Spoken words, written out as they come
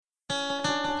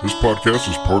This podcast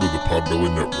is part of the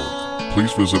Podbelly Network.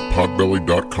 Please visit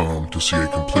podbelly.com to see a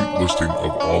complete listing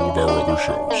of all of our other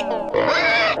shows.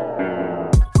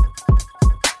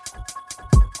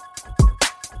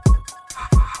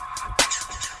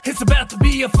 It's about to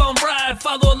be a fun ride.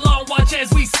 Follow along, watch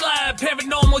as we slide.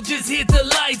 Paranormal just hit the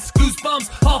lights.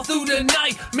 Goosebumps all through the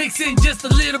night. Mixing just a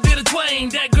little bit of twain.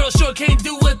 That girl sure can't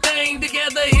do a thing.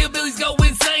 Together, hillbillies go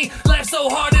insane. Laugh so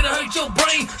hard it'll hurt your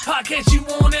brain. Podcast you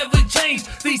won't ever change.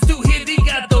 These two here, they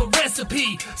got the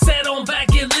recipe. Sit on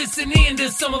back and listen in to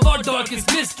some of our darkest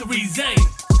mysteries, eh?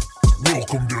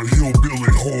 Welcome to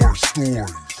Hillbilly Horror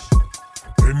Stories.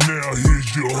 And now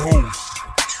here's your hosts,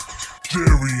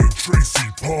 Jerry and Tracy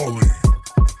Polly,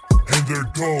 and their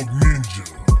dog Ninja.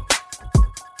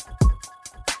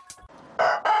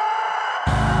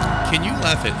 Can you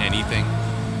laugh at anything?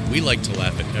 We like to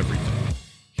laugh at everything.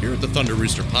 Here at the Thunder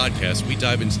Rooster Podcast, we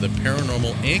dive into the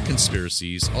paranormal and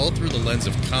conspiracies all through the lens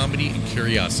of comedy and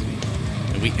curiosity.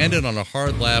 And we end it on a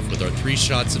hard laugh with our 3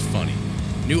 shots of funny.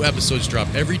 New episodes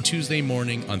drop every Tuesday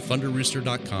morning on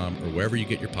thunderrooster.com or wherever you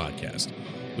get your podcast.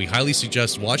 We highly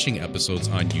suggest watching episodes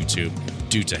on YouTube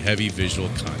due to heavy visual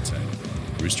content.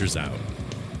 Roosters out.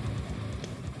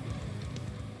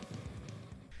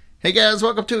 Hey guys,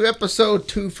 welcome to episode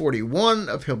 241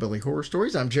 of Hillbilly Horror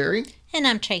Stories. I'm Jerry. And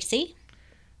I'm Tracy.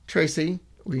 Tracy,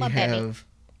 we have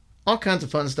all kinds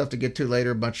of fun stuff to get to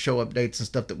later, a bunch of show updates and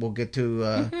stuff that we'll get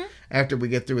to after we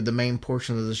get through with the main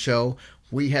portion of the show.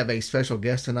 We have a special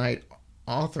guest tonight,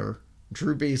 author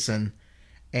Drew Beeson.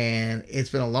 And it's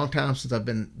been a long time since I've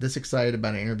been this excited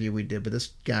about an interview we did. But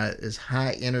this guy is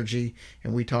high energy,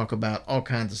 and we talk about all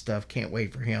kinds of stuff. Can't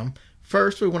wait for him.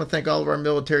 First, we want to thank all of our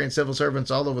military and civil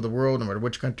servants all over the world, no matter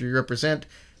which country you represent.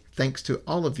 Thanks to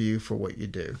all of you for what you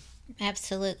do.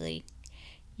 Absolutely.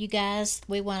 You guys,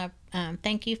 we want to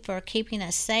thank you for keeping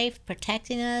us safe,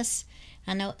 protecting us.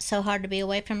 I know it's so hard to be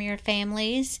away from your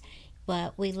families,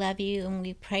 but we love you, and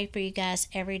we pray for you guys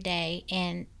every day.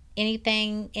 And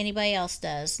anything anybody else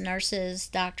does, nurses,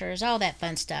 doctors, all that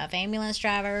fun stuff, ambulance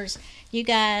drivers, you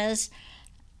guys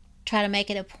try to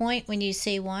make it a point when you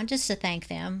see one just to thank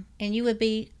them, and you would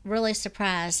be really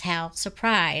surprised how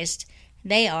surprised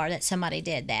they are that somebody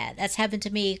did that. That's happened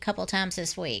to me a couple times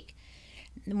this week.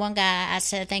 One guy, I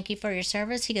said, thank you for your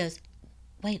service. He goes,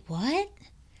 wait, what?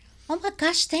 Oh my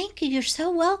gosh, thank you. You're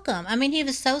so welcome. I mean, he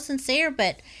was so sincere,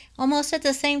 but almost at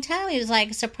the same time, he was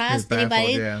like surprised that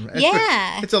anybody.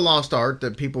 Yeah. It's a lost art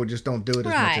that people just don't do it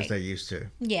as much as they used to.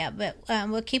 Yeah, but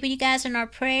we're keeping you guys in our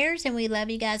prayers, and we love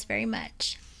you guys very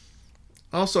much.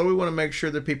 Also, we want to make sure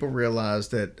that people realize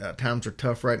that times are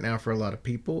tough right now for a lot of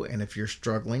people, and if you're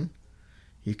struggling,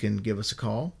 you can give us a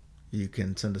call. You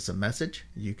can send us a message.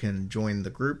 You can join the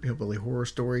group, Hillbilly Horror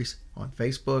Stories, on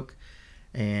Facebook.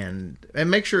 And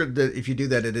make sure that if you do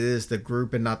that, it is the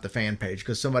group and not the fan page,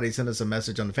 because somebody sent us a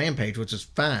message on the fan page, which is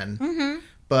fine,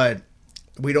 but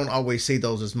we don't always see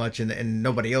those as much, and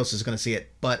nobody else is going to see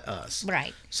it but us.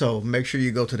 Right. So make sure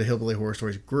you go to the Hillbilly Horror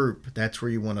Stories group. That's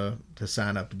where you want to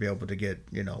sign up to be able to get,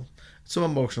 some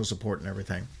emotional support and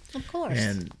everything. Of course.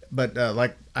 But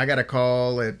like I got a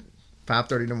call at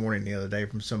 5:30 in the morning the other day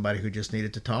from somebody who just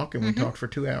needed to talk, and we talked for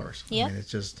 2 hours. Yep. I mean,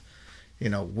 it's just...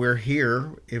 we're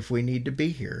here if we need to be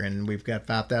here, and we've got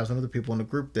 5,000 other people in the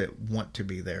group that want to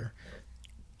be there.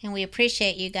 And we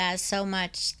appreciate you guys so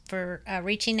much for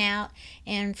reaching out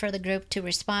and for the group to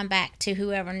respond back to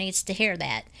whoever needs to hear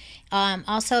that.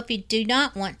 Also, if you do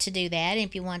not want to do that,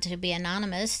 if you want to be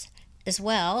anonymous as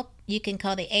well, you can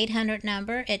call the 800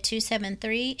 number at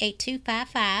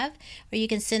 273-8255, or you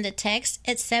can send a text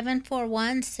at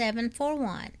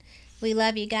 741-741. We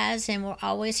love you guys, and we're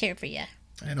always here for you.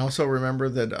 And also remember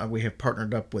that we have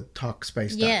partnered up with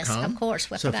Talkspace.com. Yes, of course.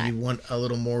 So if you want a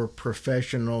little more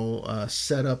professional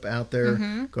setup out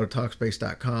there, go to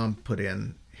Talkspace.com, put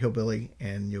in Hillbilly,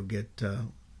 and you'll get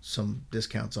some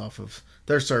discounts off of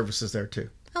their services there too.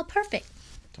 Oh, perfect.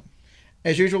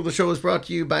 As usual, the show is brought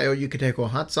to you by Oyukateco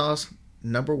Hot Sauce,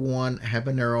 #1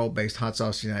 habanero-based hot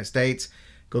sauce in the United States.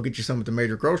 Go get you some at the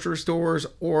major grocery stores,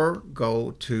 or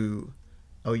go to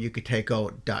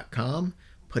Oyukateco.com.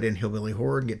 Put in Hillbilly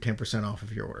Horror and get 10% off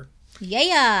of your order.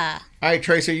 Yeah. All right,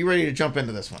 Tracy, are you ready to jump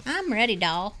into this one? I'm ready,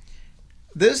 doll.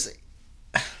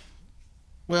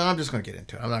 Well, I'm just going to get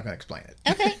into it. I'm not going to explain it.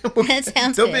 Okay, that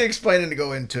sounds There'll good. be explaining to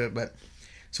go into it, but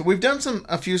so we've done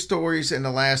a few stories in the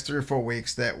last 3 or 4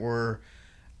 weeks that were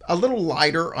a little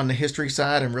lighter on the history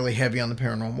side and really heavy on the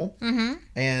paranormal. Mm-hmm.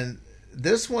 And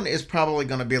this one is probably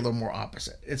going to be a little more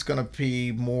opposite. It's going to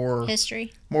be more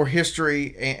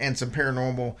history and some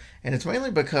paranormal. And it's mainly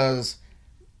because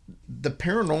the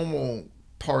paranormal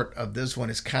part of this one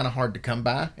is kind of hard to come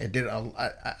by.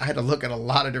 I had to look at a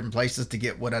lot of different places to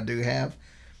get what I do have.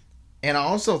 And I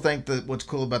also think that what's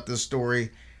cool about this story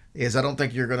is I don't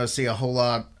think you're going to see a whole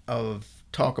lot of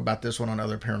talk about this one on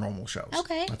other paranormal shows.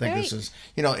 Okay, I think this is,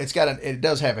 it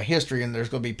does have a history, and there's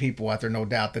going to be people out there, no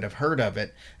doubt, that have heard of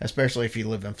it, especially if you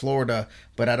live in Florida,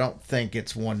 but I don't think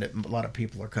it's one that a lot of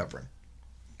people are covering.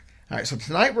 All right, so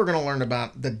tonight we're going to learn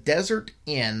about the Desert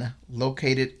Inn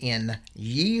located in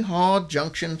Yeehaw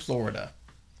Junction, Florida.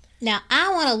 Now, I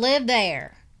want to live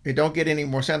there. It don't get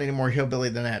sound any more hillbilly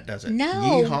than that, does it? No.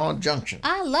 Yeehaw Junction.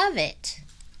 I love it.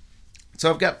 So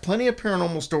I've got plenty of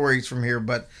paranormal stories from here,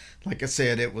 but like I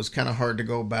said, it was kind of hard to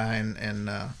go by, and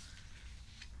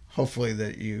hopefully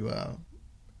that you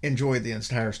enjoy the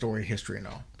entire story, history, and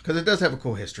all, because it does have a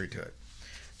cool history to it.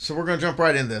 So we're going to jump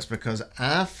right in this because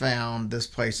I found this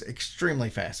place extremely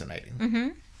fascinating. Mm-hmm.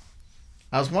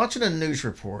 I was watching a news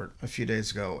report a few days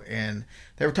ago, and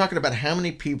they were talking about how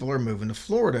many people are moving to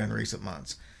Florida in recent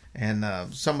months. And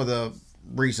some of the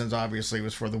reasons, obviously,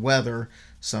 was for the weather,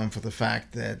 some for the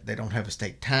fact that they don't have a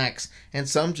state tax, and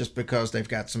some just because they've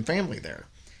got some family there.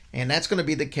 And that's going to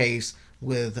be the case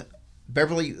with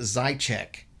Beverly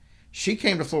Zychek. She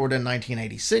came to Florida in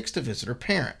 1986 to visit her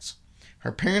parents.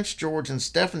 Her parents, George and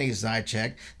Stephanie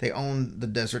Zychek, they owned the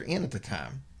Desert Inn at the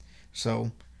time.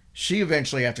 So she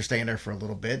eventually, after staying there for a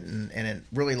little bit and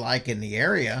really liking the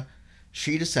area,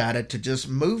 she decided to just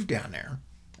move down there.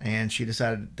 And she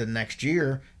decided the next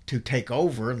year to take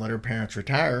over and let her parents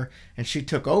retire, and she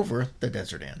took over the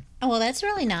Desert Inn. Oh, well, that's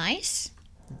really nice.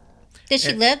 Did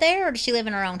she live there, or did she live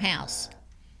in her own house?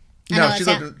 No, she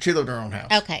lived in her own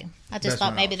house. Okay. I just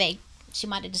thought maybe she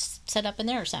might have just set up in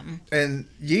there or something. And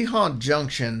Yeehaw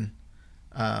Junction,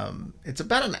 it's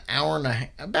about an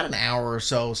hour or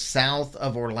so south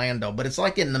of Orlando, but it's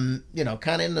like in the,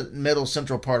 kind of in the middle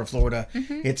central part of Florida.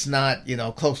 Mm-hmm. It's not,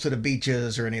 close to the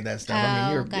beaches or any of that stuff.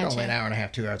 I mean, you're only an hour and a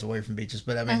half, 2 hours away from beaches,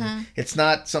 but I mean, it's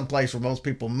not some place where most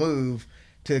people move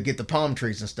to get the palm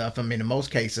trees and stuff. I mean, in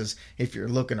most cases, if you're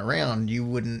looking around, you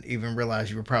wouldn't even realize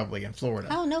you were probably in Florida.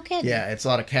 Oh, no kidding. Yeah, it's a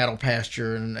lot of cattle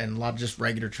pasture and a lot of just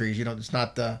regular trees. It's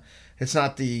not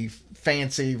the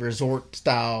fancy resort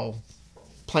style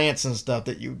plants and stuff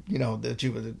that you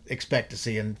would expect to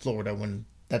see in Florida, when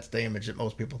that's the image that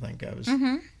most people think of, is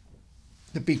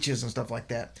the beaches and stuff like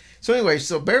that. So anyway,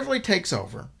 so Beverly takes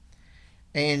over,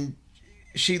 and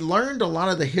she learned a lot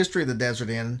of the history of the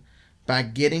Desert Inn by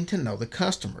getting to know the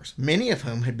customers, many of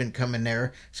whom had been coming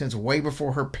there since way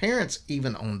before her parents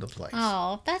even owned the place.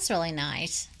 Oh, that's really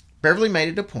nice. Beverly made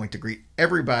it a point to greet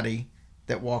everybody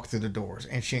that walked through the doors,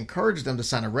 and she encouraged them to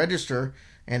sign a register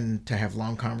and to have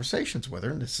long conversations with her.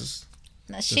 And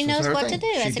she knows what to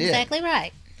do. That's exactly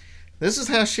right. This is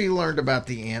how she learned about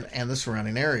the inn and the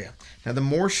surrounding area. Now, the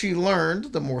more she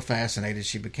learned, the more fascinated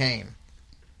she became.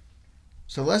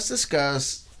 So let's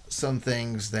discuss some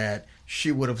things that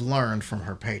she would have learned from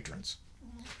her patrons.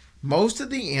 Most of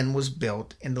the inn was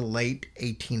built in the late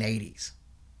 1880s.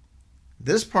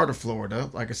 This part of Florida,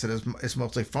 like I said, is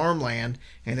mostly farmland,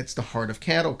 and it's the heart of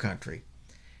cattle country.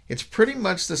 It's pretty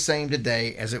much the same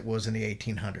today as it was in the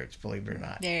 1800s, believe it or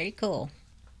not. Very cool.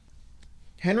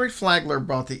 Henry Flagler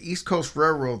brought the East Coast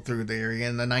Railroad through the area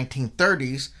in the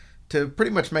 1930s to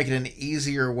pretty much make it an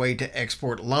easier way to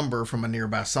export lumber from a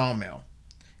nearby sawmill.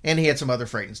 And he had some other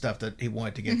freight and stuff that he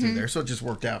wanted to get through there, so it just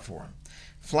worked out for him.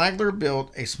 Flagler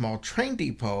built a small train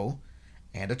depot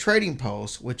and a trading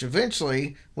post, which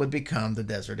eventually would become the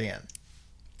Desert Inn.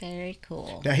 Very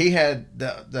cool. Now, he had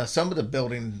some of the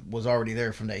building was already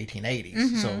there from the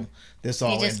 1880s, so this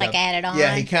all added on.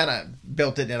 Yeah, he kind of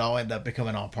built it, and it all ended up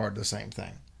becoming all part of the same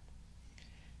thing.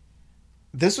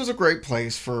 This was a great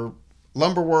place for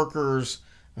lumber workers,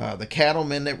 the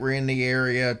cattlemen that were in the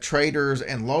area, traders,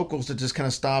 and locals to just kind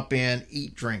of stop in,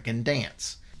 eat, drink, and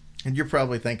dance. And you're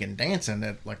probably thinking dancing,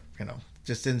 that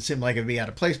just didn't seem like it'd be out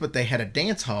of place, but they had a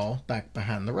dance hall back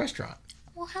behind the restaurant.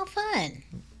 Well, how fun.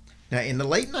 Now, in the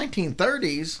late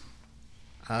 1930s,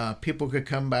 people could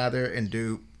come by there and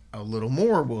do a little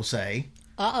more, we'll say,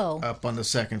 up on the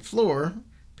second floor,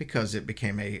 because it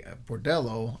became a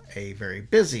bordello, a very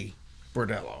busy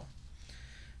bordello.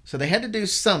 So they had to do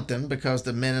something because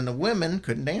the men and the women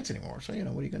couldn't dance anymore. So,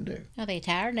 what are you going to do? Are they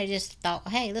tired? They just thought,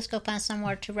 hey, let's go find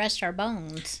somewhere to rest our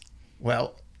bones.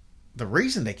 Well, the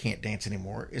reason they can't dance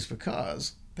anymore is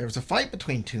because there was a fight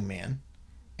between two men,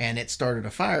 and it started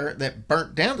a fire that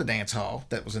burnt down the dance hall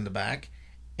that was in the back,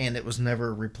 and it was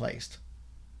never replaced.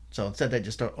 So instead, they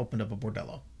just opened up a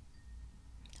bordello.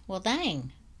 Well,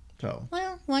 dang. So,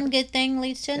 well, one good thing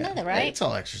leads to another, right? It's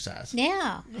all exercise.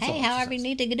 Yeah. However you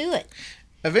need to do it.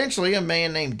 Eventually, a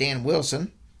man named Dan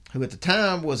Wilson, who at the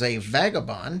time was a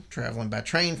vagabond traveling by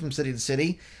train from city to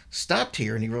city, stopped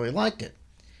here and he really liked it.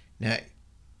 Now,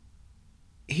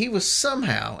 he was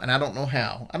somehow, and I don't know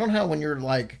how when you're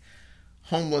like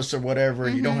homeless or whatever,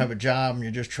 and you don't have a job and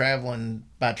you're just traveling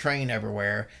by train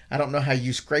everywhere, I don't know how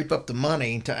you scrape up the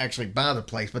money to actually buy the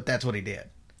place, but that's what he did.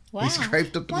 Wow. He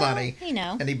scraped up the money,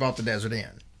 and he bought the Desert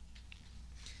Inn.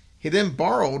 He then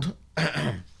borrowed,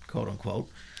 quote unquote,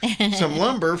 some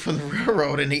lumber from the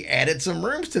railroad, and he added some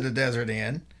rooms to the Desert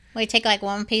Inn. We take like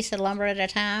one piece of lumber at a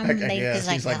time. I guess.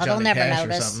 He's like they'll Johnny never Cash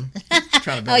notice.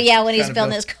 Oh yeah, when he's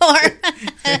building his car.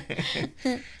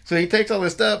 So he takes all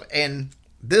this stuff, and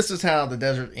this is how the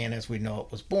Desert Inn, as we know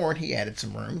it, was born. He added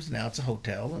some rooms. Now it's a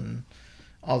hotel and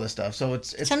all this stuff. So it's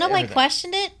so nobody everything.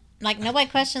 questioned it. Like nobody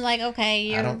questioned. Like, okay,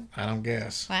 you're. I don't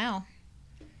guess. Wow.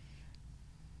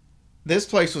 This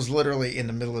place was literally in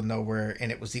the middle of nowhere,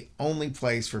 and it was the only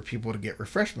place for people to get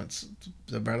refreshments.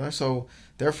 So,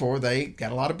 therefore, they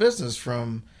got a lot of business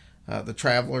from the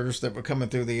travelers that were coming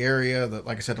through the area,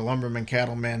 like I said, the lumbermen,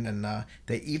 cattlemen, and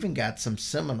they even got some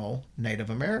Seminole Native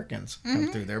Americans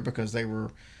come through there because they were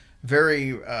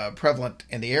very prevalent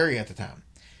in the area at the time.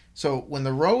 So, when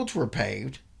the roads were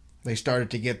paved, they started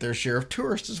to get their share of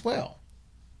tourists as well.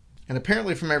 And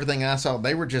apparently, from everything I saw,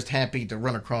 they were just happy to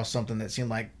run across something that seemed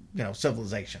like,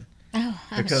 civilization. Oh,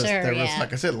 I'm because sure, there was,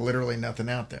 like I said, literally nothing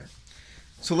out there.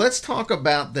 So let's talk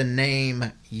about the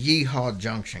name Yeehaw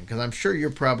Junction, because I'm sure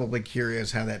you're probably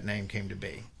curious how that name came to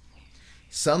be.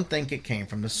 Some think it came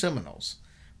from the Seminoles,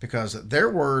 because their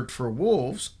word for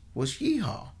wolves was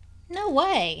yeehaw. No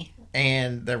way.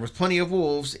 And there was plenty of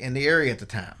wolves in the area at the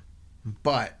time.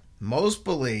 But most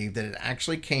believe that it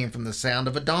actually came from the sound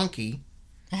of a donkey,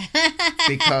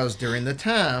 because during the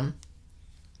time,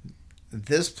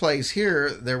 this place here,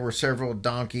 there were several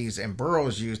donkeys and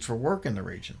burros used for work in the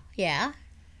region. Yeah.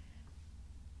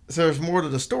 So there's more to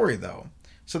the story, though.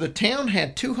 So the town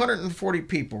had 240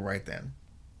 people right then.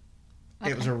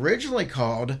 Okay. It was originally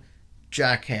called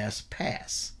Jackass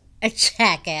Pass. A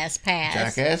Jackass Pass.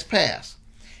 Jackass Pass.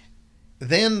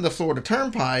 Then the Florida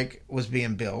Turnpike was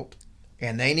being built,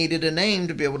 and they needed a name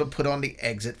to be able to put on the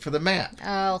exit for the map.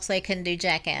 Oh, so they couldn't do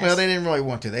Jackass. Well, they didn't really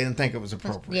want to. They didn't think it was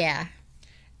appropriate. Yeah.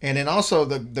 And then also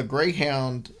the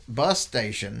Greyhound bus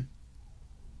station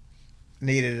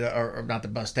needed, or not the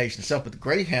bus station itself, but the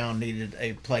Greyhound needed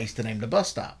a place to name the bus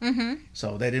stop. Mm-hmm.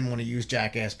 So they didn't want to use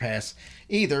Jackass Pass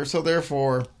either. So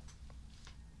therefore,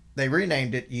 they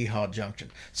renamed it Yeehaw Junction.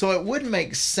 So it would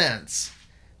make sense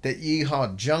that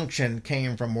Yeehaw Junction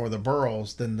came from more of the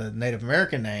boroughs than the Native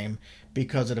American name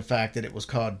because of the fact that it was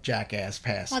called Jackass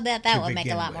Pass. Well, that would make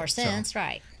a lot more sense,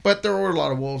 right? But there were a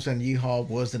lot of wolves, and Yeehaw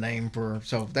was the name for.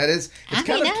 So that is, it's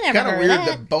kind of weird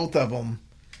that both of them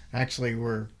actually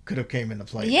could have came into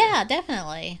play. Yeah,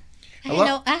 definitely.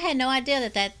 I had no idea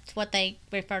that that's what they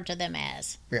referred to them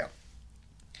as. Yeah.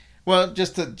 Well,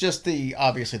 just the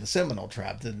obviously the Seminole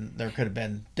tribe. Then there could have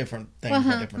been different things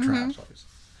by different tribes.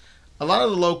 A lot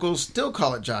of the locals still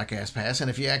call it Jackass Pass,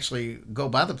 and if you actually go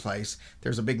by the place,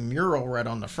 there's a big mural right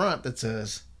on the front that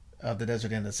says the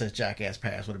Desert Inn that says Jackass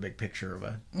Pass with a big picture of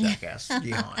a jackass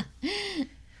yeehawing.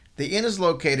 The inn is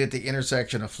located at the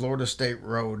intersection of Florida State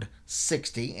Road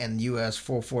 60 and US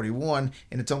 441,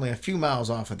 and it's only a few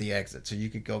miles off of the exit, so you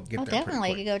could go get there definitely. pretty quick.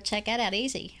 You could go check that out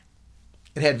easy.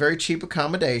 It had very cheap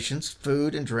accommodations,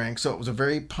 food, and drink, so it was a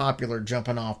very popular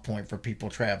jumping-off point for people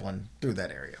traveling through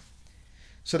that area.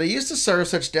 So they used to serve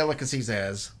such delicacies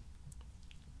as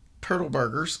turtle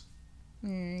burgers,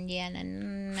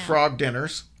 no. frog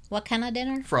dinners. What kind of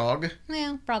dinner? Frog.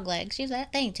 Well, frog legs. Use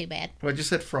that. They ain't too bad. Well, I just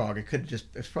said frog.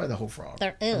 It's probably the whole frog.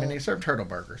 I mean, they served turtle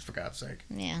burgers, for God's sake.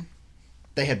 Yeah.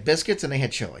 They had biscuits and they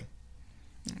had chili.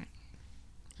 All right.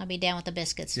 I'll be down with the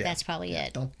biscuits. Yeah. That's probably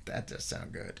it. That does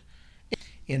sound good.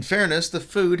 In fairness, the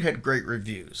food had great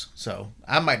reviews. So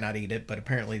I might not eat it, but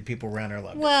apparently people around there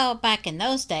loved it. Well, back in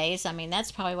those days, I mean,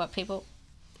 that's probably what people,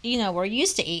 were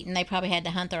used to eating. They probably had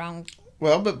to hunt their own.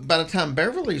 Well, but by the time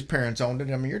Beverly's parents owned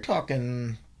it, I mean, you're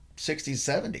talking 60s,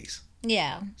 70s.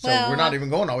 Yeah. So we're not even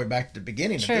going all the way back to the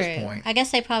beginning at this point. I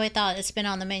guess they probably thought it's been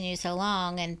on the menu so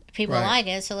long and people like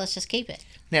it, so let's just keep it.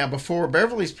 Now, before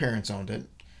Beverly's parents owned it,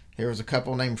 there was a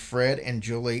couple named Fred and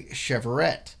Julie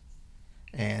Cheverett.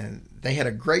 And they had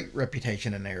a great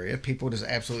reputation in the area. People just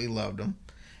absolutely loved them.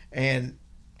 And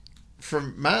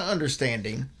from my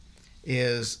understanding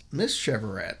is Miss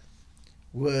Cheverett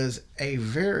was a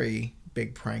very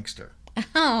big prankster.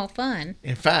 Oh, fun.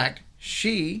 In fact,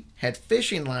 she had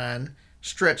fishing line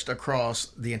stretched across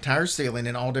the entire ceiling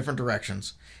in all different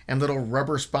directions and little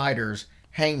rubber spiders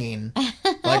hanging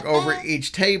over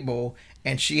each table.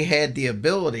 And she had the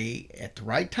ability at the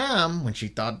right time when she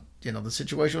thought the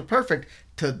situation was perfect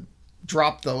to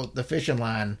drop the fishing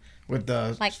line with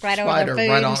the like right spider over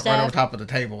right over top of the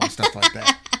table and stuff like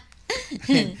that.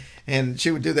 and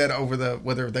she would do that over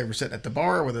whether they were sitting at the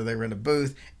bar or whether they were in a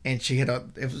booth, and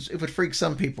it would freak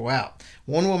some people out.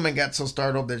 One woman got so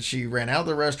startled that she ran out of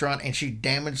the restaurant and she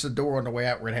damaged the door on the way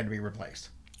out where it had to be replaced.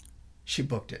 She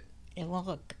booked it.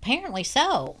 Well, apparently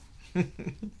so.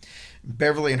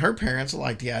 Beverly and her parents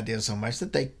liked the idea so much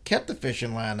that they kept the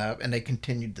fishing line up and they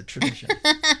continued the tradition.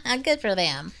 Good for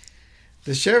them.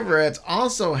 The Chevrets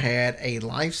also had a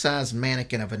life-size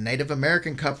mannequin of a Native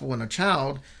American couple and a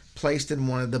child placed in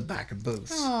one of the back of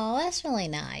booths. Oh, that's really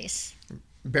nice.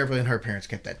 Beverly and her parents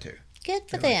kept that too. Good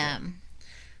for them.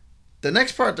 The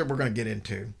next part that we're going to get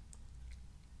into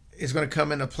is going to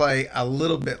come into play a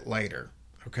little bit later.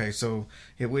 Okay, so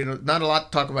we not a lot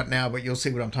to talk about now, but you'll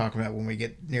see what I'm talking about when we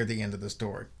get near the end of the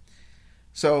story.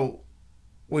 So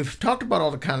we've talked about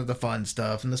all the kind of the fun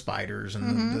stuff and the spiders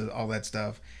and all that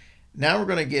stuff. Now we're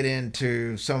going to get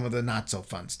into some of the not so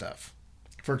fun stuff.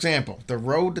 For example, the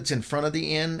road that's in front of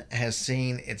the inn has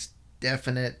seen its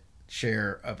definite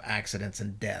share of accidents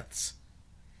and deaths,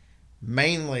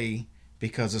 mainly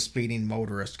because of speeding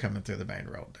motorists coming through the main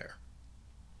road there.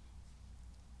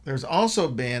 There's also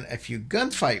been a few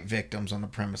gunfight victims on the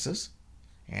premises,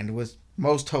 and with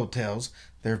most hotels,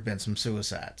 there have been some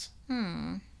suicides.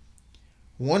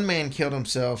 One man killed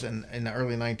himself in the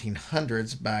early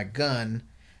 1900s by a gun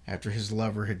after his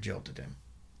lover had jilted him.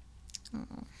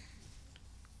 Oh.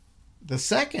 The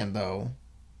second, though,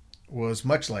 was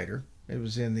much later. It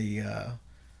was in the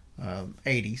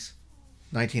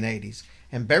 1980s.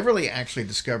 And Beverly actually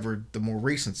discovered the more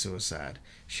recent suicide.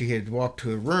 She had walked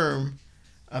to a room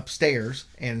upstairs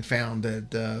and found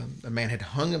that the man had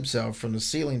hung himself from the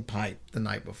ceiling pipe the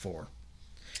night before.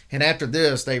 And after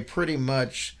this, they pretty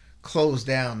much closed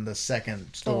down the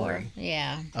second story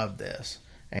of this.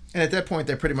 And at that point,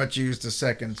 they pretty much used the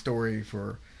second story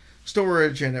for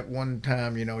storage. And at one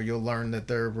time, you'll learn that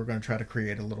we're going to try to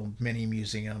create a little mini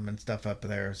museum and stuff up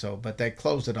there. But they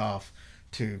closed it off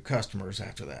to customers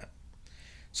after that.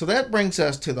 So that brings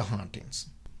us to the hauntings.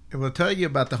 And we'll tell you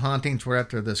about the hauntings right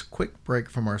after this quick break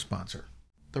from our sponsor.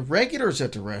 The regulars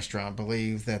at the restaurant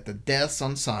believe that the deaths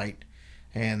on site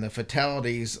and the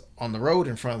fatalities on the road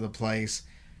in front of the place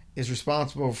is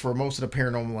responsible for most of the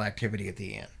paranormal activity at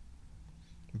the inn.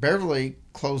 Beverly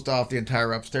closed off the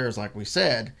entire upstairs, like we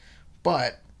said,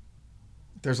 but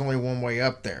there's only one way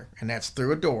up there, and that's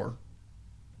through a door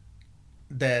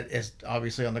that is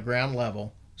obviously on the ground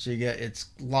level. So it's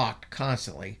locked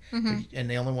constantly, and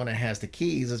the only one that has the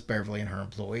keys is Beverly and her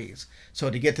employees. So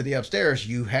to get to the upstairs,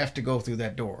 you have to go through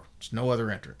that door. There's no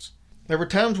other entrance. There were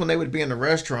times when they would be in the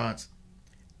restaurants,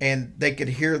 and they could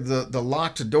hear the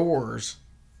locked doors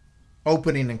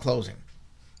opening and closing.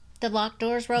 The locked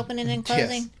doors were opening and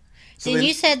closing? Yes. So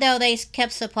you said, though, they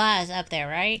kept supplies up there,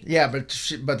 right? Yeah, but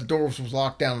the doors was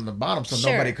locked down on the bottom, so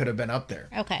nobody could have been up there.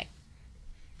 Okay.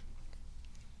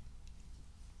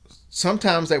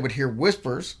 Sometimes they would hear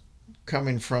whispers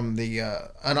coming from the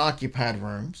unoccupied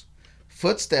rooms.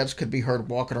 Footsteps could be heard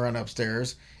walking around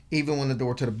upstairs, even when the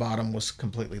door to the bottom was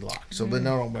completely locked. So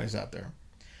nobody's out there.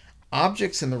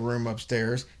 Objects in the room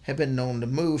upstairs have been known to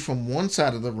move from one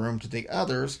side of the room to the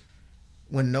others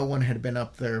when no one had been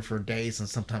up there for days and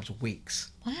sometimes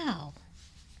weeks. Wow.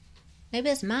 Maybe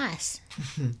it's mice.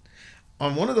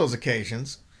 On one of those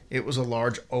occasions, it was a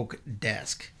large oak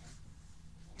desk.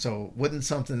 So it wasn't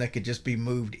something that could just be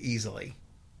moved easily.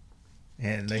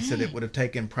 And they said it would have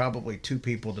taken probably 2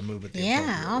 people to move it the appropriate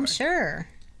way. I'm sure.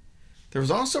 There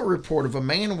was also a report of a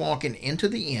man walking into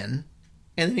the inn,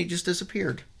 and then he just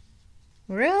disappeared.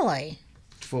 Really?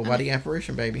 Full body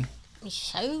apparition, baby.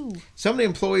 So. Some of the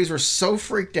employees were so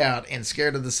freaked out and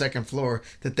scared of the second floor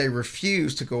that they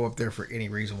refused to go up there for any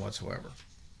reason whatsoever.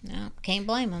 No, can't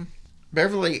blame them.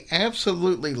 Beverly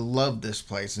absolutely loved this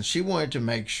place, and she wanted to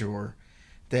make sure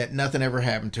that nothing ever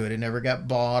happened to it. It never got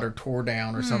bought or tore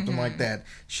down or something like that.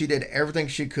 She did everything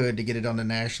she could to get it on the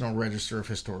National Register of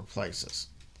Historic Places.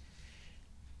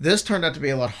 This turned out to be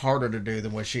a lot harder to do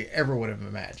than what she ever would have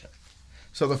imagined.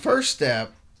 So the first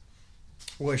step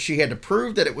was she had to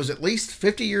prove that it was at least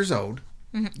 50 years old.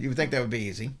 You would think that would be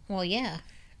easy. Well, yeah.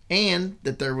 And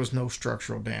that there was no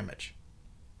structural damage.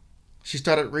 She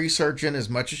started researching as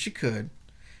much as she could,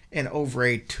 and over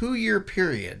a 2-year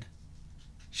period,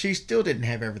 she still didn't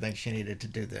have everything she needed to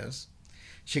do this.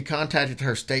 She contacted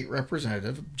her state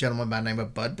representative, a gentleman by the name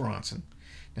of Bud Bronson.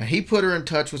 Now, he put her in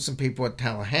touch with some people at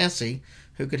Tallahassee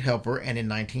who could help her, and in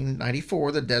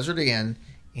 1994, the Desert Inn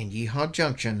in Yeehaw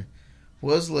Junction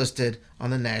was listed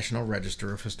on the National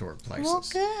Register of Historic Places. Well,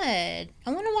 good.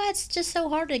 I wonder why it's just so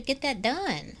hard to get that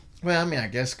done. Well, I mean, I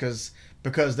guess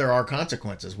because there are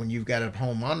consequences. When you've got a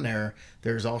home on there,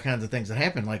 there's all kinds of things that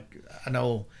happen. Like, I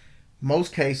know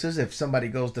most cases, if somebody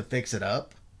goes to fix it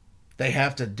up, they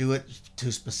have to do it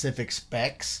to specific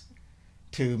specs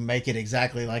to make it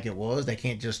exactly like it was. They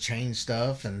can't just change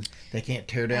stuff, and they can't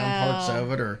tear down parts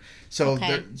of it.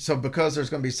 So because there's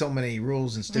going to be so many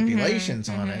rules and stipulations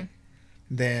on it,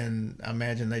 then I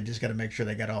imagine they just got to make sure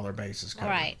they got all their bases covered.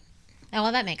 Right. Oh,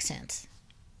 well, that makes sense.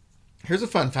 Here's a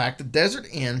fun fact. The Desert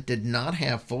Inn did not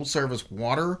have full-service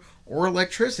water or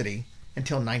electricity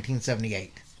until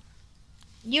 1978.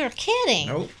 You're kidding.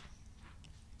 Nope.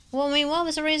 Well, I mean, what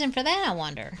was the reason for that, I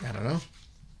wonder? I don't know.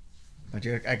 But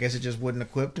I guess it just wasn't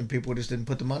equipped and people just didn't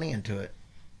put the money into it.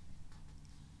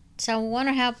 So I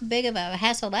wonder how big of a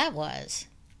hassle that was.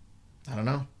 I don't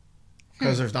know.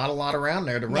 Because there's not a lot around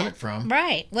there to run it from.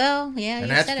 Right. Well, yeah. And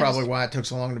that's probably why it took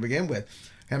so long to begin with.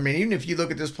 I mean, even if you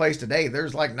look at this place today,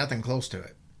 there's like nothing close to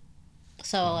it.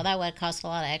 So that would cost a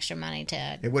lot of extra money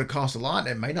to... It would have cost a lot.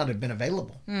 It may not have been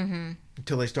available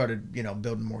until they started,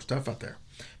 building more stuff out there.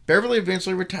 Beverly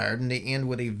eventually retired, and the inn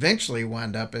would eventually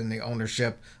wind up in the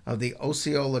ownership of the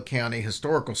Osceola County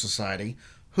Historical Society,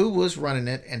 who was running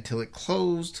it until it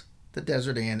closed the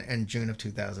Desert Inn in June of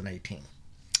 2018.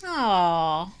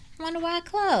 Oh, I wonder why it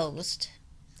closed.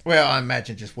 Well, I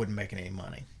imagine it just wasn't making any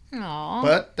money. Oh,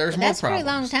 but there's more that's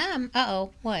problems. That's a pretty long time.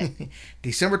 Uh-oh, what?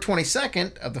 December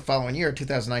 22nd of the following year,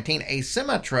 2019, a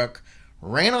semi-truck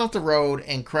ran off the road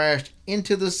and crashed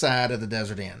into the side of the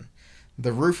Desert Inn.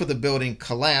 The roof of the building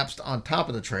collapsed on top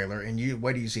of the trailer, and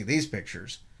wait till you see these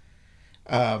pictures.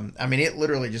 I mean, it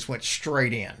literally just went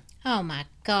straight in. Oh, my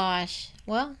gosh.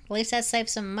 Well, at least that saved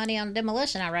some money on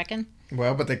demolition, I reckon.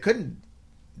 Well, but they couldn't.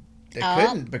 They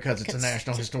couldn't because it's a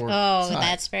National Historic Site.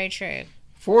 That's very true.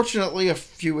 Fortunately, a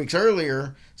few weeks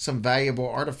earlier, some valuable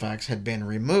artifacts had been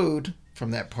removed from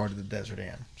that part of the Desert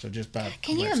Inn. So just by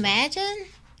Can you imagine?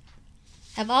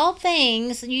 Of all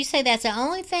things, you say that's the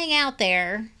only thing out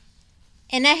there,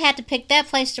 and they had to pick that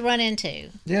place to run into.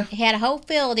 Yeah. He had a whole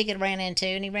field he could run into,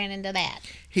 and he ran into that.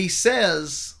 He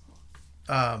says,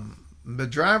 the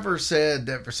driver said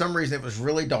that for some reason it was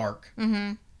really dark,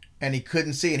 and he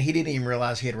couldn't see, and he didn't even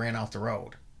realize he had ran off the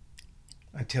road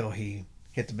until he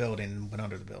hit the building and went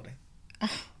under the building.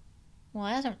 Well,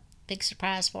 that's a big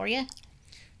surprise for you.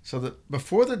 So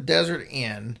before the Desert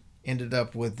Inn ended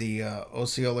up with the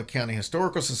Osceola County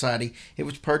Historical Society, it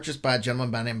was purchased by a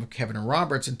gentleman by the name of Kevin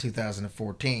Roberts in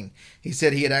 2014. He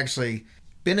said he had actually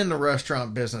been in the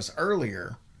restaurant business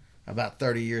earlier, about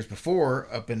 30 years before,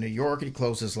 up in New York. He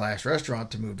closed his last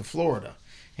restaurant to move to Florida.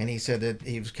 And he said that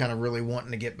he was kind of really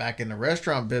wanting to get back in the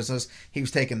restaurant business. He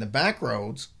was taking the back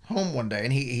roads home one day,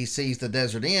 and he sees the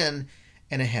Desert Inn,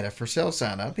 and it had a for sale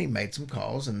sign up. He made some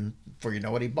calls, and before you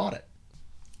know it, he bought it.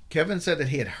 Kevin said that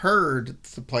he had heard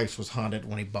the place was haunted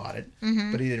when he bought it,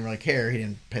 but he didn't really care. He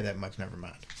didn't pay that much, never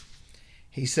mind.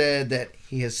 He said that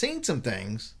he has seen some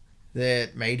things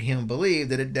that made him believe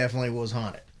that it definitely was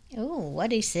haunted. Ooh, what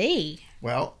did he see?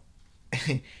 Well,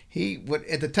 he would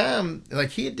at the time,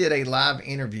 like, he did a live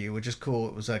interview, which is cool.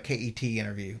 It was a KET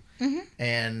interview,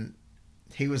 and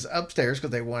he was upstairs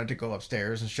because they wanted to go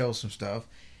upstairs and show some stuff.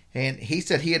 And he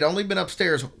said he had only been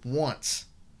upstairs once,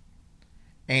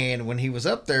 and when he was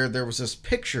up there, there was this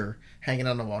picture hanging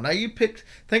on the wall. Now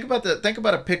think about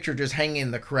a picture just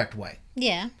hanging the correct way.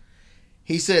 Yeah.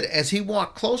 He said as he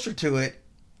walked closer to it,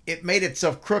 it made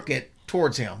itself crooked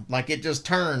towards him, like it just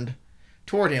turned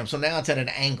toward him. So now it's at an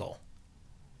angle.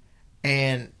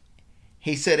 And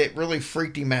he said it really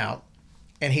freaked him out,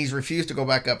 and he's refused to go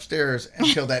back upstairs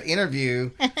until that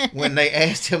interview when they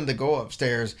asked him to go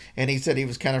upstairs, and he said he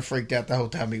was kind of freaked out the whole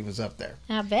time he was up there.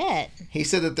 I bet. He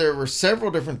said that there were several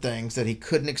different things that he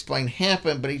couldn't explain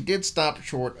happened, but he did stop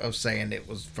short of saying it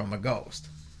was from a ghost.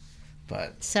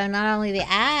 But so not only the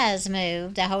eyes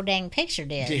moved, the whole dang picture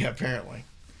did. Yeah, apparently.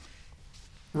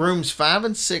 Rooms 5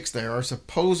 and 6 there are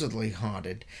supposedly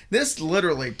haunted. This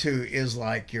literally, too, is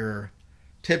like your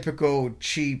typical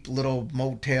cheap little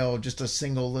motel, just a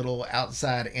single little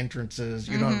outside entrances.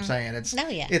 You know what I'm saying?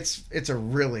 It's a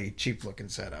really cheap looking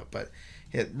setup. But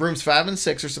rooms 5 and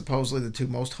 6 are supposedly the two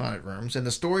most haunted rooms. And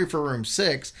the story for room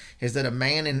 6 is that a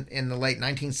man in the late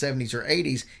 1970s or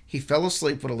 80s, he fell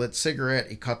asleep with a lit cigarette.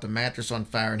 He caught the mattress on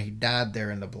fire and he died there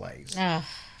in the blaze. Oh,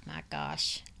 my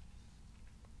gosh.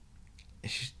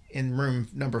 In room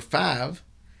number 5,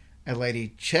 a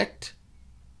lady checked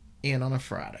in on a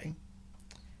Friday.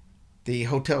 The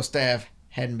hotel staff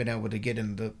hadn't been able to get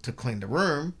in to clean the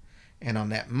room, and on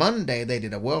that Monday they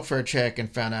did a welfare check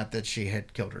and found out that she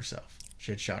had killed herself.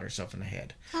 She had shot herself in the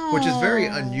head, which is very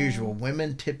unusual.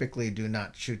 Women typically do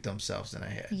not shoot themselves in the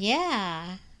head.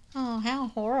 Yeah. Oh, how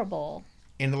horrible.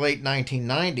 In the late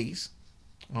 1990s,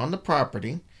 on the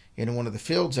property, in one of the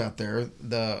fields out there,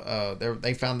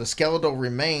 they found the skeletal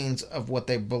remains of what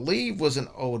they believe was an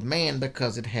old man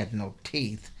because it had no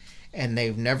teeth, and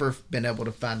they've never been able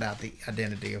to find out the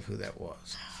identity of who that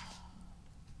was.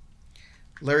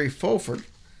 Larry Fulford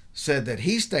said that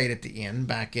he stayed at the inn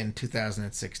back in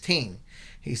 2016.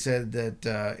 He said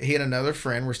that he and another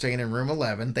friend were staying in room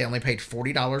 11. They only paid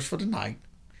 $40 for the night,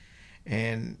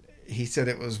 and he said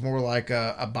it was more like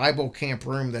a Bible camp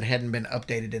room that hadn't been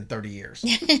updated in 30 years.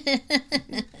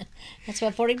 That's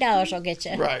what $40 will get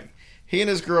you. Right. He and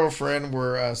his girlfriend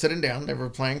were sitting down. They were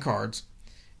playing cards,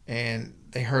 and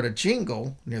they heard a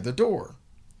jingle near the door.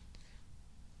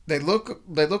 They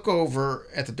look over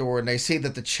at the door, and they see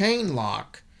that the chain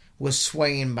lock was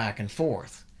swaying back and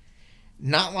forth.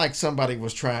 Not like somebody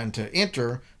was trying to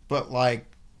enter, but like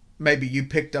maybe you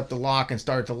picked up the lock and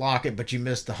started to lock it, but you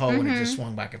missed the hole and it just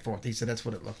swung back and forth. He said that's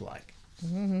what it looked like.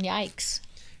 Yikes.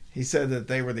 He said that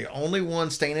they were the only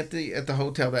ones staying at the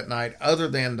hotel that night, other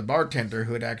than the bartender,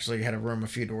 who had actually had a room a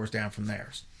few doors down from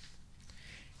theirs.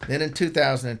 Then in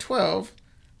 2012,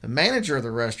 the manager of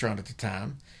the restaurant at the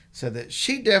time said that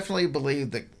she definitely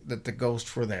believed that the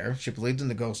ghosts were there. She believed in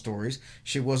the ghost stories.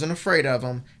 She wasn't afraid of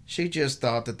them. She just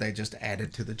thought that they just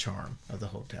added to the charm of the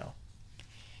hotel.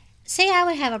 See, I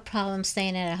would have a problem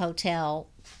staying at a hotel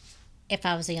if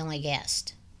I was the only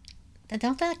guest.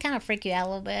 Don't that kind of freak you out a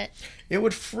little bit? It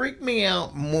would freak me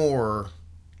out more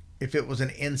if it was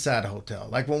an inside hotel.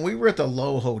 Like when we were at the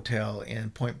Lowe Hotel in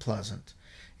Point Pleasant,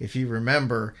 if you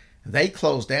remember, they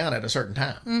closed down at a certain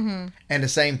time. Mm-hmm. And the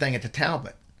same thing at the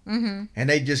Talbot. Mm-hmm. And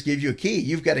they just give you a key.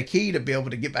 You've got a key to be able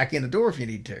to get back in the door if you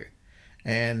need to.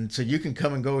 And so you can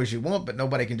come and go as you want, but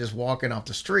nobody can just walk in off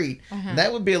the street. And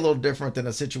that would be a little different than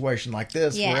a situation like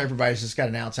this, where everybody's just got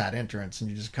an outside entrance and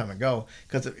you just come and go,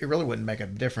 because it really wouldn't make a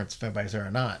difference if anybody's there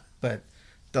or not. But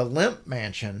the Lemp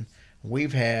Mansion,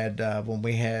 we've had, I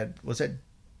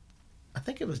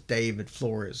think it was David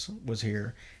Flores was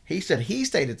here. He said he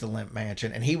stayed at the Lemp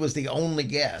Mansion, and he was the only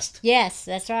guest. Yes,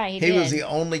 that's right. He was the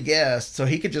only guest, so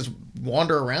he could just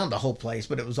wander around the whole place,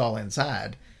 but it was all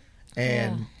inside.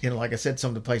 And, like I said,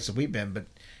 some of the places we've been. But,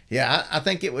 yeah, I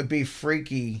think it would be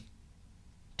freaky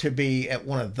to be at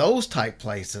one of those type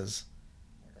places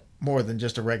more than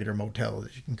just a regular motel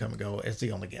that you can come and go as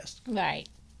the only guest. Right.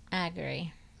 I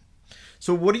agree.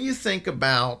 So what do you think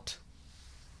about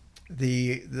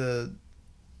the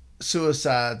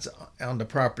suicides on the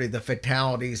property, the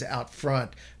fatalities out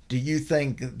front? Do you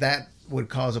think that would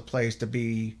cause a place to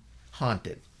be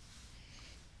haunted?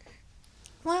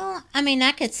 Well, I mean,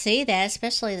 I could see that,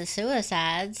 especially the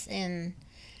suicides. And,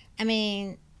 I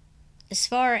mean, as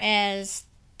far as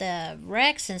the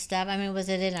wrecks and stuff, I mean, was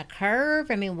it in a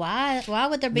curve? I mean, why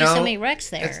would there be so many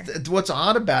wrecks there? It's what's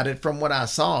odd about it from what I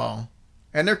saw,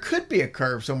 and there could be a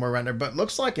curve somewhere around there, but it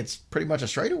looks like it's pretty much a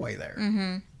straightaway there.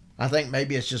 Mm-hmm. I think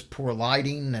maybe it's just poor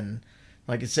lighting, and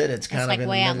like I said, it's kind of like in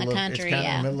way the out in the country, in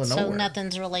the middle of nowhere. So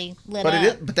nothing's really lit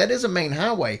up. But that is a main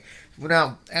highway.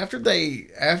 Now, after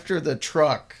the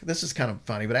truck, this is kind of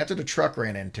funny, but after the truck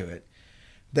ran into it,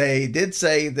 they did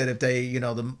say that if they,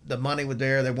 the money was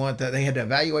there, they had to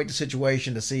evaluate the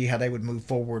situation to see how they would move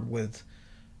forward with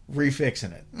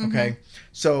refixing it. Okay. Mm-hmm.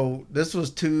 So this was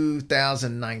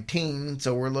 2019.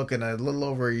 So we're looking at a little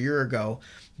over a year ago.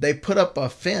 They put up a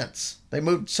fence. They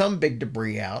moved some big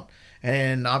debris out,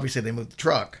 and obviously they moved the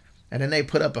truck, and then they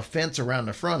put up a fence around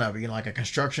the front of it, like a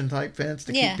construction type fence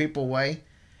to keep people away,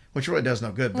 which really does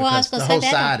no good because the whole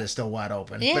side is still wide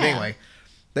open. Yeah. But anyway,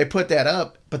 they put that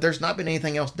up, but there's not been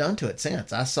anything else done to it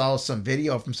since. I saw some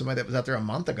video from somebody that was out there a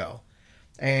month ago.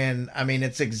 And, I mean,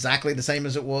 it's exactly the same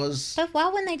as it was. But why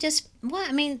wouldn't they just... What?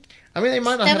 I mean, they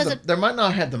might not have they might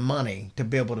not have the money to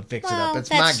be able to fix it up.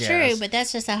 It's my guess. That's true, but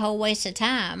that's just a whole waste of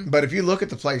time. But if you look at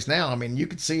the place now, I mean, you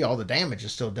could see all the damage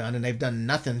is still done, and they've done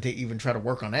nothing to even try to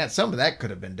work on that. Some of that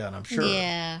could have been done, I'm sure.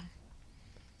 Yeah.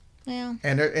 Well.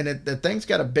 And the thing's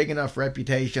got a big enough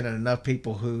reputation and enough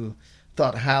people who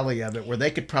thought highly of it where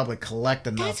they could probably collect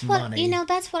enough money.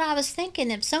 That's what I was thinking.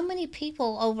 If so many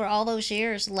people over all those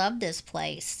years loved this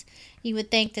place, you would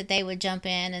think that they would jump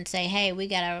in and say, hey, we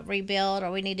got to rebuild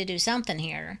or we need to do something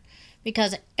here.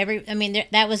 Because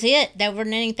that was it. There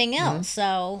wasn't anything else.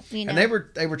 Mm-hmm. So, And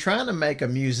they were trying to make a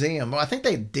museum. Well, I think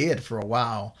they did for a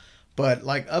while. But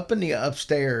like up in the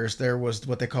upstairs, there was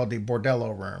what they called the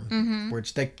bordello room,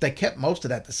 which they kept most of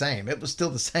that the same. It was still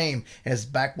the same as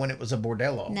back when it was a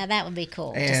bordello. Now that would be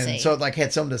cool to see. And so it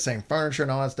had some of the same furniture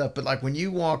and all that stuff. But like when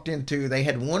you walked into, they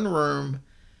had one room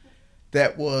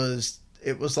that was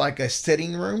it was like a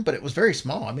sitting room, but it was very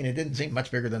small. I mean, it didn't seem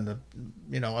much bigger than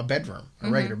a bedroom,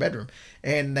 a regular bedroom.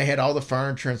 And they had all the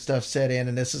furniture and stuff set in,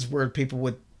 and this is where people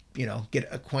would, get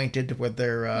acquainted with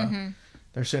their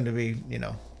soon to be,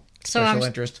 special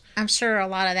interest. I'm sure a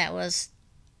lot of that was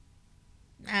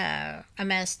a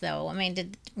mess, though. I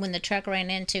mean, when the truck ran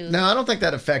into... No, I don't think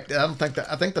that affected...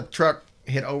 I think the truck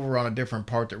hit over on a different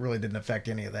part that really didn't affect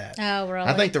any of that. Oh, really?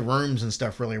 I think the rooms and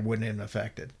stuff really wouldn't have been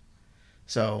affected.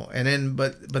 So, and then,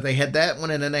 but they had that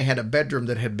one, and then they had a bedroom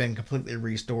that had been completely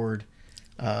restored.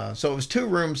 So it was 2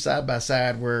 rooms side by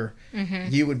side where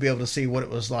you would be able to see what it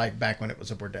was like back when it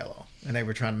was a bordello. And they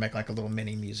were trying to make like a little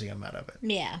mini museum out of it.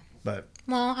 Yeah. But...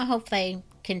 Well, I hope they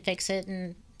can fix it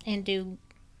and do,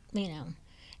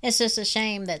 It's just a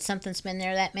shame that something's been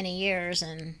there that many years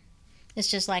and it's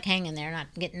just like hanging there,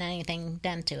 not getting anything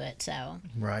done to it. So...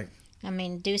 Right. I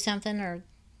mean, do something or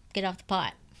get off the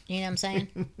pot. You know what I'm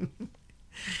saying?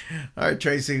 All right,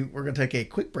 Tracy, we're going to take a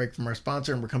quick break from our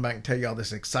sponsor, and we'll come back and tell you all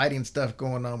this exciting stuff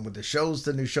going on with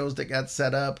the new shows that got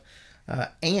set up,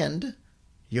 and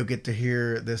you'll get to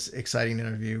hear this exciting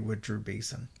interview with Drew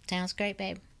Beeson. Sounds great,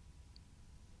 babe.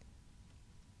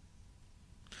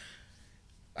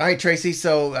 All right, Tracy,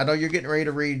 so I know you're getting ready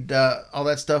to read all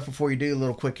that stuff. Before you do, a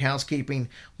little quick housekeeping.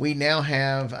 We now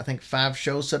have, I think, 5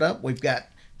 shows set up. We've got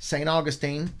St.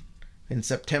 Augustine in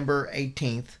September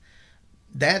 18th.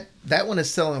 That one is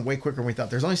selling way quicker than we thought.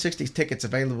 There's only 60 tickets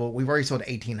available. We've already sold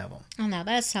 18 of them. Oh, no,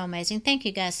 that's so amazing. Thank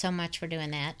you guys so much for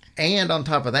doing that. And on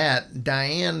top of that,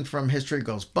 Diane from History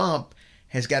Goes Bump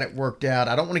has got it worked out.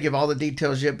 I don't want to give all the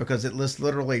details yet because it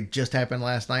literally just happened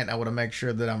last night. I want to make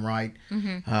sure that I'm right.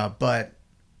 But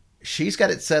she's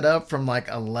got it set up from like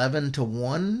 11 to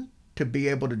 1 to be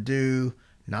able to do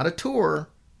not a tour,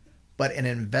 but an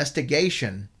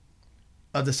investigation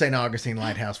of the St. Augustine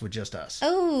Lighthouse with just us.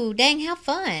 Oh, dang, how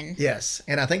fun. Yes.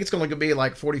 And I think it's going to be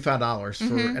like $45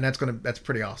 for, and that's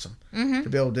pretty awesome. To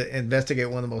be able to investigate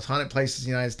one of the most haunted places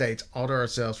in the United States all to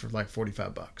ourselves for like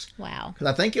 $45. Wow. Because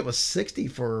I think it was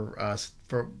 $60 for us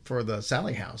for the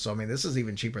Sally House. So I mean, this is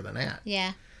even cheaper than that.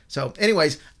 Yeah. So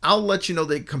anyways, I'll let you know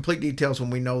the complete details when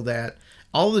we know that.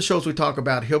 All the shows we talk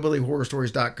about,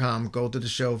 hillbillyhorrorstories.com, go to the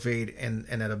show feed and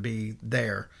it'll be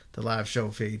there, the live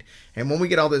show feed. And when we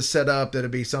get all this set up, it'll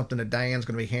be something that Diane's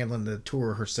going to be handling the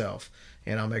tour herself.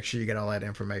 And I'll make sure you get all that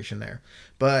information there.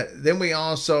 But then we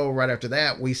also, right after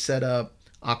that, we set up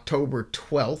October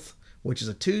 12th, which is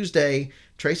a Tuesday.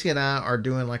 Tracy and I are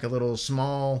doing like a little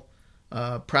small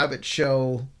private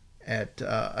show at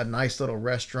a nice little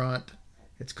restaurant.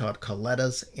 It's called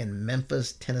Coletta's in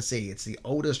Memphis, Tennessee. It's the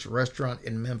oldest restaurant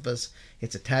in Memphis.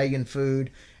 It's Italian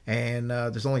food, and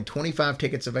there's only 25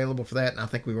 tickets available for that, and I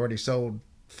think we've already sold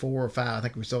 4 or 5. I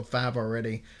think we sold 5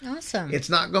 already. Awesome. It's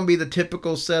not going to be the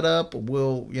typical setup.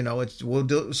 We'll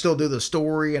still do the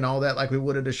story and all that like we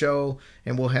would at a show,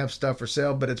 and we'll have stuff for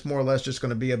sale, but it's more or less just going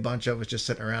to be a bunch of us just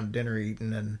sitting around dinner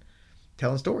eating and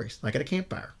telling stories like at a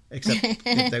campfire, except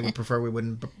if they would prefer we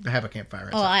wouldn't have a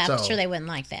campfire. Oh, I'm sure they wouldn't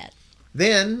like that.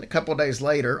 Then, a couple of days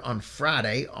later, on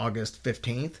Friday, August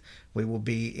 15th, we will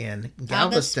be in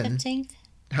Galveston. August 15th?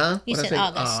 Huh? You said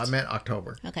August. Oh, I meant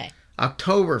October. Okay.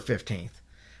 October 15th,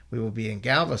 we will be in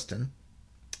Galveston,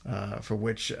 for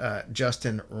which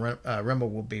Justin Rimmel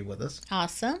will be with us.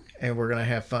 Awesome. And we're going to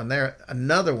have fun there.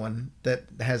 Another one that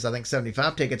has, I think,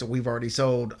 75 tickets. We've already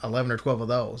sold 11 or 12 of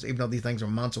those. Even though these things are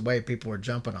months away, people are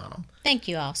jumping on them. Thank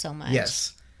you all so much.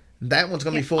 Yes. That one's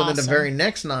going to be full. And then the very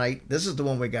next night, this is the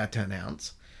one we got to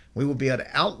announce. We will be at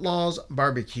Outlaws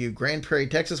Barbecue, Grand Prairie,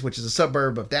 Texas, which is a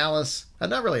suburb of Dallas.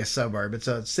 Not really a suburb. It's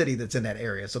a city that's in that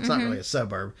area. So it's not really a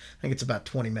suburb. I think it's about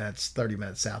 30 minutes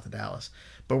south of Dallas.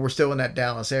 But we're still in that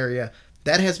Dallas area.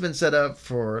 That has been set up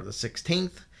for the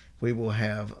 16th. We will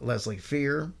have Leslie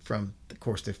Fear from, of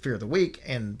course, the Fear of the Week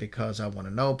and Because I Want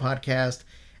to Know podcast.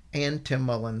 And Tim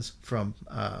Mullins from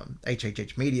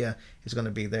HHH Media is going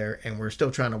to be there, and we're still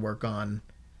trying to work on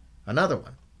another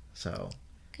one. So,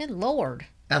 good Lord!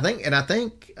 I think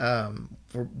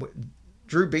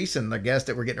Drew Beeson, the guest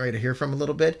that we're getting ready to hear from a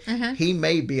little bit, he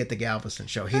may be at the Galveston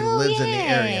show. He lives in the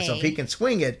area, so if he can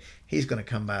swing it, he's going to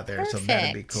come by there. Perfect. So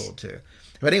that'd be cool too.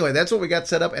 But anyway, that's what we got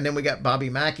set up, and then we got Bobby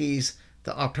Mackey's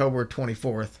the October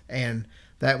 24th, and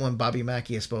that one Bobby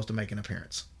Mackey is supposed to make an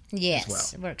appearance.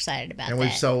 Yes, we're excited about that. And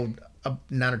we've sold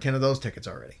 9 or 10 of those tickets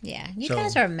already. Yeah, you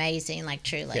guys are amazing, like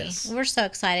truly. Yes. We're so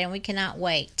excited, and we cannot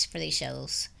wait for these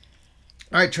shows.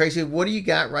 All right, Tracy, what do you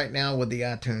got right now with the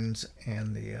iTunes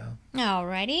and the...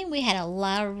 Alrighty, we had a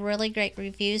lot of really great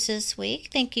reviews this week.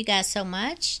 Thank you guys so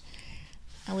much.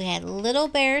 We had Little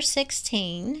Bear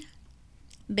 16,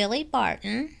 Billy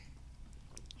Barton,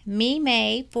 Me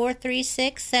May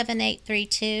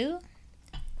 4367832,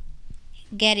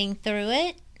 Getting Through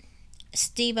It,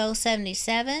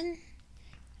 Steve-O77,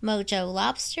 Mojo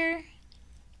Lobster,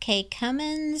 Kay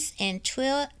Cummins, and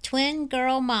Twin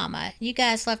Girl Mama. You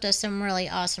guys left us some really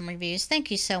awesome reviews. Thank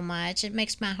you so much. It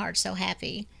makes my heart so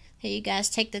happy that you guys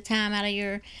take the time out of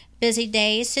your busy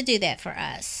days to do that for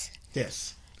us.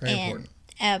 Yes, very important.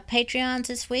 Patreons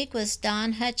this week was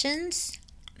Don Hutchins,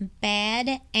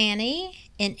 Bad Annie,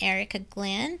 and Erica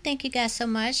Glenn. Thank you guys so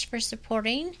much for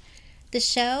supporting the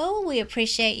show. We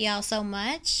appreciate y'all so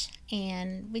much,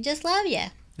 and we just love you.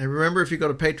 And remember, if you go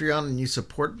to Patreon and you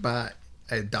support by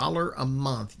 $1 a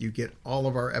month, you get all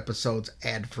of our episodes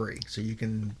ad-free, so you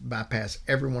can bypass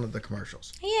every one of the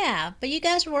commercials. Yeah, but you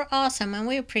guys were awesome, and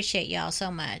we appreciate y'all so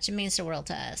much. It means the world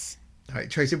to us. All right,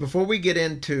 Tracy, before we get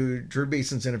into Drew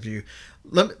Beeson's interview,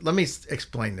 let me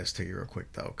explain this to you real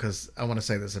quick, though, because I want to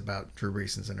say this about Drew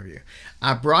Beeson's interview.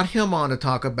 I brought him on to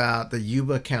talk about the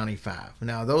Yuba County Five.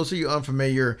 Now, those of you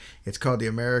unfamiliar, it's called the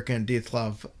American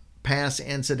Dyatlov Pass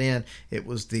incident. It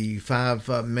was the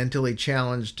 5 mentally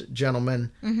challenged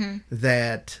gentlemen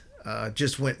that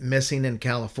just went missing in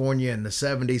California in the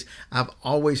 70s. I've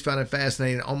always found it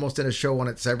fascinating. Almost did a show on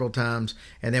it several times.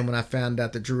 And then when I found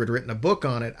out that Drew had written a book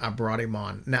on it, I brought him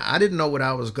on. Now, I didn't know what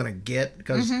I was going to get,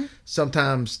 because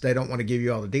sometimes they don't want to give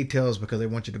you all the details because they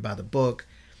want you to buy the book.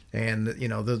 And, you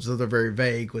know, those are very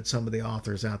vague with some of the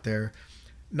authors out there.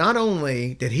 Not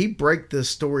only did he break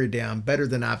this story down better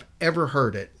than I've ever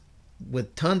heard it,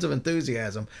 with tons of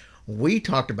enthusiasm, we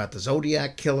talked about the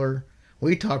Zodiac Killer,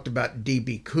 we talked about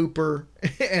D.B. Cooper,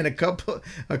 and a couple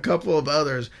of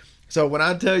others. So when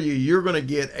I tell you, you're going to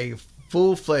get a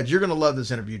full-fledged, you're going to love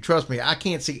this interview. Trust me, I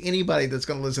can't see anybody that's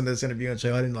going to listen to this interview and say,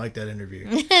 oh, I didn't like that interview.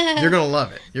 You're going to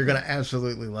love it. You're going to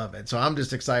absolutely love it. So I'm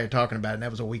just excited talking about it, and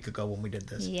that was a week ago when we did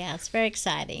this. Yeah, it's very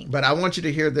exciting. But I want you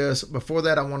to hear this. Before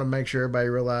that, I want to make sure everybody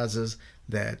realizes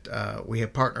that we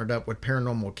have partnered up with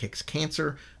Paranormal Kicks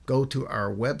Cancer. Go to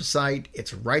our website.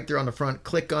 It's right there on the front.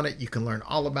 Click on it. You can learn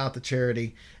all about the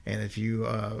charity. And if you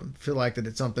feel like that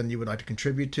it's something you would like to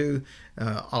contribute to,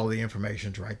 all the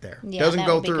information's right there. Yeah, doesn't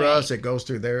go through us. It goes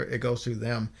through it goes through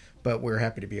them. But we're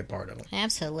happy to be a part of it.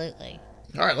 Absolutely.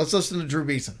 All right, let's listen to Drew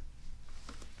Beeson.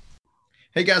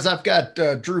 Hey guys, I've got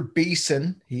Drew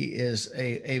Beeson. He is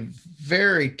a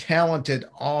very talented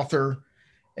author.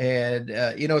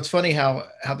 And, you know, it's funny how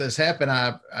this happened.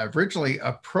 I originally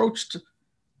approached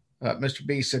Mr.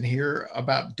 Beeson here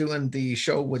about doing the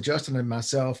show with Justin and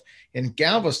myself in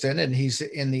Galveston, and he's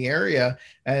in the area.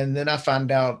 And then I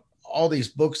found out all these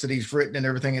books that he's written and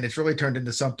everything, and it's really turned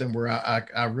into something where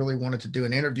I really wanted to do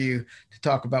an interview to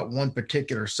talk about one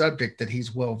particular subject that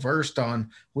he's well versed on,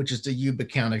 which is the Yuba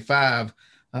County Five.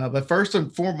 But first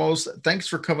and foremost, thanks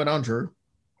for coming on, Drew.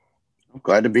 I'm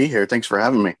glad to be here. Thanks for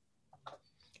having me.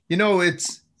 You know,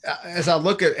 it's as I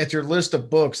look at your list of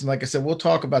books, and like I said, we'll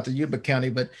talk about the Yuba County,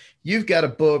 but you've got a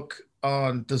book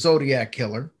on the Zodiac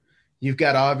Killer. You've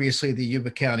got obviously the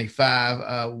Yuba County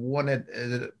Five. One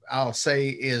that I'll say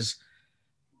is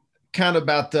kind of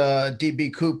about the D.B.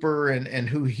 Cooper and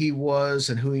who he was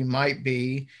and who he might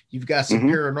be. You've got some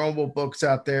paranormal books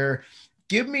out there.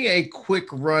 Give me a quick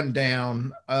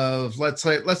rundown of let's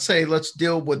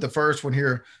deal with the first one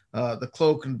here, the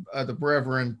Cloak and the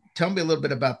Reverend. Tell me a little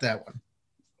bit about that one.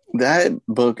 That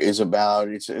book is about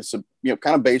it's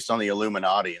kind of based on the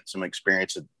Illuminati and some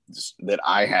experience that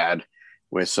I had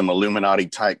with some Illuminati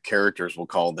type characters, we'll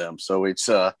call them. So it's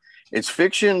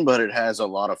fiction, but it has a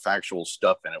lot of factual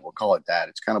stuff in it. We'll call it that.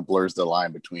 It's kind of blurs the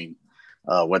line between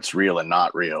what's real and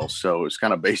not real. So it's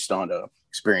kind of based on a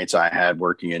experience I had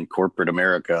working in corporate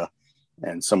America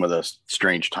and some of the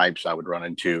strange types I would run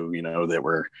into, that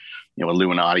were,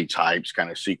 Illuminati types, kind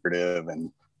of secretive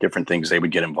and different things they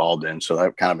would get involved in. So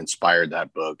that kind of inspired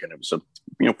that book. And it was a,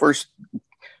 first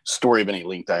story of any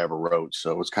length I ever wrote.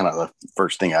 So it was kind of the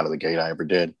first thing out of the gate I ever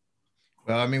did.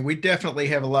 Well, I mean, we definitely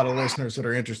have a lot of listeners that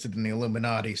are interested in the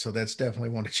Illuminati. So that's definitely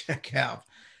one to check out.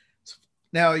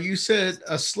 Now, you said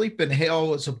Asleep in Hell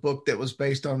was a book that was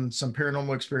based on some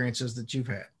paranormal experiences that you've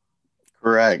had.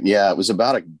 Correct. Yeah, it was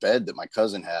about a bed that my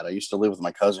cousin had. I used to live with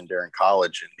my cousin during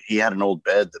college, and he had an old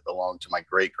bed that belonged to my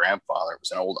great-grandfather. It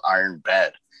was an old iron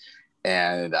bed.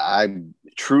 And I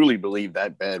truly believe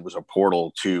that bed was a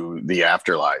portal to the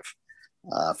afterlife.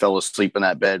 I fell asleep in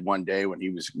that bed one day when he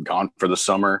was gone for the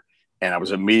summer, and I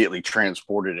was immediately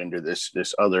transported into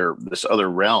this other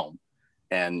realm.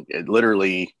 And it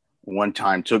literally one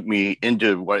time took me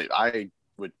into what I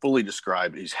would fully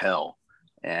describe as hell.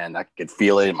 And I could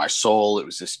feel it in my soul. It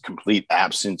was this complete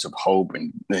absence of hope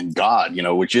and God,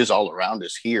 which is all around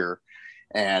us here.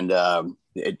 And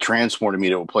it transported me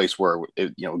to a place where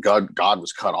God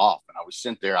was cut off, and I was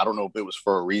sent there. I don't know if it was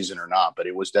for a reason or not, but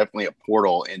it was definitely a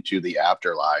portal into the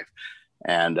afterlife.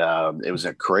 And it was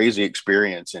a crazy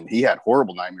experience. And he had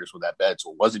horrible nightmares with that bed.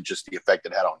 So it wasn't just the effect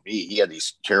it had on me. He had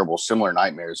these terrible, similar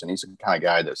nightmares. And he's the kind of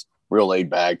guy that's real laid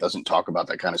back, doesn't talk about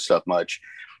that kind of stuff much.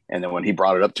 And then when he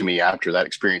brought it up to me after that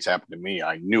experience happened to me,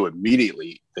 I knew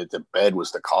immediately that the bed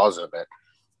was the cause of it.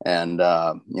 And,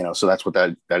 so that's what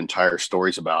that entire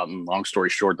story's about. And long story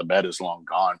short, the bed is long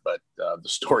gone, but the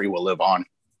story will live on.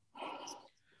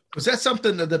 Was that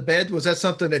something that the bed, was that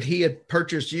something that he had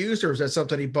purchased used, or was that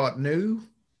something he bought new?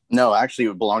 No, actually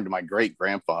it belonged to my great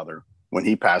grandfather when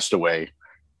he passed away,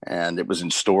 and it was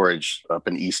in storage up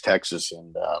in East Texas.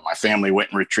 And my family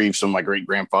went and retrieved some of my great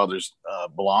grandfather's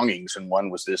belongings. And one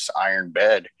was this iron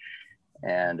bed.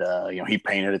 And, he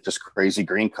painted it this crazy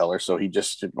green color. So he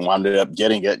just wound up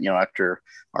getting it, after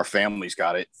our families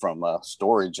got it from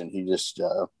storage, and he just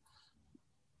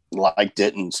liked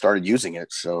it and started using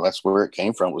it. So that's where it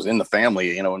came from. It was in the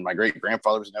family, and my great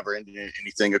grandfather was never into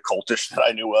anything occultish that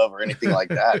I knew of or anything like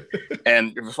that.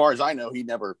 And as far as I know, he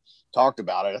never talked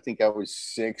about it. I think I was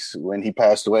 6 when he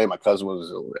passed away. My cousin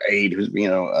was 8, who's,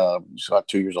 about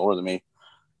 2 years older than me.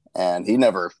 And he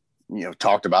never,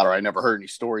 talked about it. I never heard any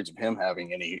stories of him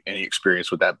having any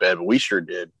experience with that bed, but we sure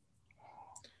did.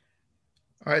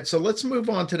 All right. So let's move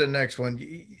on to the next one.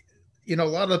 A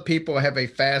lot of people have a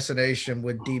fascination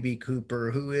with D.B.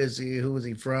 Cooper. Who is he? Who is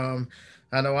he from?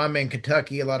 I know I'm in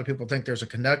Kentucky. A lot of people think there's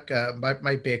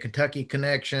might be a Kentucky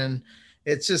connection.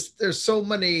 It's just, there's so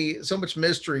much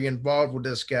mystery involved with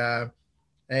this guy.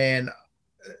 And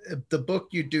the book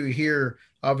you do here,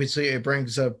 obviously it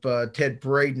brings up Ted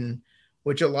Braden,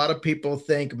 which a lot of people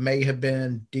think may have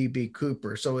been D.B.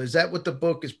 Cooper. So is that what the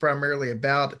book is primarily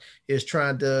about, is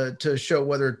trying to show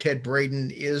whether Ted Braden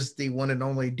is the one and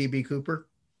only D.B. Cooper?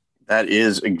 That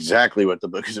is exactly what the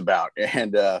book is about.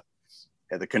 And the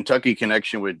Kentucky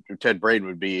connection with Ted Braden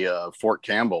would be Fort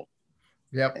Campbell.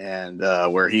 Yep. And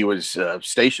where he was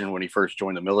stationed when he first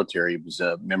joined the military. He was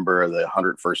a member of the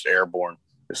 101st Airborne,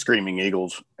 the Screaming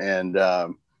Eagles, and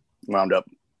wound up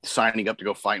signing up to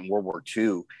go fight in World War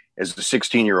II. As a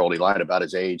 16-year-old, he lied about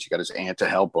his age. He got his aunt to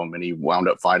help him, and he wound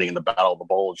up fighting in the Battle of the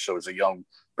Bulge. So as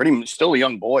still a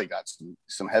young boy, got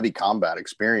some heavy combat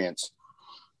experience.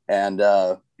 And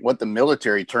what the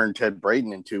military turned Ted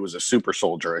Braden into was a super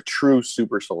soldier, a true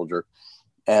super soldier.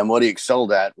 And what he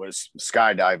excelled at was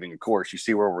skydiving. Of course, you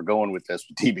see where we're going with this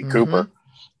with D.B. Cooper.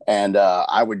 And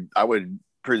I would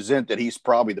present that he's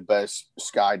probably the best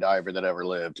skydiver that ever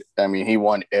lived. I mean, he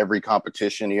won every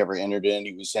competition he ever entered in.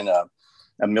 He was in a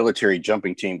military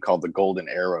jumping team called the Golden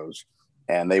Arrows,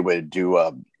 and they would do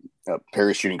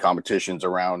parachuting competitions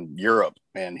around Europe.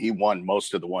 And he won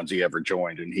most of the ones he ever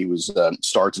joined. And he was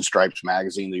Stars and Stripes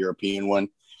magazine, the European one.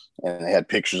 And they had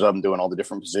pictures of him doing all the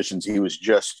different positions. He was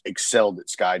just excelled at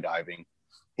skydiving.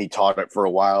 He taught it for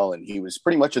a while, and he was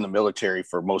pretty much in the military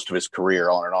for most of his career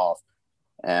on and off.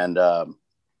 And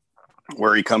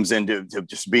where he comes into to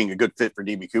just being a good fit for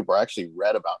D.B. Cooper, I actually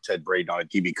read about Ted Braden on a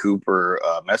D.B. Cooper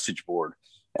message board.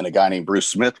 And a guy named Bruce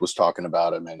Smith was talking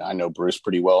about him. And I know Bruce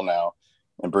pretty well now.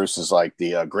 And Bruce is like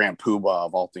the grand poobah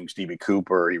of all things D.B.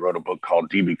 Cooper. He wrote a book called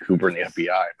D.B. Cooper and the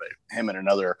FBI. But him and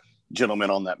another gentleman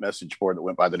on that message board that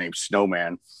went by the name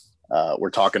Snowman were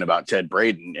talking about Ted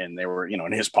Braden. And they were,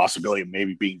 and his possibility of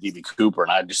maybe being D.B. Cooper.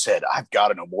 And I just said, I've got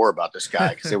to know more about this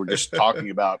guy, because they were just talking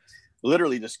about,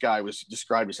 literally, this guy was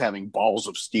described as having balls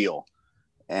of steel.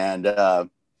 And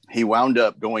he wound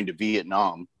up going to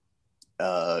Vietnam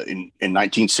in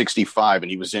 1965, and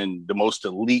he was in the most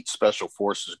elite special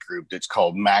forces group that's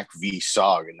called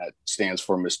MACV-SOG, and that stands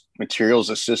for Materials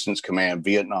Assistance Command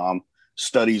Vietnam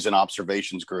Studies and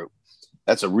Observations Group.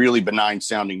 That's a really benign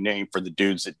sounding name for the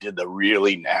dudes that did the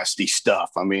really nasty stuff.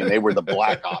 I mean, they were the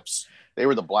black ops. They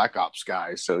were the black ops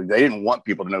guys, so they didn't want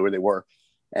people to know who they were.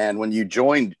 And when you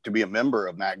joined to be a member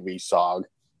of MACV-SOG,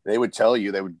 they would tell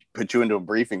you, they would put you into a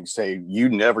briefing, say, you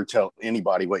never tell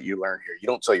anybody what you learn here. You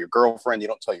don't tell your girlfriend, you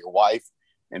don't tell your wife.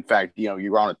 In fact,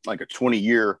 you're on a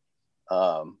 20-year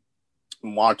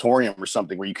moratorium or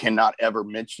something where you cannot ever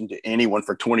mention to anyone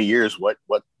for 20 years what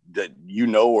that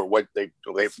or what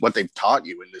they've taught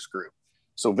you in this group.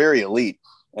 So very elite.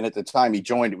 And at the time he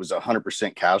joined, it was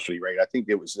 100% casualty rate. I think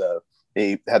it was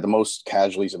they had the most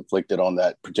casualties inflicted on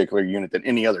that particular unit than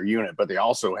any other unit, but they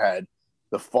also had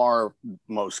the far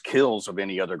most kills of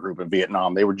any other group in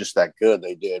Vietnam. They were just that good.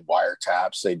 They did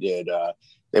wiretaps.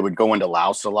 They would go into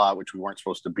Laos a lot, which we weren't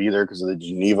supposed to be there because of the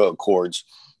Geneva Accords.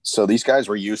 So these guys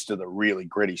were used to the really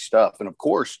gritty stuff. And of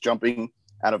course, jumping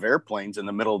out of airplanes in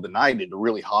the middle of the night into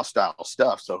really hostile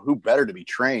stuff. So who better to be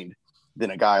trained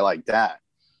than a guy like that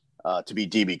to be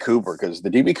DB Cooper, because the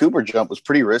DB Cooper jump was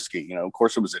pretty risky. You know, of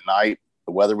course, it was at night,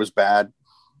 the weather was bad,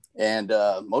 and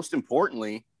most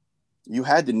importantly, you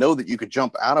had to know that you could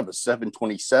jump out of a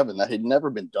 727. That had never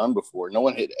been done before. No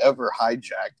one had ever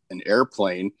hijacked an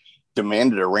airplane,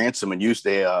 demanded a ransom, and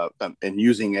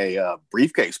using a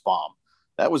briefcase bomb.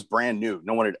 That was brand new.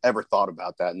 No one had ever thought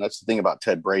about that. And that's the thing about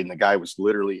Ted Braden. The guy was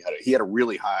literally he had a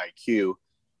really high IQ.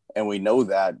 And we know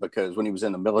that because when he was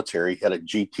in the military, he had a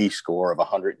GT score of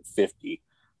 150.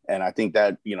 And I think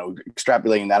that, you know,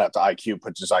 extrapolating that out to IQ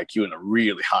puts his IQ in a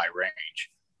really high range.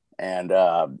 And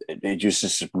it just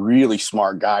this really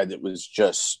smart guy that was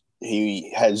just,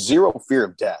 he had zero fear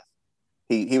of death.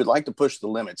 He would like to push the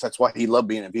limits. That's why he loved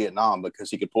being in Vietnam,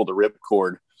 because he could pull the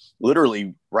ripcord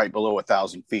literally right below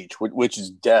 1,000 feet, which is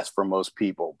death for most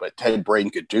people. But Ted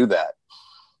Braden could do that.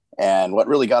 And what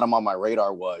really got him on my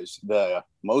radar was the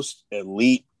most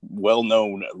elite,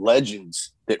 well-known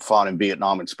legends that fought in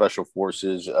Vietnam and special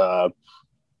forces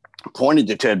pointed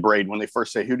to Ted Braden when they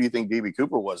first said, "Who do you think DB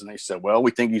Cooper was?" And they said, "Well,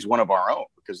 we think he's one of our own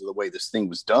because of the way this thing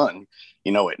was done,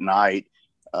 you know, at night,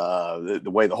 the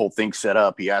way the whole thing's set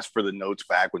up." He asked for the notes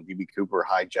back when DB Cooper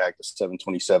hijacked the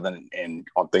 727 and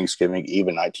on Thanksgiving Eve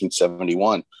in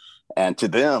 1971. And to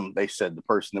them, they said the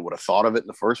person that would have thought of it in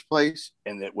the first place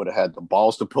and that would have had the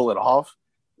balls to pull it off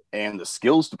and the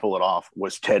skills to pull it off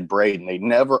was Ted Braden. They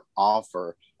never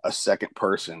offer a second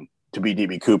person to be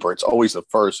DB Cooper. It's always the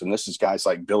first. And this is guys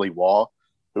like Billy Waugh,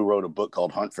 who wrote a book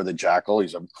called Hunt for the Jackal.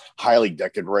 He's a highly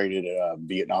decorated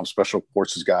Vietnam Special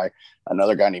Forces guy.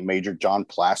 Another guy named Major John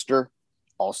Plaster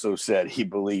also said he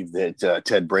believed that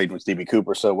Ted Braden was DB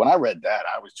Cooper. So when I read that,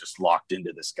 I was just locked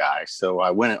into this guy. So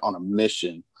I went on a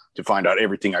mission to find out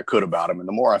everything I could about him. And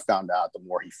the more I found out, the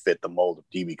more he fit the mold of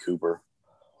DB Cooper.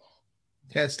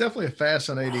 Yeah, it's definitely a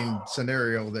fascinating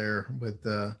scenario there with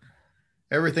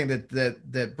everything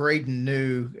that Braden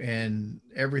knew and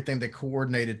everything that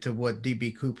coordinated to what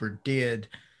DB Cooper did.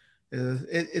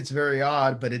 It's very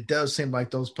odd, but it does seem like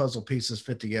those puzzle pieces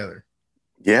fit together.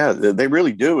 Yeah, they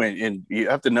really do. And you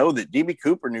have to know that DB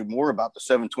Cooper knew more about the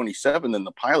 727 than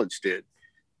the pilots did.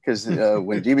 Because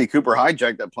when DB Cooper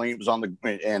hijacked that plane, it was on he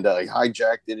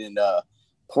hijacked it in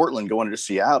Portland going into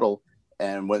Seattle.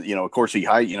 And when, you know, of course, he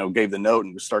gave the note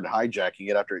and started hijacking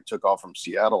it after it took off from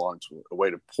Seattle on its way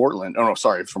to Portland. Oh, no,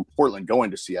 sorry, from Portland going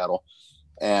to Seattle.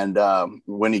 And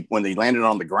when they landed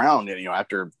on the ground, you know,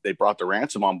 after they brought the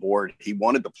ransom on board, he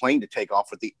wanted the plane to take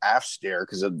off with the aft stair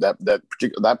because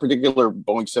that particular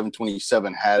Boeing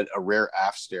 727 had a rare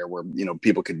aft stair where, you know,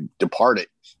 people could depart it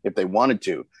if they wanted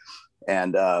to.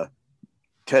 And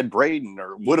Ted Braden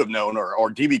would have known, or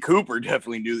DB Cooper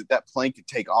definitely knew that plane could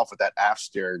take off with that aft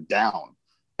stair down.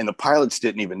 And the pilots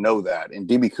didn't even know that. And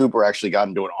DB Cooper actually got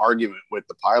into an argument with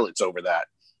the pilots over that,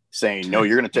 saying, "No,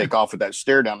 you're going to take off with that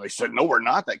stair down." They said, "No, we're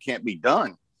not. That can't be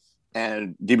done."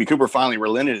 And DB Cooper finally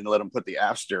relented and let him put the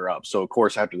aft stair up. So, of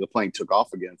course, after the plane took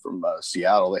off again from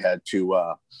Seattle, they had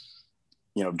to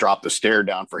drop the stair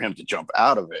down for him to jump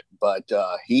out of it. But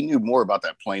he knew more about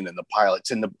that plane than the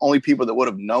pilots. And the only people that would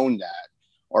have known that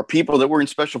are people that were in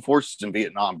special forces in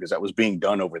Vietnam, because that was being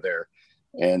done over there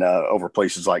and over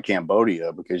places like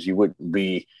Cambodia, because you wouldn't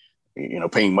be, you know,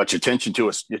 paying much attention to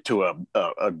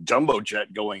a jumbo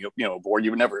jet going, you know, aboard.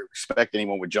 You would never expect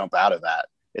anyone would jump out of that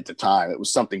at the time. It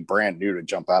was something brand new to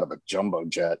jump out of a jumbo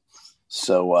jet.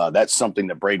 So that's something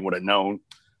that Braden would have known.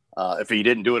 If he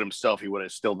didn't do it himself, he would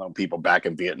have still known people back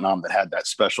in Vietnam that had that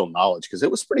special knowledge, because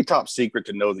it was pretty top secret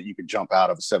to know that you could jump out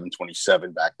of a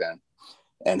 727 back then.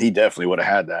 And he definitely would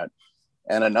have had that.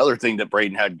 And another thing that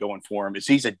Braden had going for him is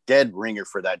he's a dead ringer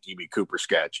for that DB Cooper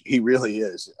sketch. He really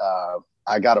is.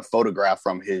 I got a photograph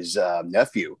from his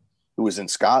nephew who was in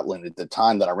Scotland at the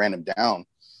time that I ran him down,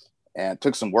 and it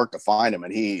took some work to find him.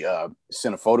 And he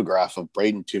sent a photograph of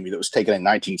Braden to me that was taken in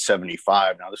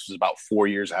 1975. Now, this was about 4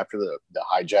 years after the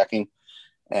hijacking.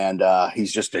 And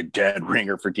he's just a dead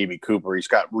ringer for DB Cooper. He's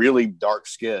got really dark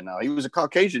skin. Now, he was a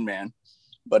Caucasian man,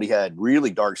 but he had really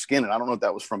dark skin. And I don't know if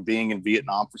that was from being in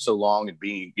Vietnam for so long and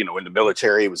being, you know, in the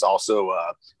military. He was also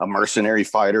a mercenary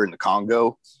fighter in the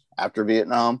Congo after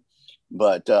Vietnam.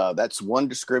 But that's one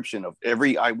description of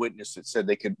every eyewitness that said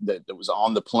that was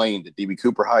on the plane that DB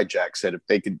Cooper hijacked, said if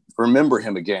they could remember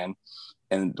him again.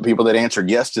 And the people that answered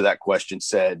yes to that question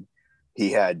said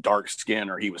he had dark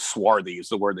skin, or he was swarthy is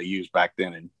the word they used back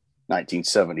then in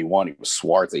 1971. He was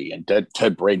swarthy, and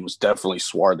Ted Braden was definitely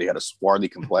swarthy, had a swarthy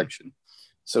complexion.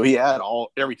 So he had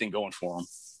everything going for him.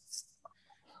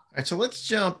 All right, so let's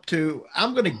jump to,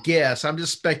 I'm going to guess, I'm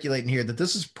just speculating here, that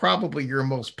this is probably your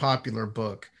most popular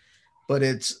book, but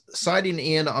it's Sighting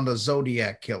In on the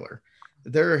Zodiac Killer.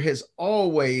 there has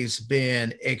always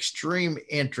been extreme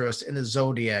interest in the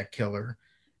Zodiac Killer,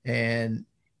 and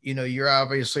you're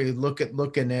obviously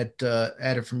looking at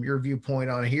it from your viewpoint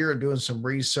on here and doing some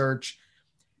research.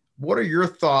 What are your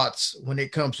thoughts when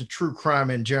it comes to true crime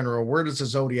in general? Where does the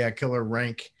Zodiac Killer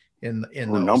rank in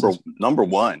those? Number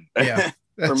one? Yeah,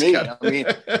 for me. I mean,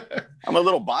 I'm a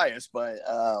little biased, but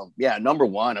yeah, number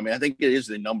one. I mean, I think it is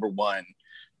the number one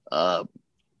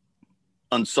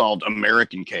unsolved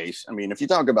American case. I mean, if you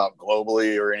talk about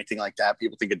globally or anything like that,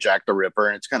 people think of Jack the Ripper,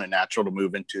 and it's kind of natural to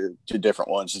move into different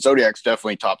ones. The Zodiac's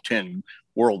definitely top 10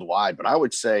 worldwide, but I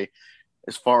would say,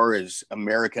 as far as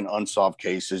American unsolved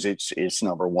cases, it's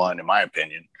number one in my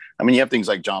opinion. I mean, you have things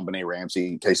like JonBenet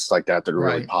Ramsey, cases like that are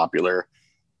really popular.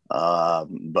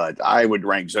 But I would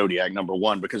rank Zodiac number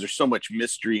one because there's so much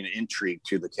mystery and intrigue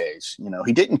to the case.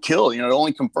 He didn't kill. The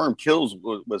only confirmed kills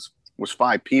was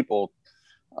 5 people.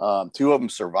 2 of them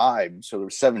survived, so there were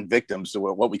 7 victims to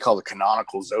what we call the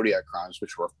canonical Zodiac crimes,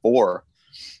 which were 4.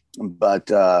 But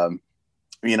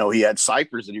he had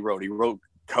ciphers that he wrote. He wrote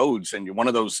codes, and one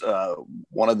of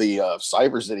the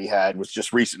ciphers that he had was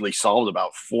just recently solved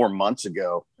about 4 months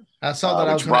ago. I saw that.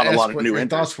 I was brought a lot of new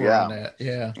interest. On that.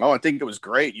 Yeah. Oh, I think it was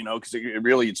great. Because it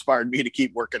really inspired me to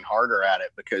keep working harder at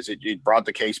it, because it brought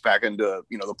the case back into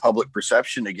the public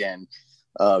perception again.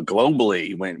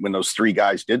 Globally, when those 3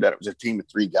 guys did that, it was a team of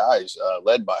 3 guys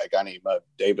led by a guy named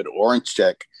David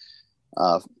Orenchek,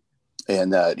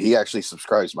 and he actually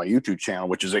subscribes to my YouTube channel,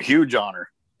 which is a huge honor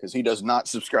because he does not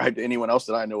subscribe to anyone else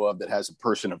that I know of that has a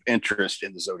person of interest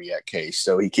in the Zodiac case.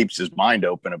 So he keeps his mind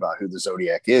open about who the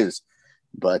Zodiac is,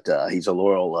 but he's a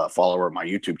loyal follower of my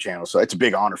YouTube channel. So it's a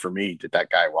big honor for me that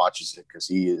guy watches it, because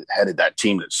he headed that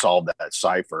team that solved that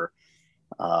cipher,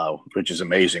 which is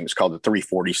amazing. It's called the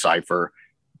 340 cipher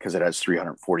because it has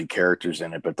 340 characters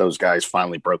in it. But those guys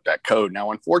finally broke that code.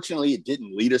 Now, unfortunately, it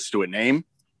didn't lead us to a name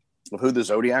of who the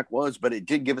Zodiac was, but it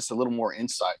did give us a little more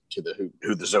insight to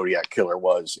who the Zodiac Killer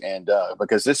was. And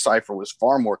because this cipher was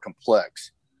far more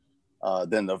complex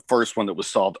than the first one that was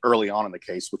solved early on in the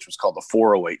case, which was called the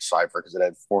 408 cipher, because it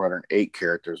had 408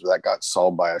 characters. That got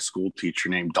solved by a school teacher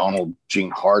named Donald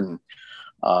Gene Hardin.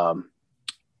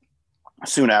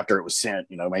 Soon after it was sent,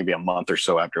 maybe a month or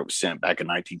so after it was sent, back in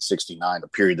 1969, the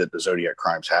period that the Zodiac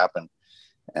crimes happened.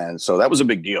 And so that was a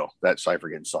big deal, that cipher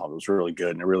getting solved. It was really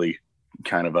good, and it really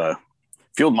kind of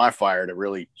fueled my fire to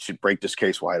really should break this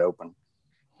case wide open.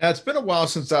 Now, it's been a while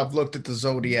since I've looked at the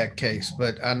Zodiac case,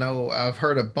 but I know I've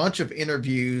heard a bunch of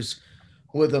interviews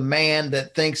with a man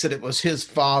that thinks that it was his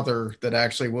father that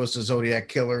actually was the Zodiac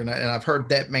Killer. And I've heard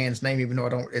that man's name, even though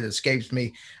it escapes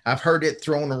me. I've heard it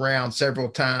thrown around several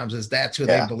times as that's who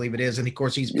they believe it is. And of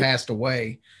course, he's passed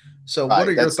away. So what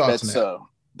are your thoughts on that?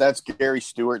 That's Gary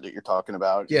Stewart that you're talking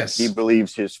about. Yes. He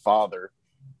believes his father,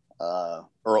 a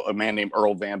man named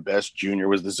Earl Van Best Jr.,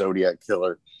 was the Zodiac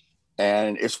Killer.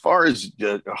 And as far as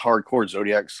the hardcore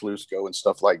Zodiac sleuths go and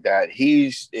stuff like that,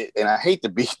 and I hate to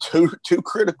be too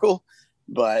critical,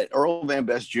 but Earl Van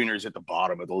Best Jr. is at the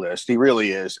bottom of the list. He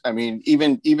really is. I mean,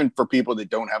 even for people that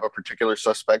don't have a particular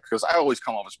suspect, because I always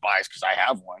come off as biased because I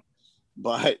have one,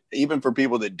 but even for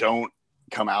people that don't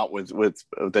come out with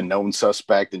the known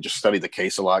suspect and just study the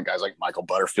case a lot, guys like Michael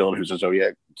Butterfield, who's a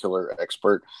Zodiac Killer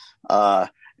expert,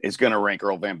 is going to rank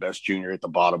Earl Van Best Jr. at the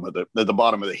bottom of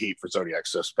the heap for Zodiac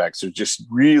suspects. There's just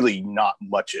really not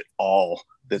much at all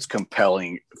that's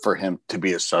compelling for him to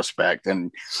be a suspect.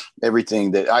 And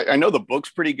everything that I know, the book's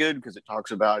pretty good because it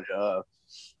talks about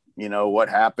what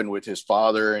happened with his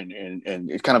father, and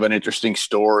it's kind of an interesting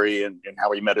story, and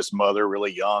how he met his mother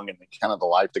really young, and kind of the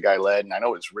life the guy led. And I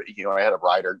know I had a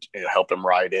writer help him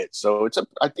write it, so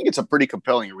I think it's a pretty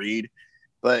compelling read.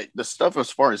 But the stuff as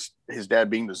far as his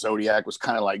dad being the Zodiac was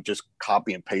kind of like just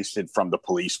copy and pasted from the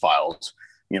police files,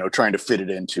 trying to fit it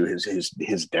into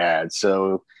his dad.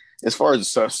 So as far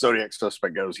as the Zodiac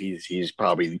suspect goes, he's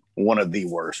probably one of the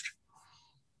worst.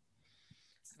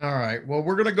 All right. Well,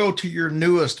 we're going to go to your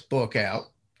newest book out.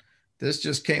 This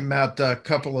just came out a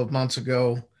couple of months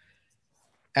ago.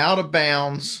 Out of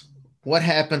Bounds: What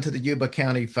Happened to the Yuba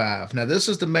County Five. Now, this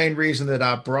is the main reason that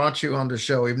I brought you on the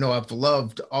show, even though I've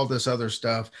loved all this other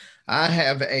stuff. I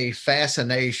have a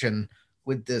fascination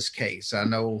with this case. I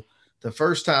know the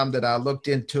first time that I looked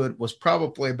into it was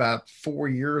probably about 4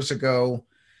 years ago.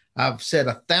 I've said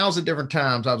 1,000 different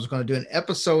times I was going to do an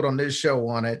episode on this show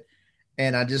on it,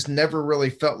 and I just never really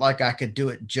felt like I could do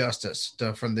it justice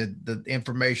from the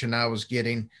information I was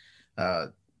getting.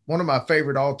 One of my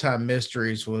favorite all-time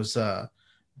mysteries was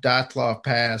Dyatlov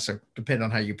Pass, or depending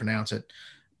on how you pronounce it.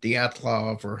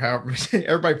 Dyatlov, or however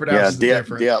everybody pronounces it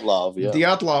different. Dyatlov. Yeah,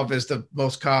 Dyatlov is the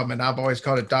most common. I've always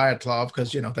called it Dyatlov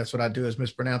because that's what I do is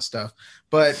mispronounce stuff.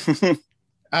 But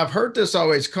I've heard this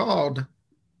always called,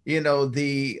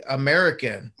 the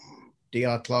American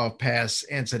Dyatlov Pass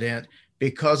incident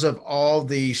because of all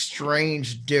the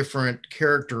strange, different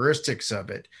characteristics of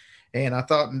it. And I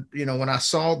thought, when I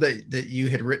saw that you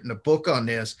had written a book on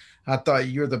this, I thought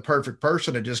you're the perfect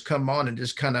person to just come on and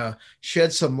just kind of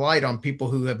shed some light on people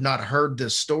who have not heard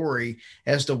this story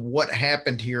as to what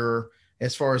happened here,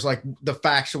 as far as like the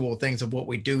factual things of what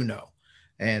we do know.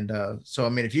 And so, I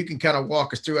mean, if you can kind of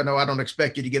walk us through, I know I don't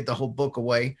expect you to give the whole book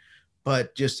away,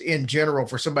 but just in general,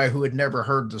 for somebody who had never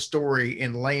heard the story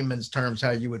in layman's terms,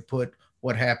 how you would put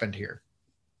what happened here.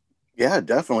 Yeah,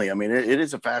 definitely. I mean, it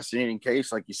is a fascinating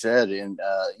case, like you said. And,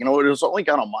 it was only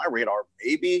got on my radar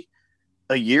maybe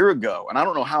a year ago. And I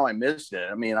don't know how I missed it.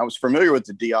 I mean, I was familiar with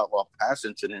the Dyatlov Pass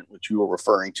incident, which you were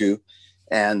referring to.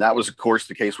 And that was, of course,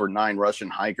 the case where 9 Russian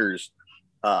hikers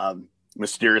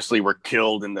mysteriously were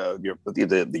killed in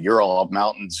the Ural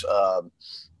Mountains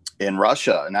in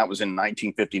Russia. And that was in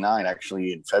 1959,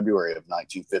 actually in February of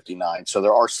 1959. So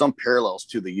there are some parallels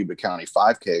to the Yuba County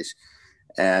 5 case.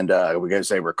 And because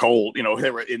they were cold,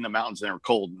 they were in the mountains and they were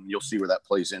cold, and you'll see where that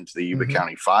plays into the Yuba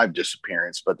County 5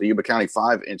 disappearance. But the Yuba County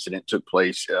 5 incident took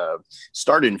place,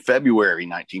 started in February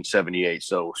 1978.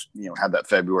 So, had that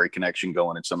February connection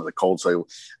going in some of the cold. So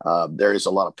there is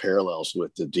a lot of parallels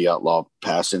with the Dyatlov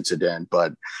Pass incident.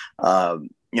 But,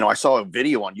 I saw a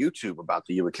video on YouTube about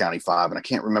the Yuba County 5, and I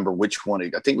can't remember which one. I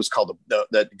think it was called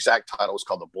that exact title was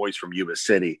called The Boys from Yuba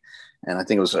City. And I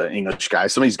think it was an English guy.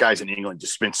 Some of these guys in England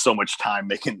just spend so much time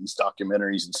making these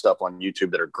documentaries and stuff on YouTube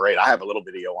that are great. I have a little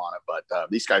video on it, but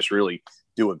these guys really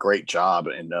do a great job,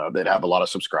 and they'd have a lot of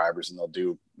subscribers, and they'll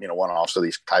do, one-offs of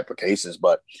these type of cases.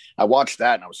 But I watched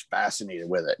that and I was fascinated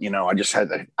with it. I just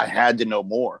had to know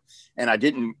more, and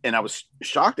I was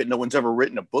shocked that no one's ever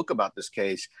written a book about this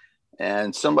case.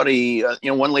 And somebody,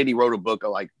 one lady wrote a book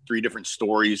of like 3 different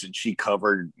stories, and she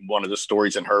covered one of the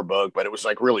stories in her book, but it was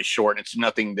like really short. And it's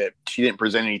nothing that she didn't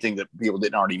present anything that people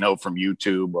didn't already know from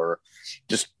YouTube or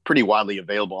just pretty widely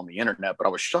available on the internet. But I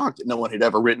was shocked that no one had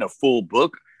ever written a full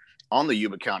book on the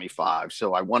Yuba County 5.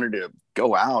 So I wanted to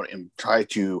go out and try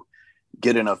to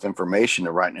get enough information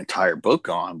to write an entire book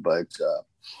on. But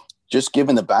just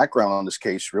given the background on this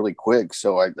case really quick.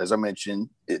 So as I mentioned,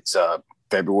 it's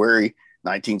February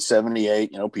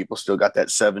 1978, people still got that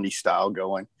 70s style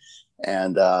going.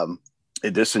 And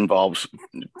this involves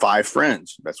 5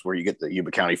 friends. That's where you get the Yuba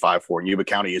County 5 for. And Yuba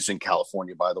County is in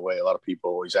California, by the way. A lot of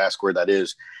people always ask where that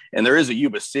is. And there is a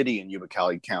Yuba City in Yuba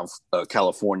County,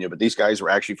 California. But these guys were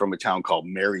actually from a town called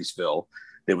Marysville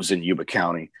that was in Yuba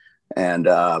County. And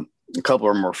a couple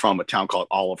of them were from a town called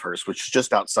Olivehurst, which is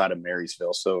just outside of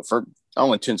Marysville. So for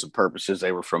all intents and purposes,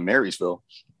 they were from Marysville.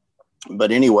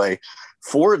 But anyway,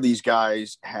 4 of these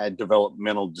guys had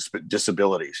developmental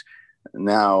disabilities.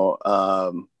 Now,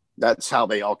 that's how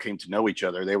they all came to know each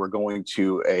other. They were going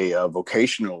to a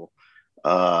vocational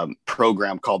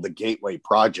program called the Gateway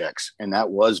Projects, and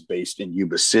that was based in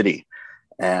Yuba City.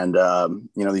 And,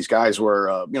 these guys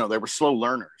were, they were slow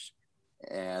learners.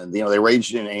 And, they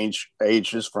ranged in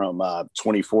ages from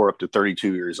 24 up to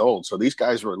 32 years old. So these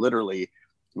guys were literally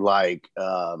like,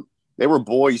 they were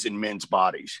boys in men's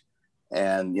bodies.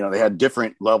 And, they had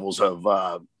different levels of,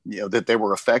 that they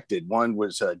were affected. One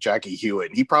was Jackie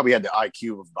Hewitt. He probably had the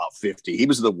IQ of about 50. He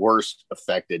was the worst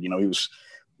affected. He was,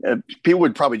 people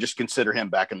would probably just consider him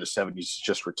back in the 70s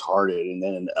just retarded. And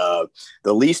then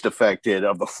the least affected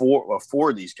of the four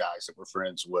of these guys that were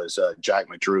friends was Jack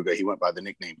Madruga. He went by the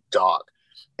nickname Doc.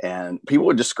 And people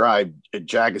would describe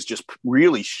Jack as just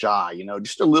really shy,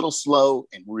 just a little slow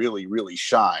and really, really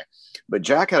shy. But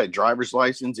Jack had a driver's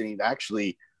license, and he'd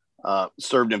actually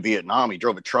served in Vietnam. He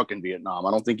drove a truck in Vietnam. I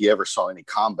don't think he ever saw any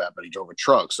combat, but he drove a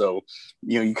truck. So,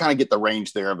 you kind of get the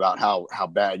range there about how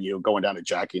bad, going down to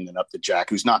Jackie and then up to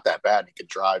Jack, who's not that bad. He could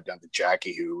drive down to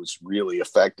Jackie, who was really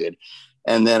affected.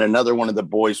 And then another one of the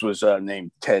boys was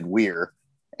named Ted Weir.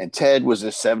 And Ted was a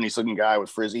 70s looking guy with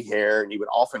frizzy hair, and he would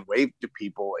often wave to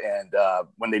people. And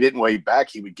when they didn't wave back,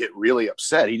 he would get really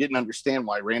upset. He didn't understand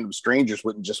why random strangers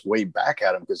wouldn't just wave back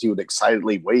at him, because he would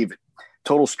excitedly wave at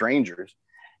total strangers.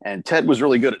 And Ted was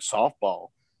really good at softball,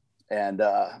 and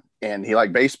he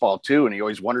liked baseball too. And he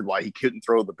always wondered why he couldn't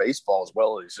throw the baseball as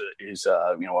well as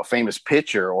a famous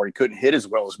pitcher, or he couldn't hit as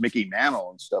well as Mickey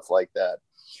Mantle and stuff like that.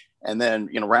 And then,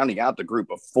 rounding out the group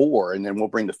of 4, and then we'll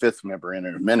bring the 5th member in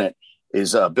a minute,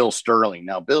 is Bill Sterling.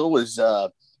 Now, Bill was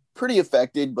pretty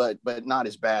affected, but not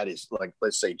as bad as, like,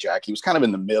 let's say Jack. He was kind of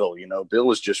in the middle. Bill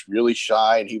was just really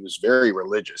shy, and he was very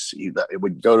religious. He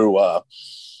would go to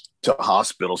to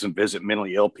hospitals and visit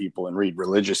mentally ill people and read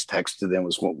religious texts to them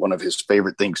was one of his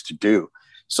favorite things to do.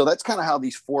 So that's kind of how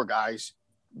these four guys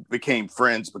became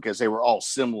friends, because they were all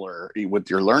similar with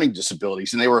their learning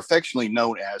disabilities, and they were affectionately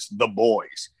known as the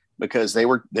boys because they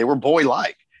were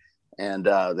boy-like, and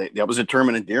that was a term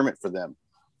of endearment for them.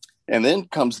 And then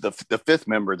comes the fifth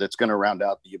member that's going to round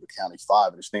out the Yuba County Five,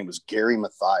 and his name was Gary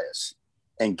Mathias.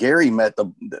 And Gary met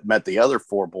the other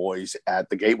four boys at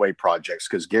the Gateway Projects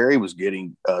because Gary was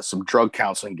getting some drug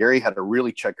counseling. Gary had a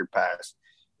really checkered past.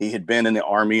 He had been in the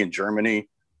Army in Germany.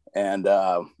 And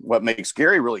what makes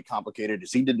Gary really complicated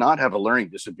is he did not have a learning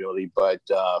disability, but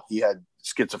he had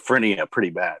schizophrenia pretty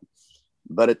bad.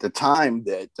 But at the time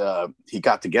that he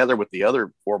got together with the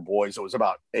other four boys, it was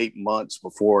about 8 months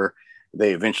before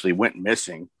they eventually went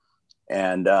missing.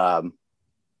 And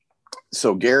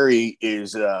so Gary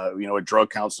is, a drug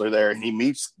counselor there, and he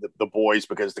meets the boys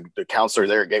because the counselor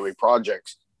there at Gateway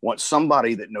Projects wants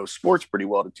somebody that knows sports pretty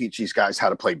well to teach these guys how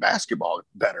to play basketball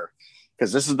better.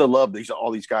 Because this is the love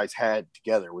all these guys had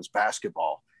together was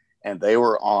basketball. And they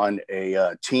were on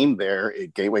a team there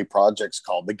at Gateway Projects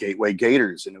called the Gateway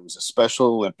Gators. And it was a Special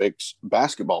Olympics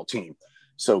basketball team.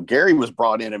 So Gary was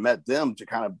brought in and met them to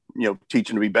kind of, teach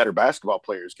them to be better basketball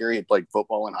players. Gary had played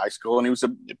football in high school, and he was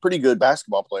a pretty good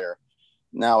basketball player.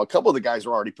 Now, a couple of the guys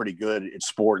were already pretty good at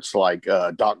sports, like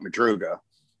Doc Madruga.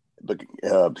 But,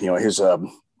 his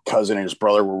cousin and his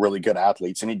brother were really good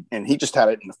athletes, and he just had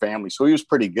it in the family, so he was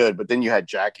pretty good. But then you had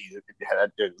Jackie that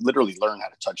had to literally learn how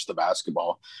to touch the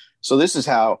basketball. So this is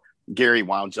how Gary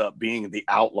winds up being the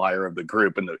outlier of the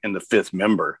group and the fifth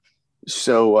member.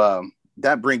 So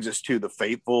that brings us to the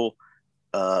fateful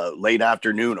late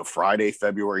afternoon of Friday,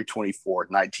 February 24th,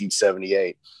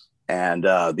 1978.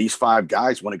 And these five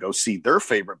guys want to go see their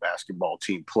favorite basketball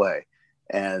team play,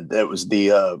 and that was the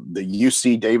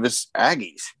UC Davis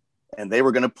Aggies. And they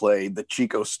were going to play the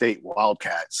Chico State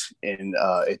Wildcats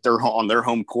on their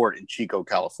home court in Chico,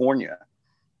 California.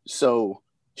 So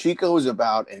Chico is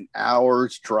about an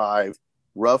hour's drive,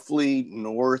 roughly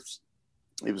northwest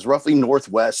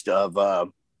of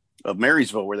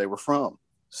Marysville, where they were from.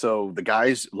 So the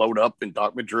guys load up in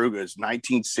Doc Madruga's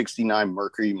 1969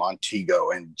 Mercury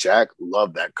Montego, and Jack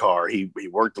loved that car. He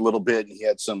worked a little bit, and he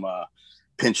had some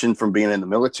pension from being in the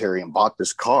military, and bought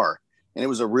this car. And it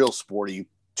was a real sporty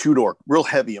two-door, real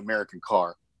heavy American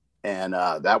car. And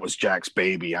that was Jack's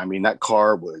baby. I mean, that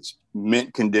car was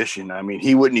mint condition. I mean,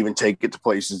 he wouldn't even take it to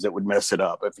places that would mess it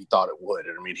up if he thought it would.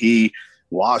 I mean, he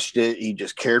washed it. He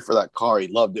just cared for that car. He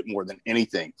loved it more than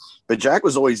anything. But Jack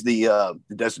was always the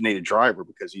designated driver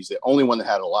because he's the only one that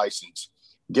had a license.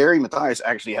 Gary Mathias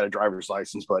actually had a driver's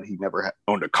license, but he never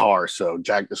owned a car. So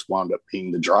Jack just wound up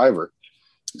being the driver.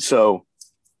 So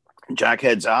Jack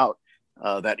heads out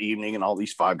that evening, and all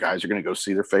these five guys are going to go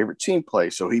see their favorite team play.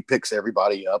 So he picks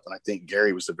everybody up, and I think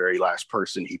Gary was the very last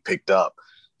person he picked up.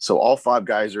 So all five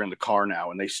guys are in the car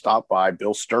now, and they stop by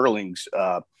Bill Sterling's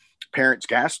parents'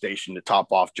 gas station to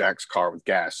top off Jack's car with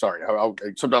gas. Sorry,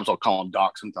 sometimes I'll call him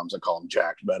Doc, sometimes I call him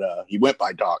Jack, but he went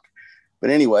by Doc.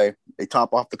 But anyway, they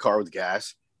top off the car with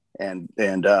gas, and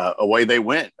away they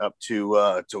went up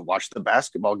to watch the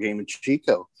basketball game in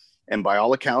Chico. And by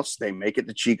all accounts, they make it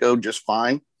to Chico just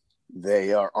fine.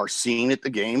 They are seen at the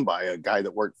game by a guy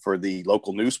that worked for the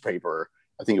local newspaper.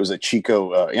 I think it was a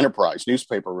Chico Enterprise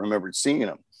newspaper. Remembered seeing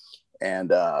them,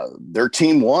 and their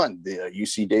team won. The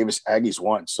UC Davis Aggies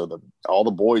won. So all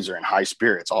the boys are in high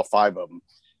spirits. All five of them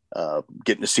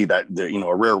getting to see that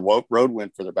a rare road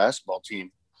win for their basketball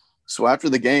team. So after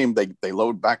the game, they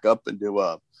load back up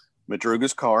into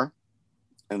Madruga's car,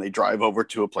 and they drive over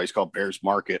to a place called Bears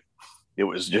Market. It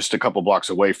was just a couple blocks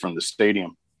away from the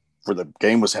stadium where the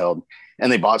game was held,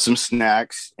 and they bought some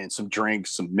snacks and some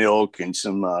drinks, some milk, and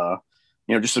some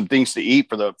just some things to eat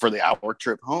for the hour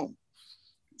trip home.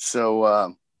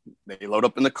 So they load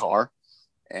up in the car,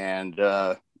 and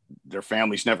their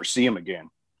families never see them again.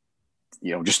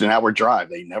 Just an hour drive,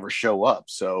 they never show up.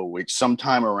 So it's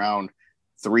sometime around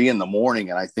 3 a.m,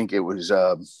 and I think it was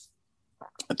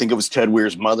Ted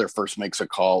Weir's mother first makes a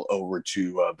call over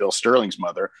to Bill Sterling's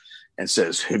mother and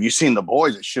says, "Have you seen the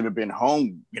boys? It should have been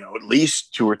home, at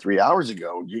least 2 or 3 hours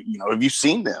ago. Have you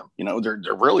seen them?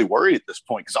 They're really worried at this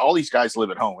point because all these guys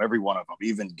live at home, every one of them,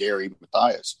 even Gary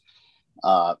Mathias."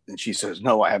 And she says,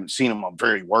 "No, I haven't seen them. I'm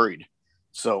very worried."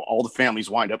 So all the families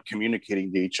wind up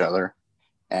communicating to each other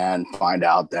and find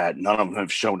out that none of them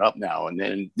have shown up now. And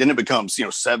then it becomes,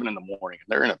 7 a.m. and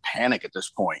they're in a panic at this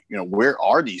point. Where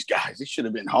are these guys? They should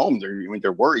have been home.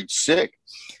 They're worried sick.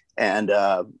 And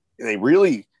they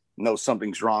really know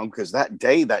something's wrong because that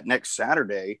next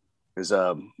Saturday is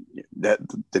that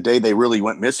the day they really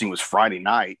went missing was Friday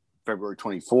night. February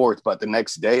 24th, but the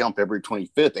next day on February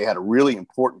 25th, they had a really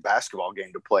important basketball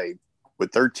game to play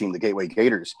with their team, the Gateway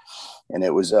Gators, and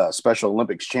it was a Special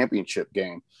Olympics championship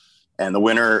game. And the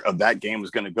winner of that game was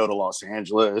going to go to Los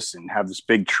Angeles and have this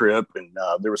big trip. And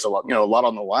there was a lot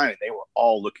on the line, and they were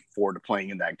all looking forward to playing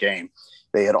in that game.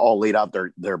 They had all laid out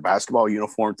their basketball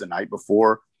uniforms the night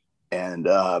before. And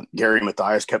Gary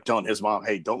Mathias kept telling his mom,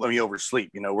 "Hey, don't let me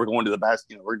oversleep. We're going to the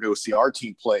we're going to go see our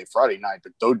team play Friday night,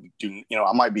 but don't do,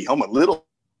 I might be home a little."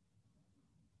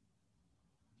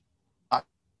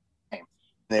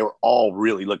 They were all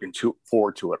really looking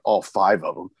forward to it, all 5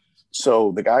 of them.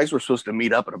 So the guys were supposed to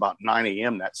meet up at about 9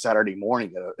 a.m. that Saturday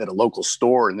morning at a local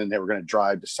store, and then they were going to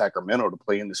drive to Sacramento to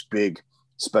play in this big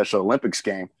Special Olympics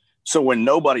game. So when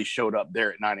nobody showed up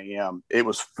there at 9 a.m., it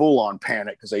was full on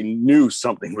panic because they knew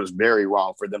something was very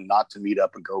wrong for them not to meet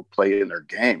up and go play in their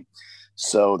game.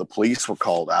 So the police were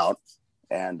called out,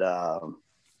 and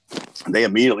they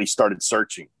immediately started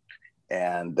searching,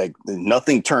 and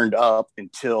nothing turned up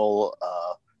until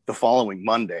the following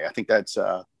Monday. I think that's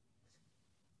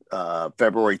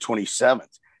February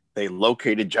 27th. They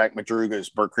located Jack Madruga's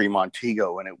Berkeley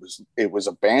Montego, and it was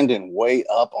abandoned way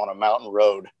up on a mountain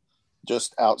road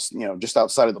just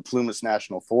outside of the Plumas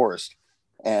National Forest.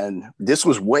 And this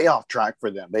was way off track for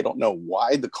them. They don't know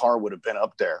why the car would have been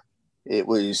up there. It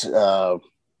was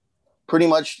pretty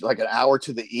much like an hour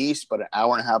to the east, but an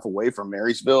hour and a half away from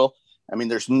Marysville. I mean,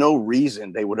 there's no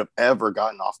reason they would have ever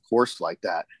gotten off course like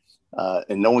that.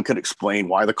 And no one could explain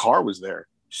why the car was there.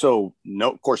 So,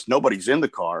 of course, nobody's in the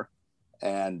car,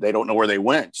 and they don't know where they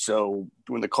went. So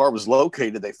when the car was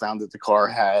located, they found that the car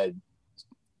had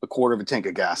a quarter of a tank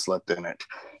of gas left in it.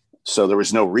 So there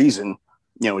was no reason,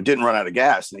 it didn't run out of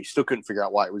gas, and they still couldn't figure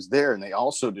out why it was there. And they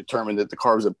also determined that the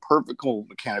car was in perfect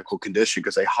mechanical condition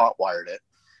because they hot wired it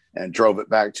and drove it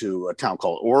back to a town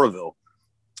called Oroville.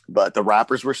 But the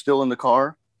wrappers were still in the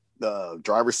car. The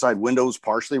driver's side windows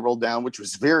partially rolled down, which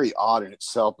was very odd in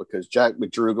itself because Jack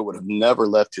Madruga would have never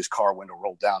left his car window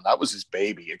rolled down. That was his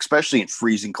baby, especially in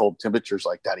freezing cold temperatures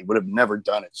like that. He would have never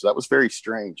done it. So that was very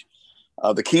strange.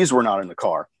 The keys were not in the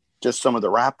car, just some of the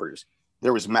wrappers.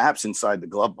 There was maps inside the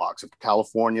glove box of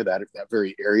California, that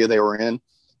very area they were in.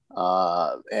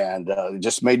 And it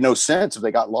just made no sense. If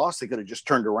they got lost, they could have just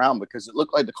turned around because it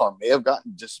looked like the car may have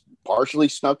gotten just partially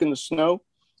snuck in the snow.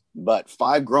 But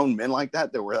 5 grown men like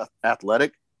that were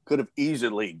athletic could have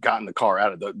easily gotten the car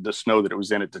out of the snow that it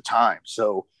was in at the time.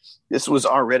 So this was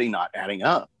already not adding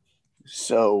up.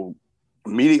 So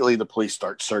immediately the police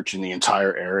start searching the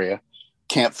entire area.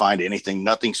 Can't find anything.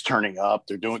 Nothing's turning up.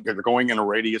 They're going in a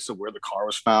radius of where the car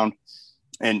was found,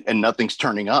 and nothing's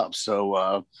turning up.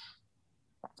 So,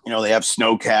 they have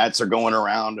snowcats. They're going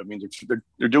around. I mean,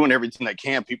 they're doing everything they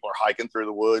can. People are hiking through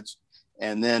the woods.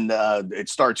 And then it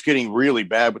starts getting really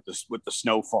bad with the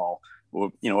snowfall,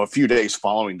 a few days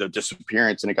following the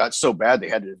disappearance. And it got so bad they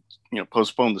had to,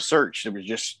 postpone the search.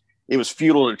 It was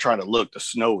futile to try to look. The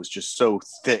snow was just so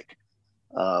thick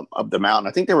up the mountain.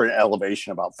 I think they were at an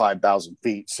elevation about 5,000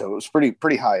 feet. So it was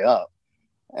pretty high up.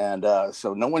 And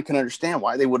so no one can understand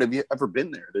why they would have ever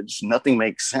been there. Nothing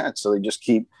makes sense. So they just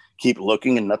keep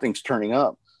looking and nothing's turning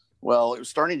up. Well, it was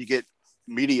starting to get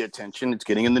media attention. It's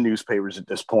getting in the newspapers at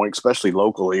this point, especially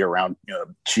locally around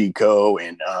Chico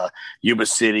and Yuba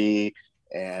City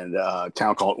and a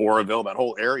town called Oroville. That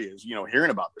whole area is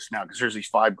hearing about this now because there's these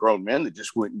 5 grown men that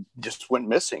just went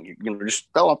missing.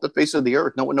 Just fell off the face of the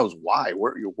earth. No one knows why,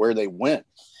 where they went.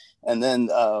 And then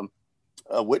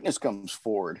a witness comes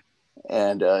forward,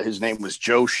 and his name was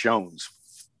Joe Shones.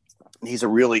 He's a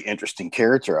really interesting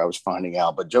character, I was finding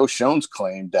out. But Joe Shones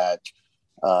claimed that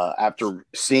after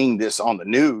seeing this on the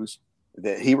news,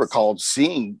 that he recalled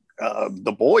seeing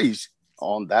the boys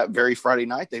on that very Friday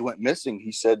night they went missing.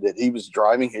 He said that he was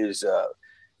driving his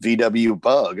VW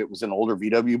Bug. It was an older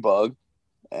VW Bug,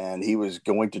 and he was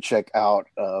going to check out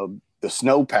the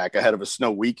snowpack ahead of a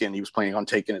snow weekend. He was planning on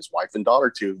taking his wife and daughter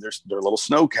to their little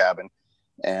snow cabin,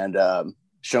 and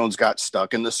Shones got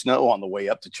stuck in the snow on the way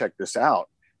up to check this out,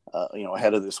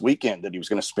 ahead of this weekend that he was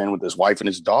going to spend with his wife and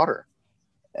his daughter.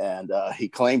 And he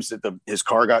claims that his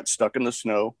car got stuck in the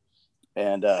snow,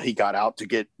 and he got out to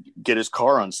get his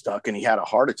car unstuck, and he had a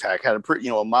heart attack. Had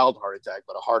a mild heart attack,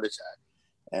 but a heart attack.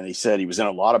 And he said he was in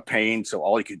a lot of pain, so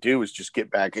all he could do was just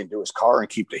get back into his car and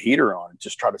keep the heater on, and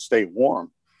just try to stay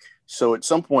warm. So at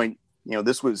some point,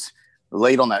 this was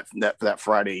late on that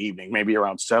Friday evening, maybe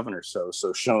around 7 or so.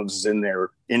 So Shones is in there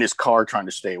in his car trying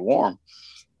to stay warm.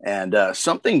 And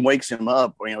something wakes him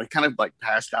up. He kind of like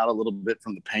passed out a little bit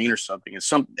from the pain or something.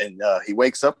 And he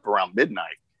wakes up around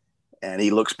midnight, and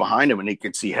he looks behind him, and he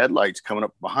can see headlights coming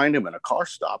up behind him and a car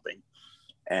stopping.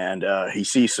 And he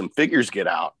sees some figures get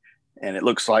out, and it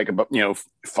looks like about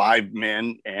 5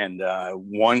 men and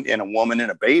one and a woman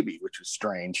and a baby, which was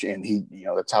strange. And he,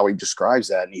 that's how he describes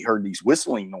that. And he heard these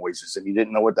whistling noises, and he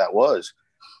didn't know what that was.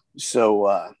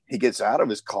 So he gets out of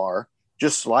his car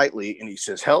just slightly, and he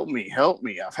says, "Help me, help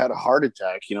me! I've had a heart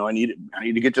attack. I need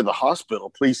to get to the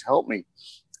hospital. Please help me."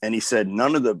 And he said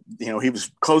none of the, he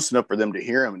was close enough for them to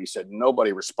hear him, and he said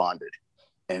nobody responded.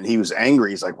 And he was angry.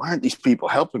 He's like, "Why aren't these people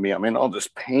helping me? I'm in all this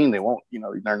pain. They won't,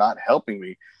 they're not helping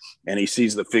me." And he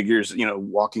sees the figures,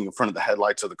 walking in front of the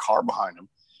headlights of the car behind him.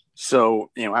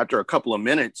 So, after a couple of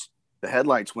minutes, the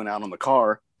headlights went out on the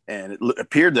car, and it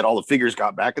appeared that all the figures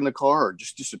got back in the car or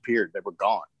just disappeared. They were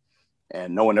gone,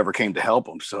 and no one ever came to help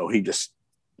him. So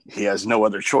he has no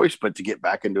other choice but to get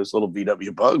back into his little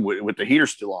VW Bug with the heater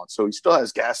still on. So he still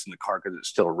has gas in the car because it's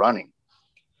still running.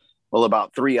 Well,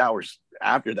 about 3 hours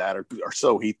after that or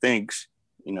so, he thinks,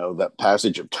 that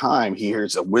passage of time, he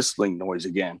hears a whistling noise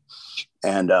again.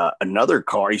 And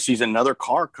he sees another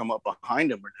car come up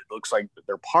behind him. It looks like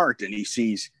they're parked, and he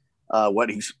sees what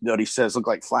he says look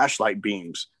like flashlight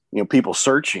beams, people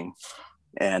searching.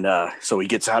 And so he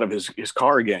gets out of his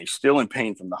car again. He's still in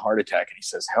pain from the heart attack. And he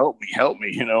says, help me.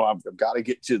 I've got to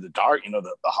get to the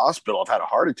the hospital. I've had a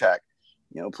heart attack.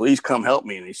 Please come help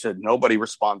me. And he said, nobody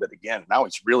responded again. Now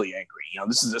he's really angry.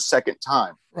 This is the second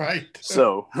time. Right.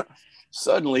 So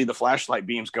suddenly the flashlight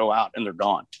beams go out and they're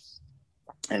gone.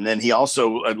 And then he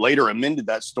also later amended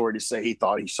that story to say he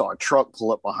thought he saw a truck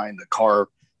pull up behind the car.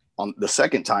 On the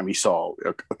second time he saw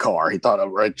a car, he thought a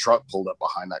red truck pulled up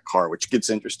behind that car, which gets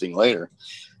interesting later.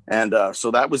 And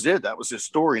so that was it. That was his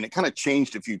story. And it kind of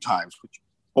changed a few times, which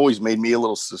always made me a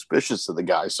little suspicious of the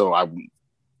guy. So I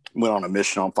went on a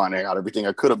mission on finding out everything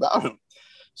I could about him.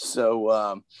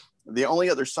 So the only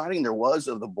other sighting there was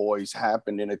of the boys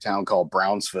happened in a town called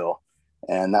Brownsville.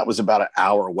 And that was about an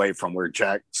hour away from where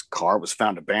Jack's car was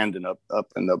found abandoned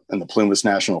up in the Plumas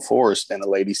National Forest. And the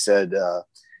lady said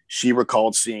she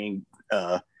recalled seeing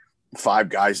 5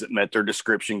 guys that met their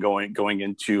description going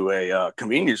into a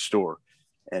convenience store.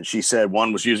 And she said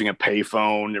one was using a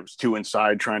payphone. There was 2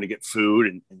 inside trying to get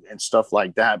food and stuff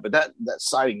like that. But that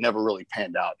sighting never really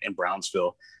panned out in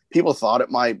Brownsville. People thought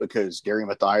it might because Gary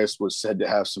Mathias was said to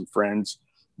have some friends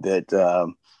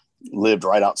that lived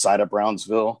right outside of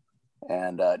Brownsville.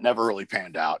 And never really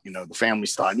panned out. The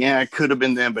families thought, yeah, it could have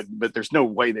been them, but there's no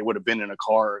way they would have been in a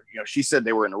car. She said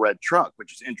they were in a red truck,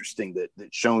 which is interesting that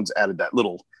Shones added that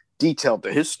little detail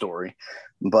to his story.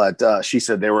 But she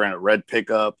said they were in a red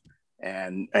pickup,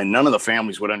 and none of the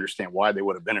families would understand why they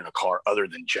would have been in a car other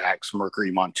than Jack's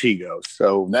Mercury Montego.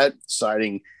 So that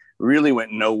sighting really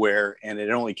went nowhere, and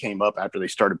it only came up after they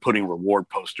started putting reward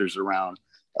posters around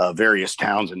various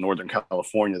towns in Northern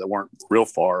California that weren't real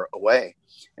far away.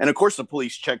 And of course, the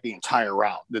police checked the entire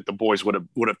route that the boys would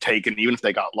have taken, even if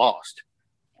they got lost.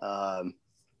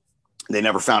 They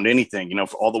never found anything,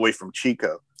 all the way from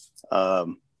Chico,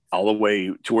 all the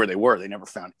way to where they were. They never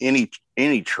found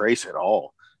any trace at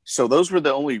all. So those were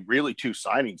the only really 2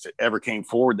 sightings that ever came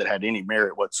forward that had any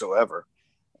merit whatsoever.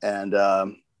 And,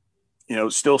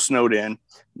 still snowed in.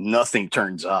 Nothing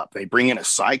turns up. They bring in a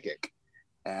psychic.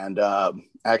 And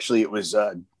actually, it was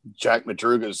Jack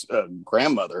Madruga's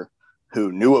grandmother who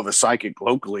knew of a psychic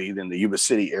locally in the Yuba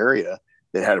City area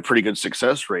that had a pretty good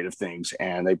success rate of things.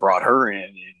 And they brought her in,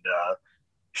 and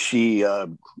she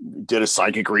did a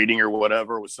psychic reading or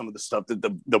whatever with some of the stuff that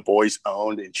the boys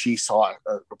owned. And she saw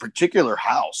a particular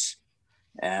house,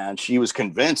 and she was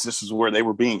convinced this is where they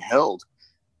were being held.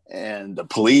 And the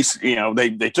police,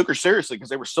 they took her seriously because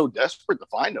they were so desperate to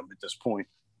find them at this point.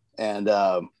 And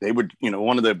they would,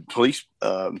 one of the police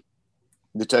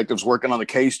detectives working on the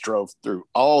case drove through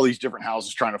all these different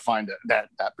houses trying to find that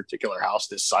particular house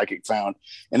this psychic found.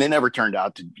 And it never turned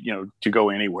out to go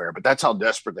anywhere. But that's how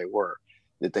desperate they were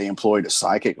that they employed a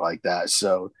psychic like that.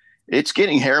 So it's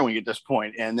getting harrowing at this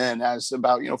point. And then as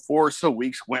about, 4 or so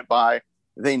weeks went by,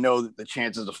 they know that the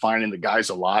chances of finding the guys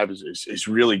alive is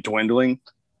really dwindling.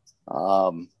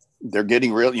 They're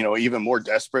getting real, even more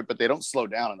desperate, but they don't slow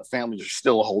down, and the families are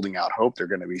still holding out hope they're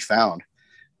going to be found.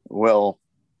 Well,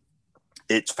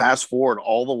 it's fast forward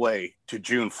all the way to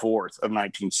June 4th of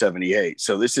 1978.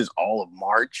 So this is all of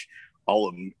March, all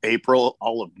of April,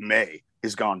 all of May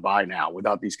has gone by now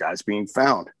without these guys being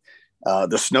found.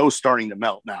 The snow's starting to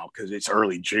melt now because it's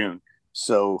early June.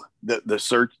 So the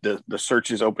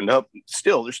search is opened up.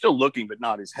 Still, they're still looking, but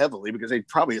not as heavily because they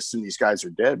probably assume these guys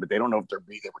are dead, but they don't know if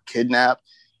they were kidnapped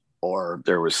or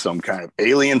there was some kind of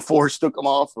alien force took them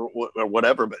off or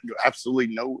whatever. But absolutely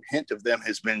no hint of them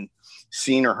has been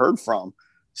seen or heard from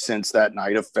since that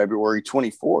night of February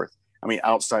 24th. I mean,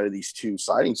 outside of these 2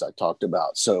 sightings I talked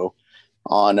about. So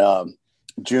on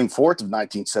June 4th of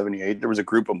 1978, there was a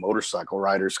group of motorcycle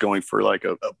riders going for like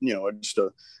just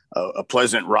a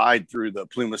pleasant ride through the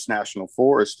Plumas National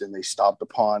Forest, and they stopped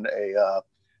upon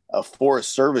a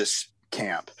Forest Service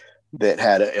camp that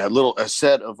had a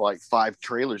set of like 5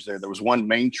 trailers there. There was one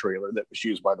main trailer that was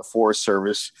used by the Forest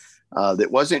Service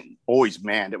that wasn't always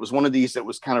manned. It was one of these that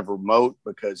was kind of remote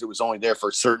because it was only there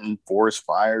for certain forest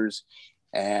fires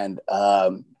and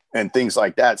things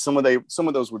like that. Some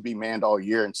of those would be manned all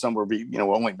year, and some would be,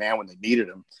 only manned when they needed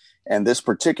them. And this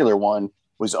particular one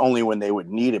was only when they would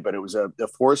need it, but it was a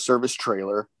Forest Service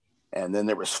trailer. And then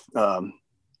there was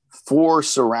 4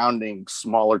 surrounding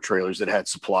smaller trailers that had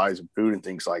supplies and food and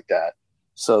things like that.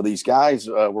 So these guys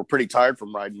were pretty tired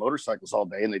from riding motorcycles all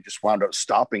day, and they just wound up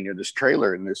stopping near this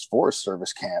trailer in this Forest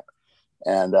Service camp.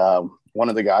 And one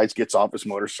of the guys gets off his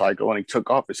motorcycle and he took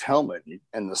off his helmet,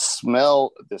 and the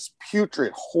smell, this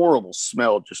putrid, horrible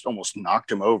smell, just almost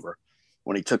knocked him over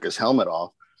when he took his helmet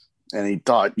off. And he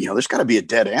thought, there's got to be a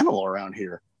dead animal around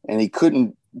here. And he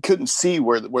couldn't see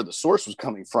where the source was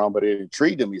coming from, but it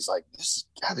intrigued him. He's like,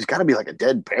 there's got to be like a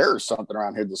dead bear or something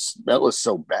around here. The smell is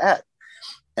so bad.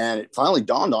 And it finally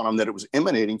dawned on him that it was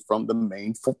emanating from the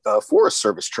main Forest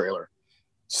Service trailer.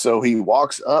 So he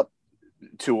walks up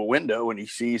to a window and he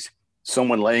sees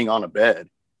someone laying on a bed.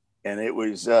 And it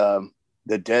was the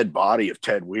dead body of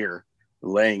Ted Weir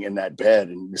laying in that bed.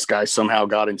 And this guy somehow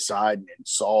got inside and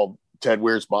saw Ted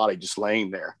Weir's body just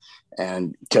laying there.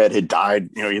 And Ted had died.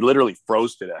 He literally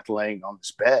froze to death laying on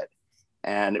this bed.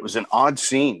 And it was an odd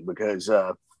scene because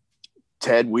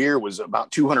Ted Weir was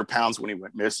about 200 pounds when he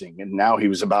went missing. And now he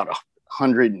was about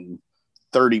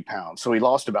 130 pounds. So he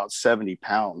lost about 70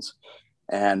 pounds.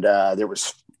 And there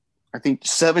was, I think,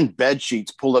 7 bed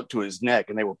sheets pulled up to his neck,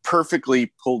 and they were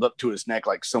perfectly pulled up to his neck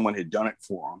like someone had done it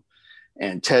for him.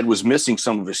 And Ted was missing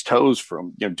some of his toes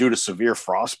from, due to severe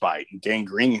frostbite, and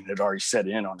gangrene had already set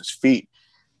in on his feet.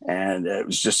 And it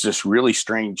was just this really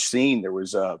strange scene. There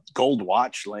was a gold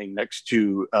watch laying next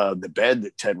to the bed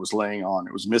that Ted was laying on.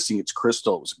 It was missing its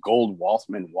crystal. It was a gold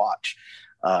Waltham watch.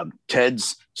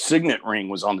 Ted's signet ring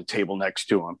was on the table next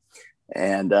to him.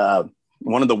 And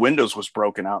one of the windows was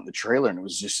broken out in the trailer, and it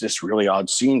was just this really odd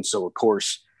scene. So, of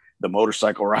course, the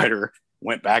motorcycle rider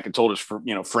went back and told his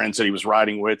friends that he was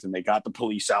riding with, and they got the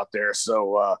police out there.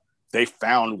 So they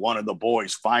found one of the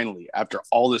boys finally after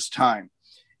all this time.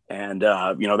 And,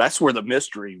 that's where the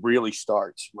mystery really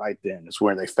starts right then. Is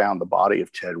where they found the body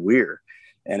of Ted Weir,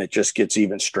 and it just gets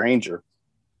even stranger.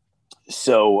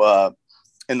 So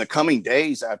in the coming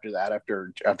days after that,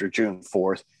 after June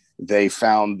 4th, they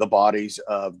found the bodies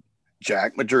of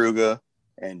Jack Madruga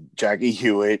and Jackie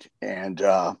Hewitt and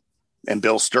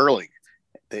Bill Sterling.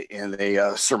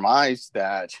 They surmised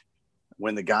that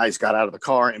when the guys got out of the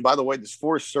car, and by the way, this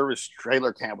Forest Service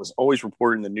trailer camp was always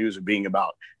reported in the news of being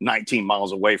about 19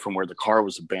 miles away from where the car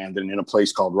was abandoned in a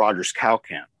place called Rogers Cow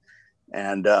Camp.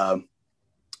 And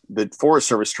the Forest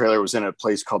Service trailer was in a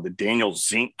place called the Daniel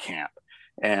Zink Camp.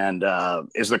 And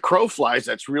as the crow flies,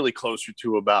 that's really closer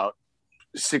to about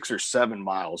 6 or 7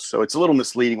 miles. So it's a little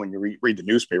misleading when you read the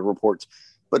newspaper reports,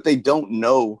 but they don't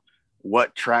know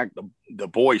what track the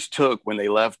boys took when they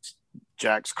left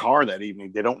Jack's car that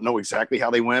evening. They don't know exactly how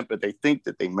they went, but they think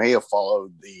that they may have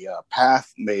followed the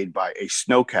path made by a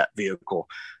snowcat vehicle,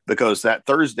 because that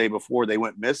Thursday before they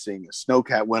went missing, a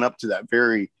snowcat went up to that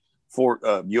very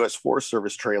U.S. Forest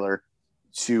Service trailer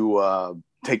to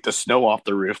take the snow off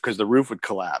the roof because the roof would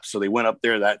collapse. So they went up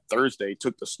there that Thursday,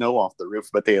 took the snow off the roof,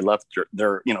 but they had left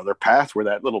their path where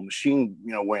that little machine,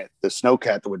 went, the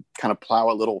snowcat that would kind of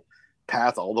plow a little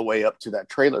path all the way up to that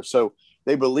trailer. So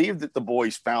they believed that the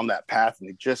boys found that path, and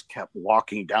they just kept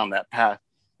walking down that path.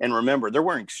 And remember, they're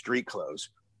wearing street clothes.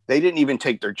 They didn't even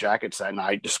take their jackets that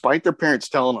night, despite their parents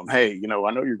telling them, hey, I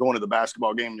know you're going to the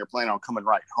basketball game and you're planning on coming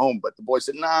right home. But the boys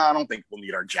said, nah, I don't think we'll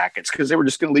need our jackets, because they were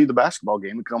just going to leave the basketball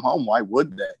game and come home. Why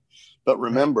would they? But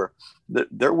remember,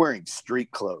 they're wearing street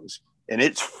clothes, and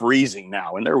it's freezing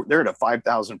now. And they're at a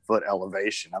 5,000-foot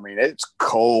elevation. I mean, it's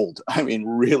cold. I mean,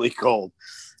 really cold.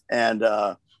 And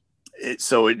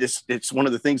it's one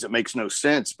of the things that makes no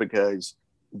sense, because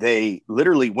they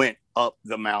literally went up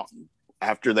the mountain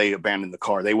after they abandoned the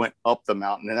car. They went up the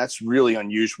mountain, and that's really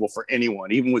unusual for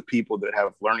anyone, even with people that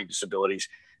have learning disabilities,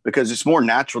 because it's more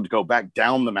natural to go back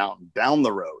down the mountain, down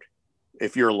the road,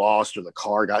 if you're lost or the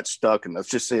car got stuck. And let's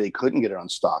just say they couldn't get it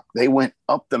unstuck. They went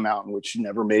up the mountain, which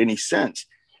never made any sense.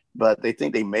 But they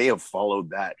think they may have followed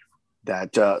that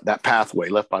pathway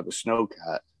left by the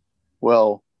snowcat.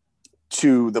 Well,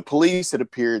 to the police, it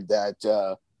appeared that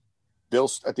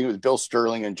I think it was Bill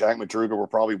Sterling and Jack Madruga were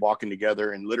probably walking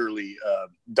together and literally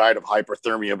died of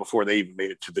hypothermia before they even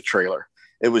made it to the trailer.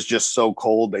 It was just so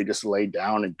cold. They just laid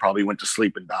down and probably went to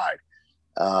sleep and died.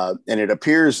 And it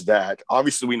appears that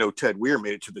obviously we know Ted Weir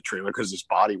made it to the trailer because his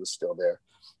body was still there.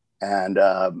 And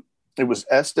it was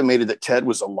estimated that Ted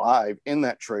was alive in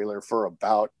that trailer for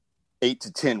about 8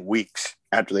 to 10 weeks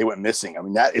after they went missing. I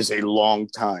mean, that is a long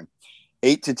time.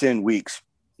 8 to 10 weeks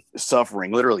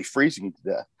suffering, literally freezing to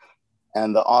death.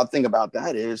 And the odd thing about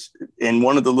that is in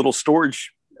one of the little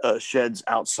storage sheds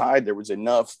outside, there was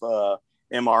enough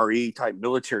MRE type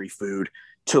military food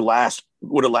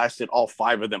would have lasted all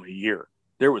 5 of them a year.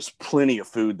 There was plenty of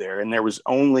food there. And there was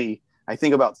only, I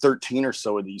think, about 13 or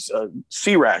so of these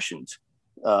sea rations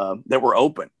that were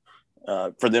open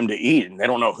for them to eat. And they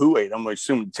don't know who ate them. I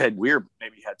assume Ted Weir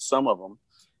maybe had some of them,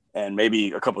 and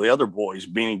maybe a couple of the other boys,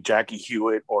 being Jackie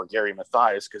Hewitt or Gary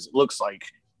Mathias, because it looks like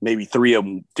maybe 3 of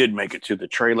them did make it to the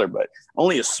trailer, but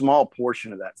only a small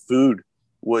portion of that food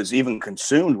was even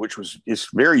consumed, which is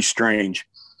very strange.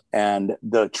 And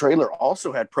the trailer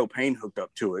also had propane hooked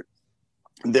up to it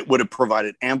that would have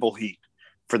provided ample heat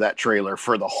for that trailer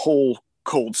for the whole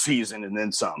cold season and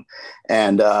then some.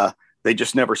 And they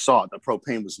just never saw it. The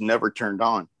propane was never turned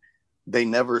on. They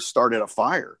never started a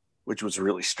fire, which was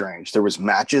really strange. There was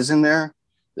matches in there.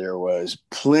 There was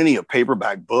plenty of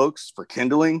paperback books for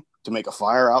kindling to make a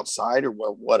fire outside or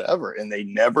whatever. And they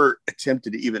never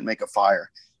attempted to even make a fire,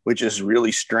 which is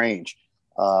really strange.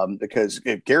 Because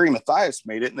if Gary Mathias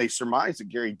made it, and they surmised that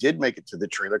Gary did make it to the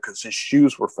trailer because his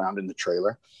shoes were found in the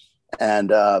trailer,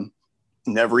 and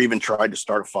never even tried to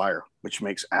start a fire, which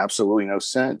makes absolutely no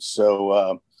sense.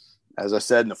 So, as I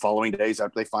said, in the following days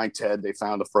after they find Ted, they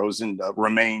found the frozen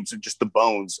remains of just the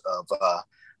bones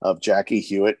of Jackie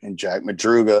Hewitt and Jack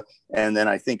Madruga. And then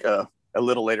I think a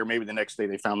little later, maybe the next day,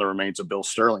 they found the remains of Bill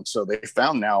Sterling. So they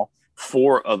found now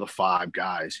 4 of the 5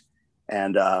 guys.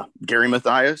 And Gary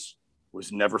Mathias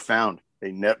was never found.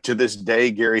 To this day,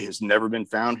 Gary has never been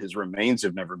found. His remains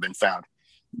have never been found.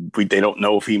 They don't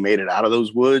know if he made it out of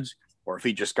those woods or if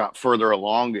he just got further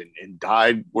along and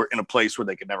died in a place where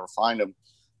they could never find him.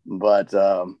 But,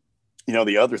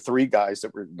 the other 3 guys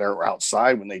that were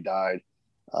outside when they died,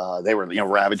 they were,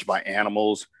 ravaged by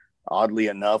animals. Oddly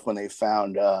enough, when they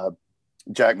found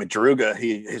Jack Madruga,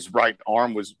 his right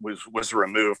arm was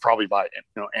removed probably by,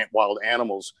 wild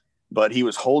animals, but he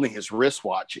was holding his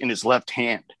wristwatch in his left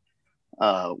hand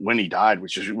when he died,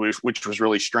 which was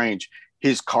really strange.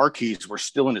 His car keys were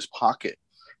still in his pocket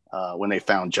when they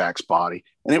found Jack's body.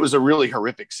 And it was a really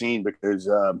horrific scene because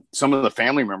some of the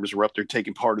family members were up there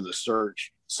taking part of the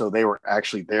search. So they were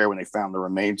actually there when they found the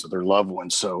remains of their loved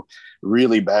ones. So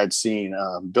really bad scene.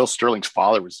 Bill Sterling's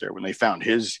father was there when they found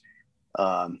his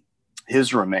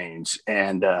remains.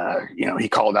 And, he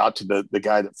called out to the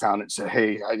guy that found it and said,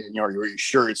 "Hey, are you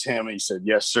sure it's him?" And he said,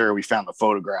 "Yes, sir. We found the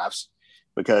photographs,"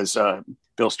 because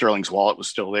Bill Sterling's wallet was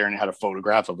still there and it had a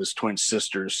photograph of his twin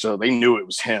sisters. So they knew it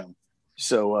was him.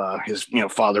 So his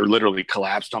father literally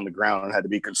collapsed on the ground and had to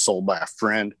be consoled by a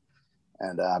friend.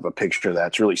 And I have a picture of that.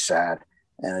 It's really sad.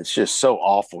 And it's just so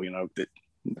awful, that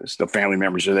the family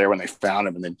members are there when they found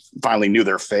him and then finally knew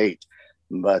their fate.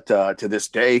 But to this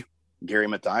day, Gary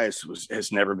Mathias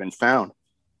has never been found.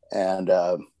 And,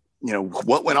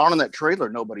 what went on in that trailer,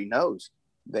 nobody knows.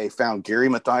 They found Gary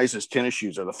Mathias's tennis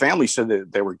shoes, or the family said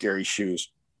that they were Gary's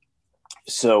shoes.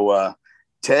 So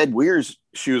Ted Weir's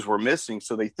shoes were missing.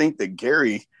 So they think that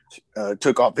Gary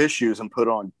took off his shoes and put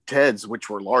on Ted's,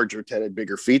 which were larger. Ted had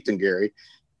bigger feet than Gary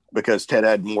because Ted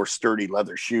had more sturdy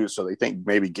leather shoes. So they think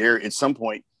maybe Gary, at some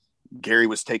point, Gary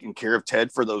was taking care of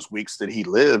Ted for those weeks that he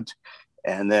lived.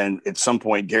 And then at some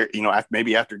point, Gary,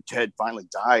 maybe after Ted finally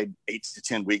died 8 to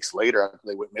 10 weeks later, after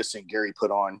they went missing, Gary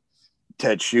put on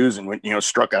Ted's shoes and went,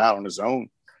 struck it out on his own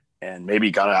and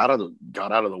maybe got out of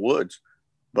the woods.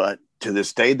 But to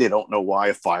this day, they don't know why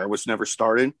a fire was never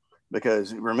started,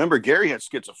 because remember, Gary had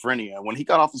schizophrenia. When he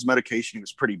got off his medication, he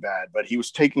was pretty bad, but he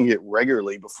was taking it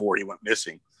regularly before he went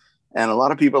missing. And a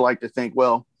lot of people like to think,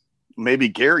 well, maybe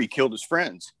Gary killed his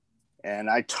friends. And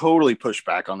I totally push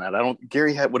back on that.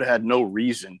 Gary would have had no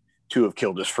reason to have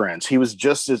killed his friends. He was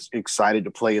just as excited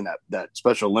to play in that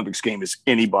Special Olympics game as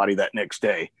anybody that next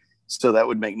day. So that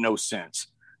would make no sense.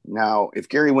 Now, if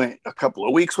Gary went a couple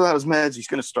of weeks without his meds, he's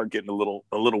going to start getting a little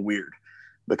weird,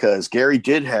 because Gary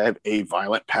did have a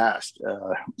violent past.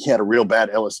 He had a real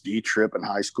bad LSD trip in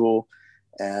high school.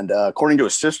 And according to a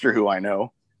sister who I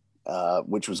know,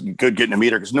 which was good getting to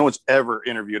meet her, because no one's ever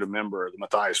interviewed a member of the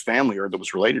Mathias family or that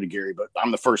was related to Gary, but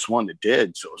I'm the first one that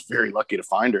did. So I was very lucky to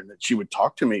find her and that she would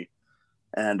talk to me.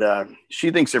 And she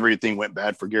thinks everything went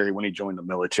bad for Gary when he joined the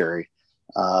military.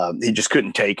 He just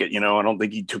couldn't take it. I don't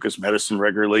think he took his medicine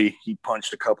regularly. He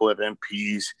punched a couple of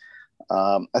MPs.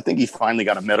 I think he finally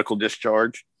got a medical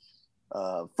discharge.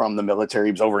 from the military.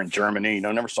 He was over in Germany,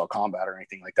 never saw combat or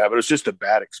anything like that, but it was just a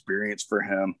bad experience for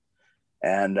him.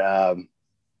 And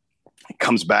he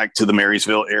comes back to the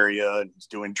Marysville area and he's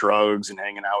doing drugs and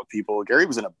hanging out with people. Gary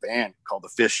was in a band called the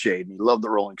Fish Shade, and he loved the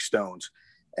Rolling Stones.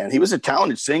 And he was a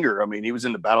talented singer. I mean, he was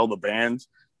in the Battle of the Bands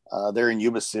there in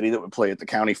Yuba City that would play at the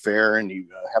county fair, and he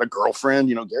had a girlfriend.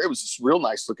 Gary was this real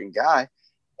nice looking guy,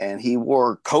 and he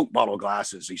wore Coke bottle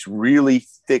glasses, these really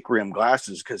thick rim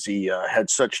glasses, because he had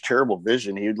such terrible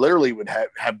vision. He literally would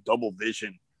have double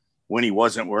vision when he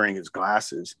wasn't wearing his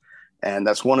glasses. And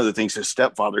that's one of the things his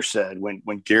stepfather said when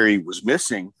Gary was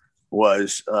missing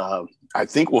was, I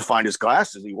think we'll find his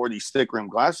glasses. He wore these thick rim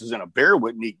glasses, and a bear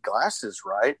wouldn't eat glasses,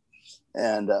 right?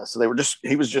 And so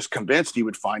he was just convinced he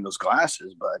would find those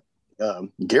glasses. But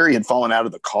Gary had fallen out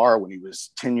of the car when he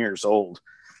was 10 years old,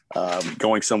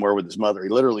 going somewhere with his mother. He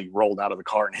literally rolled out of the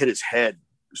car and hit his head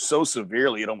so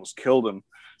severely it almost killed him.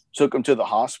 Took him to the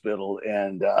hospital,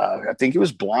 and I think he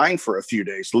was blind for a few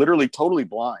days, literally totally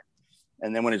blind.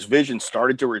 And then when his vision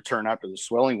started to return after the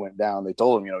swelling went down, they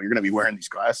told him, you're going to be wearing these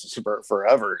glasses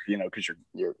forever, because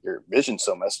your vision's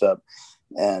so messed up.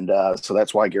 And so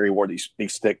that's why Gary wore these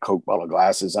thick Coke bottle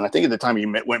glasses. And I think at the time he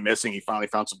went missing, he finally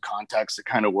found some contacts that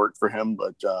kind of worked for him.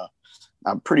 But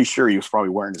I'm pretty sure he was probably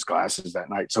wearing his glasses that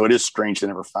night. So it is strange they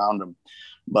never found him.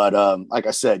 But like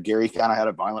I said, Gary kind of had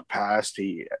a violent past.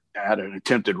 He had an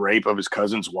attempted rape of his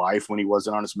cousin's wife when he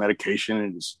wasn't on his medication.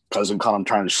 And his cousin caught him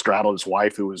trying to straddle his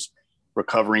wife, who was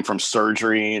recovering from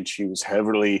surgery, and she was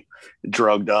heavily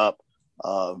drugged up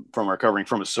from recovering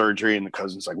from a surgery. And the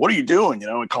cousin's like, "What are you doing?"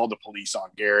 And called the police on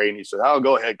Gary. And he said, "Oh,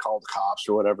 go ahead, call the cops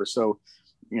or whatever." So,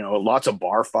 lots of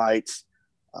bar fights,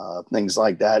 things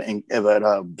like that.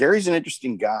 But Gary's an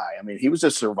interesting guy. I mean, he was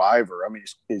a survivor. I mean,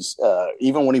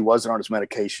 even when he wasn't on his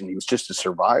medication, he was just a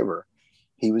survivor.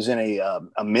 He was in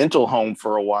a mental home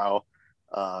for a while.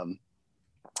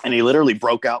 And he literally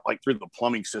broke out through the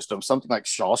plumbing system, something like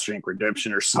Shawshank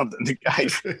Redemption or something. The guy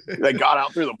that got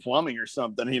out through the plumbing or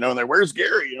something, and they're, "Where's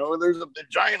Gary?" There's a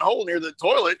giant hole near the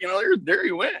toilet, there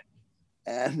he went.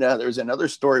 And there's another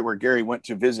story where Gary went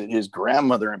to visit his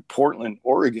grandmother in Portland,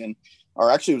 Oregon,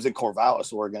 or actually it was in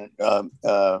Corvallis, Oregon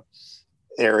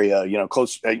area,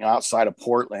 close, outside of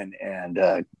Portland. And,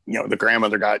 the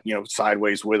grandmother got,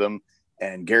 sideways with him.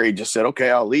 And Gary just said,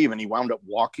 "Okay, I'll leave." And he wound up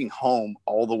walking home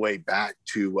all the way back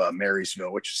to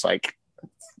Marysville, which is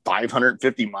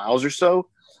 550 miles or so,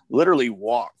 literally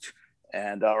walked.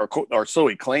 And, or so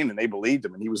he claimed, and they believed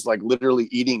him. And he was literally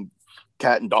eating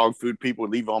cat and dog food people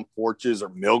would leave on porches, or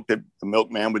milk that the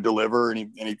milkman would deliver. And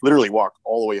he literally walked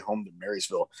all the way home to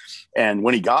Marysville. And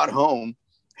when he got home,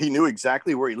 he knew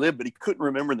exactly where he lived, but he couldn't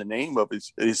remember the name of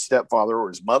his stepfather or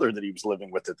his mother that he was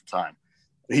living with at the time.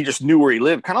 He just knew where he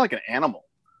lived, kind of like an animal,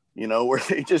 where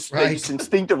they just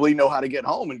instinctively know how to get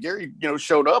home. And Gary,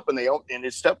 showed up, and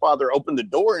his stepfather opened the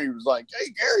door, and he was like, "Hey,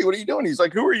 Gary, what are you doing?" He's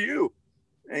like, "Who are you?"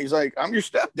 And he's like, "I'm your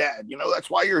stepdad. That's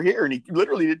why you're here." And he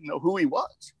literally didn't know who he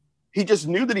was. He just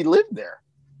knew that he lived there.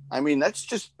 I mean, that's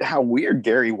just how weird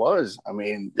Gary was. I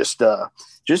mean, just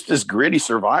this gritty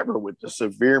survivor with a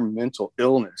severe mental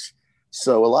illness.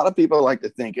 So a lot of people like to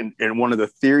think, and one of the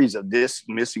theories of this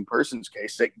missing persons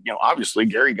case, that, obviously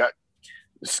Gary got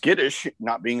skittish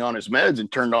not being on his meds and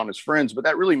turned on his friends, but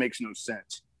that really makes no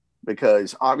sense,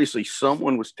 because obviously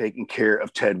someone was taking care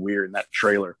of Ted Weir in that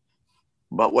trailer.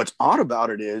 But what's odd about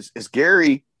it is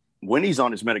Gary, when he's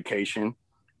on his medication,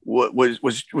 was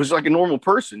like a normal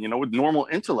person, with normal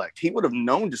intellect. He would have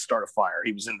known to start a fire.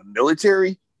 He was in the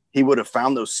military. He would have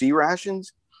found those C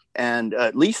rations. And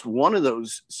at least one of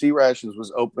those C rations was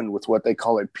opened with what they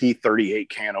call a P38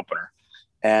 can opener.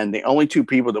 And the only two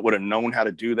people that would have known how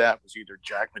to do that was either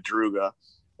Jack Madruga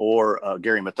or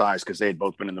Gary Mathias, because they had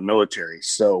both been in the military.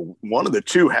 So one of the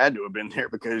two had to have been there,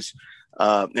 because,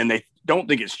 and they don't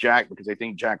think it's Jack, because they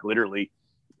think Jack literally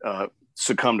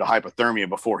succumbed to hypothermia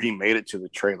before he made it to the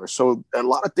trailer. So a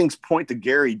lot of things point to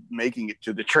Gary making it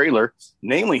to the trailer,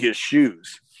 namely his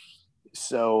shoes.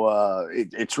 So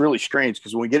it's really strange,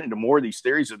 because when we get into more of these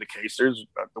theories of the case, there's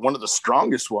one of the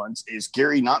strongest ones is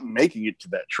Gary not making it to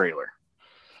that trailer.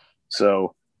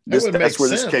 So that's where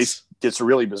this case gets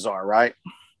really bizarre, right?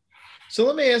 So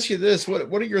let me ask you this. What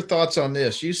are your thoughts on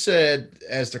this? You said,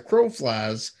 as the crow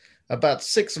flies, about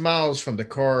 6 miles from the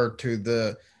car to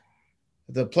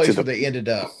the place where they ended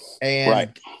up.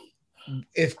 And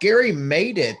if Gary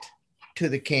made it to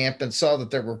the camp and saw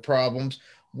that there were problems,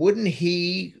 wouldn't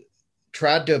he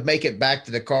tried to make it back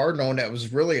to the car, knowing that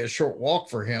was really a short walk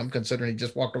for him, considering he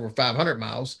just walked over 500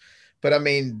 miles. But I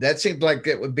mean, that seems like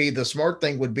it would be the smart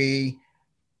thing would be,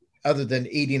 other than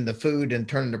eating the food and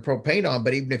turning the propane on.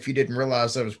 But even if you didn't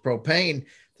realize that it was propane,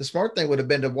 the smart thing would have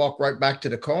been to walk right back to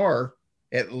the car,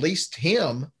 at least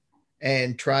him,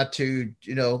 and try to,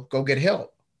 go get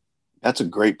help. That's a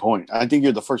great point. I think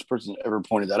you're the first person that ever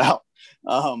pointed that out.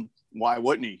 Why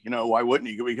wouldn't he? Why wouldn't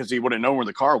he? Because he would have known where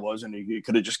the car was, and he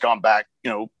could have just gone back,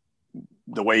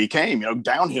 the way he came,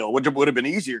 downhill, which would have been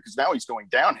easier because now he's going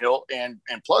downhill, and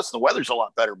plus the weather's a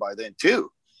lot better by then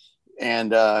too.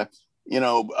 And other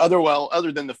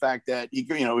than the fact that he,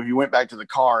 if he went back to the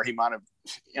car, he might have,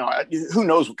 who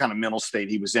knows what kind of mental state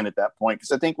he was in at that point.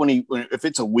 Because I think if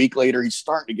it's a week later, he's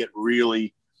starting to get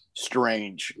really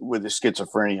strange with his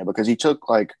schizophrenia, because he took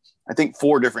I think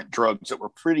 4 different drugs that were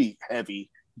pretty heavy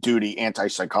duty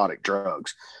antipsychotic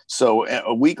drugs. So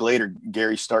a week later,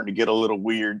 Gary's starting to get a little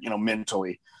weird,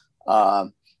 mentally.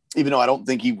 Even though I don't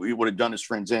think he would have done his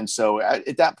friends in. So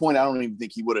at that point, I don't even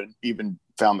think he would have even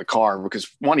found the car, because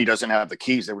one, he doesn't have the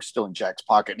keys. They were still in Jack's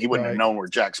pocket. And he wouldn't have known where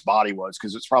Jack's body was,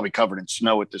 because it's probably covered in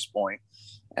snow at this point.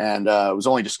 And it was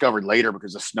only discovered later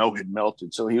because the snow had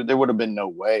melted. So there would have been no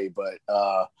way. But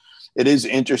it is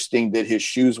interesting that his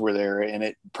shoes were there. And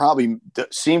it probably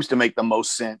seems to make the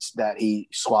most sense that he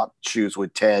swapped shoes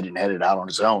with Ted and headed out on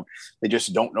his own. They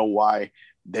just don't know why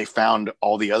they found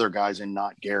all the other guys and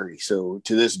not Gary. So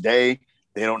to this day,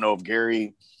 they don't know if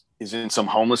Gary is in some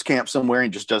homeless camp somewhere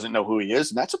and just doesn't know who he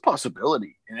is. And that's a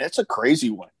possibility. And it's a crazy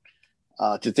one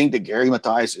to think that Gary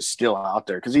Mathias is still out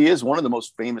there, because he is one of the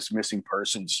most famous missing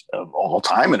persons of all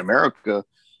time in America.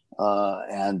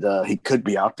 And he could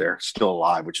be out there still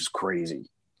alive, which is crazy.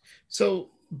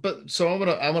 So I'm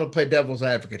gonna play devil's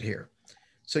advocate here.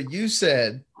 So you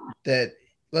said that,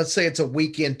 let's say it's a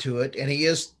week into it, and he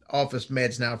is off his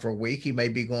meds now for a week. He may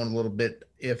be going a little bit,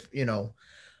 a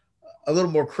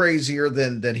little more crazier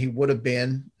than he would have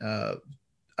been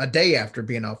a day after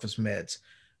being off his meds.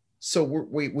 So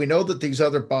we know that these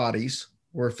other bodies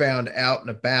were found out and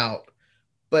about,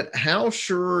 but how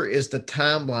sure is the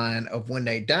timeline of when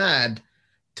they died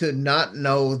to not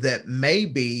know that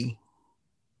maybe,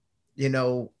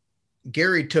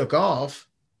 Gary took off?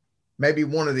 Maybe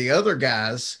one of the other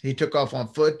guys, he took off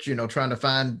on foot, trying to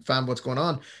find what's going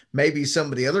on. Maybe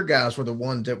some of the other guys were the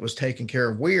ones that was taking care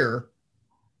of Weir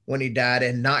when he died,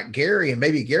 and not Gary. And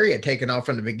maybe Gary had taken off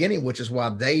from the beginning, which is why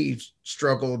they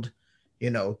struggled,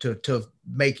 to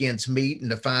make ends meet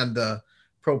and to find the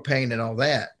propane and all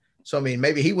that. So, I mean,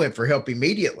 maybe he went for help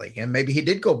immediately, and maybe he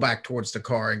did go back towards the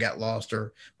car and got lost,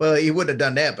 well, he wouldn't have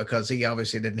done that because he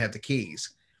obviously didn't have the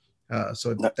keys.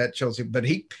 So that shows him, but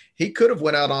he could have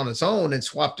went out on his own and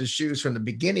swapped his shoes from the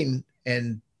beginning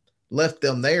and left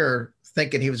them there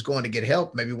thinking he was going to get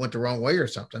help. Maybe went the wrong way or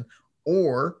something.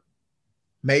 Or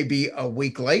maybe a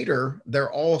week later,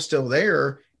 they're all still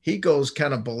there. He goes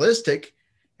kind of ballistic,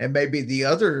 and maybe the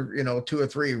other, 2 or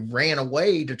 3 ran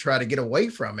away to try to get away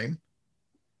from him.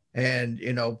 And,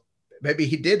 maybe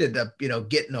he did end up,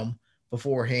 getting them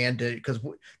beforehand, because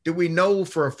do we know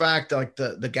for a fact, like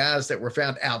the guys that were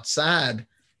found outside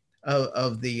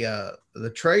of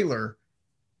the trailer,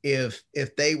 if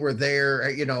they were there,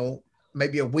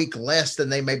 maybe a week less than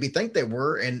they maybe think they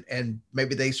were, and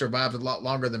maybe they survived a lot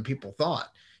longer than people thought,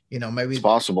 maybe it's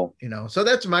possible, so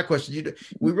that's my question.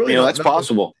 We really, that's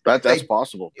possible. That's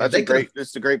possible. That's a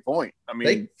great point. I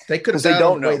mean, they could have died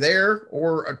on the way there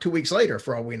or 2 weeks later,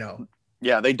 for all we know.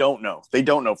 Yeah, they don't know. They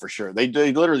don't know for sure. They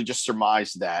literally just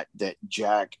surmised that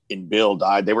Jack and Bill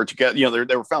died. They were together.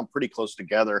 They were found pretty close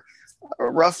together,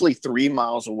 roughly 3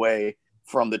 miles away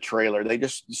from the trailer. They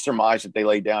just surmised that they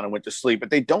laid down and went to sleep,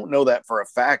 but they don't know that for a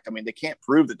fact. I mean, they can't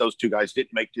prove that those 2 guys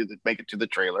didn't make it to the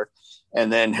trailer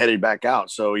and then headed back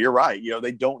out. So you're right.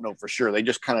 They don't know for sure. They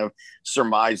just kind of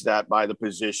surmised that by the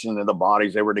position of the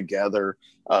bodies. They were together,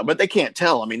 but they can't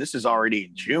tell. I mean, this is already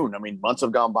in June. I mean, months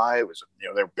have gone by. It was,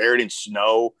 they're buried in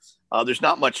snow. There's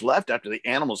not much left after the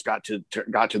animals got to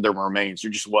their remains.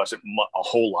 There just wasn't a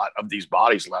whole lot of these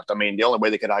bodies left. I mean, the only way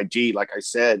they could ID, like I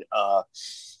said,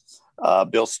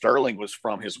 Bill Sterling, was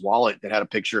from his wallet that had a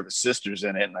picture of his sisters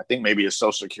in it, and I think maybe his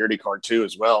social security card too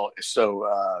as well.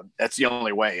 So that's the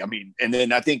only way. I mean, and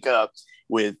then I think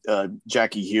with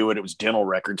Jackie Hewitt, it was dental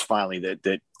records finally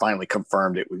that finally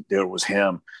confirmed it was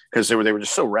him, because they were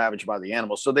just so ravaged by the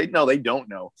animals. So they don't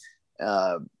know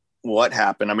what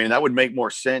happened. I mean, that would make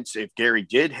more sense if Gary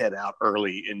did head out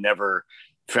early and never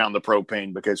found the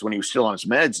propane, because when he was still on his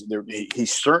meds, he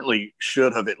certainly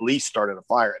should have at least started a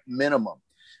fire at minimum,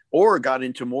 or got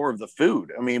into more of the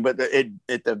food. I mean, but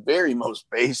at the very most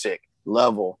basic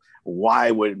level,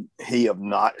 why would he have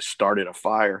not started a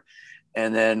fire?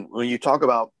 And then when you talk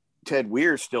about Ted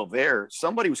Weir still there,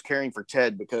 somebody was caring for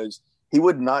Ted, because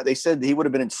they said he would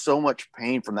have been in so much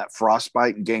pain from that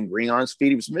frostbite and gangrene on his feet.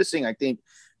 He was missing, I think,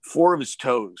 4 of his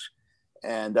toes.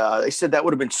 And they said that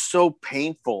would have been so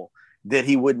painful that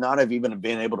he would not have even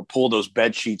been able to pull those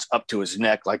bed sheets up to his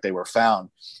neck like they were found.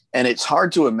 And it's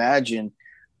hard to imagine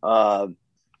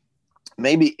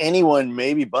maybe anyone,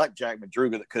 maybe but Jack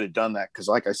Madruga, that could have done that. Because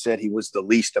like I said, he was the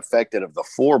least affected of the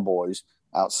four boys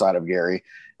outside of Gary.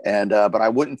 And but I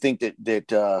wouldn't think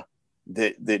that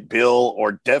Bill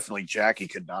or definitely Jackie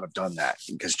could not have done that,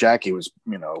 because Jackie was,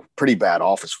 pretty bad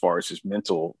off as far as his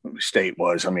mental state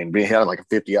was. I mean, he had like a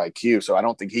 50 IQ, so I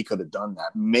don't think he could have done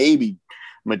that. Maybe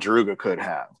Madruga could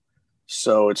have.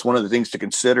 So it's one of the things to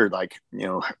consider, like,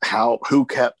 who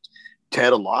kept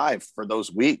Ted alive for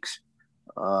those weeks.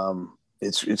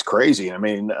 It's crazy. I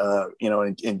mean,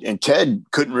 and Ted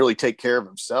couldn't really take care of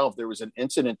himself. There was an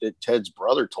incident that Ted's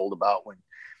brother told about when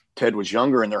Ted was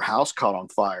younger and their house caught on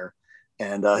fire.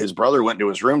 And his brother went into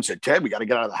his room and said, "Ted, we got to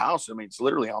get out of the house. I mean, it's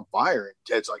literally on fire." And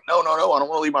Ted's like, no, I don't want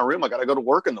to leave my room. I got to go to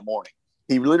work in the morning.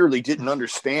 He literally didn't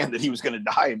understand that he was going to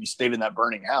die if he stayed in that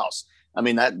burning house. I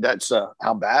mean, that's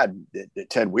how bad that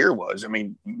Ted Weir was. I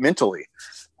mean, mentally,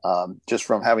 just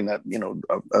from having that,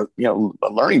 a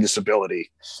learning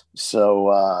disability.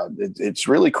 So it's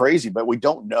really crazy, but we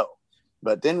don't know.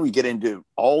 But then we get into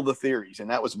all the theories,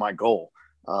 and that was my goal.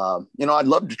 I'd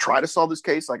love to try to solve this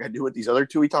case like I do with these other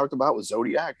two we talked about with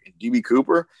Zodiac and DB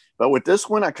Cooper. But with this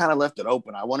one, I kind of left it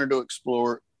open. I wanted to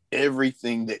explore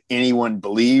everything that anyone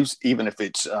believes, even if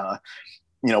it's,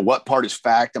 what part is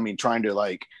fact. I mean, trying to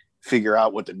like figure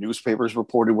out what the newspapers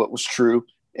reported, what was true.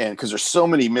 And because there's so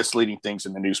many misleading things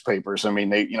in the newspapers. I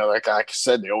mean, they, like I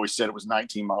said, they always said it was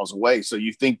 19 miles away. So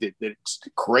you think that it's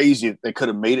crazy that they could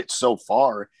have made it so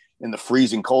far in the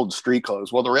freezing cold street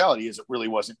clothes. Well, the reality is it really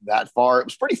wasn't that far. It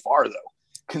was pretty far, though,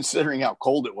 considering how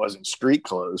cold it was in street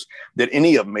clothes. That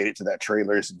any of them made it to that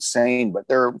trailer is insane. But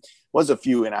there was a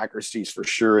few inaccuracies for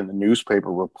sure in the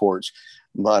newspaper reports.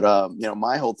 But,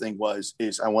 my whole thing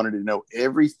is I wanted to know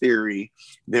every theory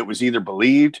that was either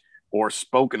believed or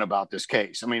spoken about this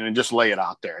case. I mean, and just lay it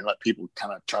out there and let people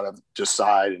kind of try to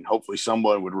decide, and hopefully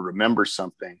someone would remember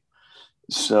something.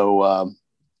 So,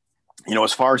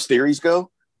 as far as theories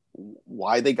go,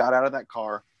 why they got out of that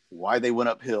car, why they went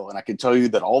uphill. And I can tell you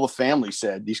that all the family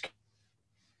said these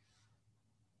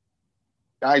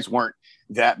guys weren't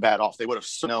that bad off. They would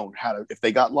have known how to, if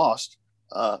they got lost,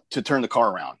 to turn the car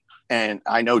around. And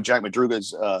I know Jack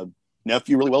Madruga's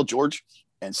nephew really well, George,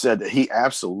 and said that he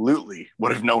absolutely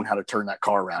would have known how to turn that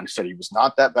car around. He said he was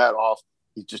not that bad off.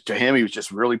 He was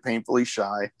just really painfully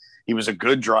shy. He was a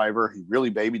good driver. He really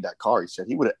babied that car. He said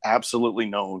he would have absolutely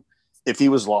known if he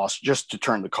was lost just to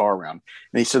turn the car around.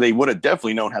 And he said they would have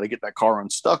definitely known how to get that car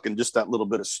unstuck in just that little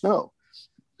bit of snow.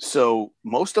 So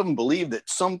most of them believe that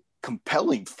some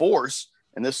compelling force,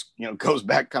 and this, goes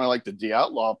back kind of like the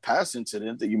Outlaw Pass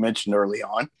incident that you mentioned early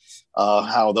on,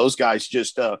 how those guys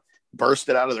just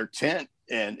bursted out of their tent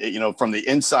and, from the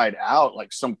inside out,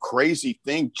 like some crazy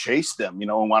thing chased them,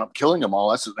 and wound up killing them all.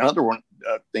 That's another one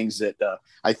things that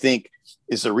I think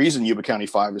is the reason Yuba County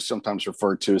 5 is sometimes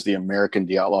referred to as the American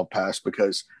Outlaw Pass,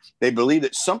 because they believe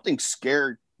that something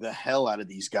scared the hell out of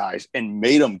these guys and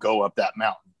made them go up that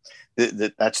mountain.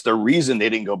 That's the reason they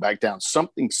didn't go back down.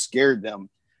 Something scared them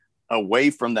away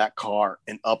from that car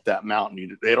and up that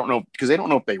mountain. They don't know, because they don't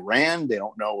know if they ran. They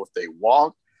don't know if they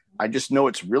walked. I just know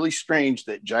it's really strange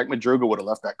that Jack Madruga would have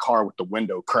left that car with the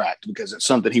window cracked, because it's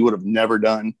something he would have never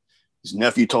done. His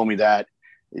nephew told me that.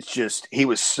 It's just, he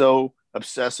was so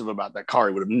obsessive about that car.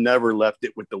 He would have never left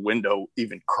it with the window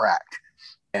even cracked.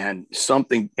 And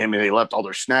they left all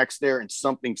their snacks there, and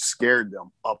something scared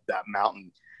them up that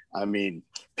mountain. I mean,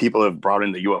 people have brought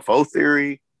in the UFO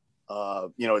theory.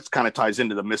 It kind of ties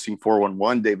into the missing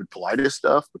 411 David Paulides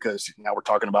stuff, because now we're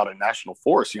talking about a national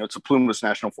forest. It's a plumeless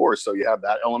national forest. So you have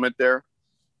that element there.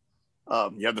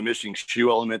 You have the missing shoe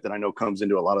element that I know comes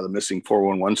into a lot of the missing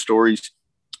 411 stories.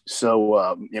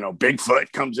 So,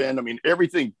 Bigfoot comes in. I mean,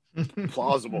 everything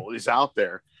plausible is out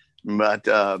there. But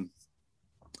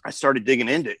I started digging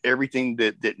into everything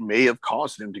that may have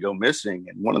caused him to go missing.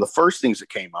 And one of the first things that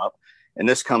came up, and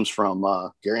this comes from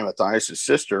Gary Mathias'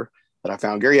 sister that I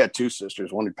found. Gary had two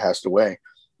sisters. One had passed away.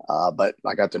 But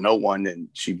I got to know one, and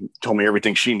she told me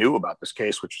everything she knew about this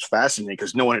case, which was fascinating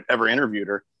because no one had ever interviewed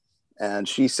her. And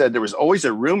she said there was always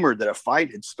a rumor that a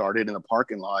fight had started in the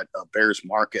parking lot of Bears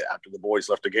Market after the boys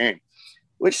left the game,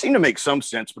 which seemed to make some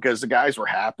sense because the guys were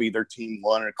happy, their team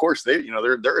won. And of course they're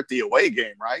at the away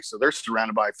game, right? So they're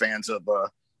surrounded by fans of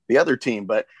the other team.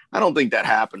 But I don't think that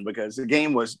happened because the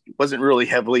game wasn't really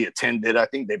heavily attended. I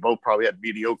think they both probably had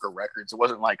mediocre records. It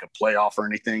wasn't like a playoff or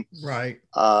anything. Right.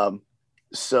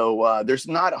 So there's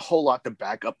not a whole lot to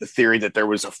back up the theory that there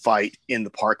was a fight in the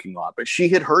parking lot, but she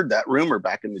had heard that rumor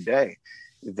back in the day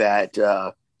that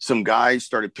some guys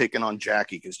started picking on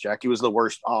Jackie because Jackie was the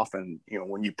worst off. And, you know,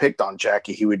 when you picked on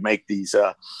Jackie, he would make these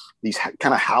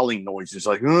kind of howling noises,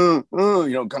 like, you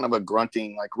know, kind of a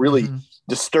grunting, like really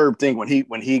disturbed thing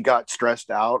when he got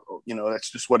stressed out. You know, that's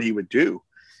just what he would do.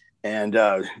 And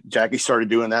Jackie started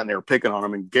doing that, and they were picking on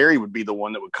him. And Gary would be the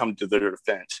one that would come to their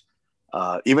defense.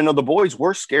 Even though the boys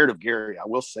were scared of Gary, I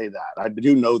will say that. I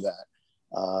do know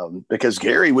that because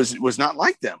Gary was not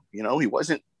like them. You know, he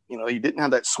wasn't. You know, he didn't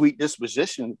have that sweet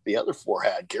disposition the other four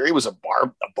had. Gary was a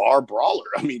bar brawler.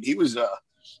 I mean, he was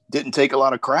didn't take a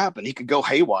lot of crap, and he could go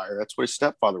haywire. That's what his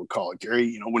stepfather would call it. Gary,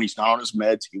 you know, when he's not on his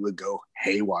meds, he would go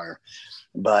haywire.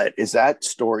 But as that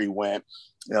story went,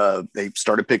 they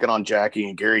started picking on Jackie,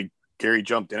 and Gary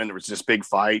jumped in. There was this big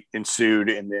fight ensued,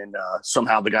 and then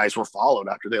somehow the guys were followed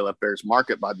after they left Bears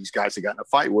Market by these guys they got in a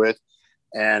fight with,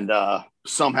 and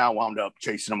somehow wound up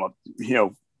chasing them up, you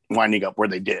know, winding up where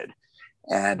they did.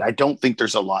 And I don't think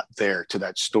there's a lot there to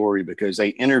that story because they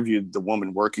interviewed the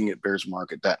woman working at Bears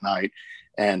Market that night,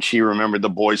 and she remembered the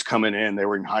boys coming in. They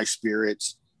were in high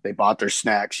spirits. They bought their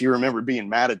snacks. She remembered being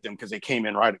mad at them because they came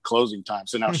in right at closing time.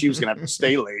 So now she was going to have to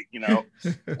stay late, you know.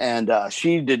 And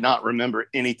she did not remember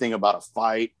anything about a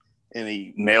fight,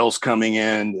 any males coming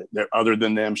in other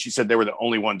than them. She said they were the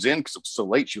only ones in because it was so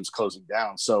late she was closing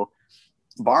down. So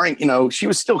barring, you know, she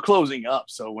was still closing up.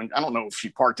 So when, I don't know if she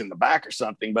parked in the back or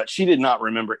something, but she did not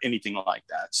remember anything like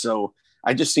that. So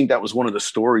I just think that was one of the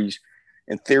stories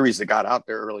and theories that got out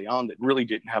there early on that really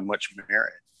didn't have much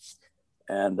merit.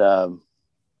 And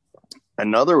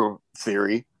another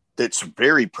theory that's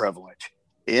very prevalent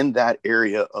in that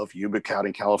area of Yuba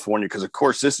County, California, because of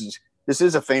course this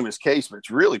is a famous case, but it's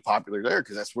really popular there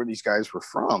because that's where these guys were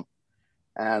from.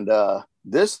 And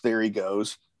this theory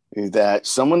goes that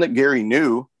someone that Gary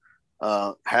knew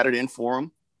had it in for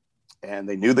him, and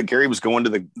they knew that Gary was going to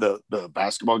the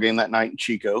basketball game that night in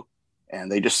Chico, and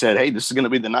they just said, hey, this is going to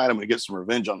be the night I'm going to get some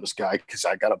revenge on this guy because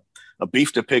I got a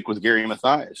beef to pick with Gary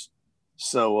Mathias.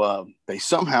 So they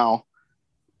somehow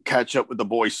catch up with the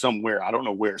boys somewhere. I don't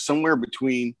know where, somewhere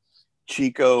between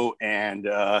Chico and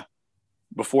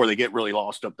before they get really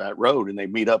lost up that road, and they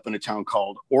meet up in a town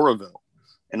called Oroville.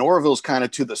 And Oroville's kind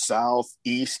of to the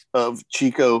southeast of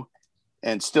Chico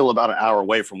and still about an hour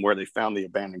away from where they found the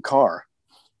abandoned car.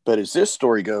 But as this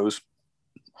story goes,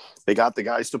 they got the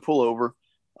guys to pull over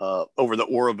the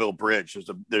Oroville Bridge.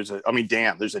 There's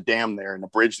a dam there, and a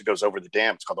bridge that goes over the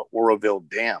dam. It's called the Oroville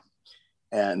Dam.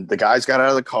 And the guys got out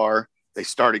of the car. They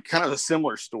started kind of a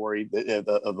similar story of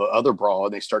the other brawl,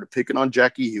 and they started picking on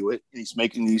Jackie Hewitt. He's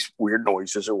making these weird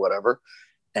noises or whatever.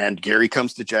 And Gary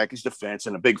comes to Jackie's defense,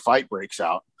 and a big fight breaks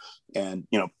out. And,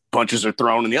 you know, punches are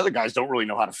thrown, and the other guys don't really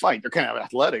know how to fight. They're kind of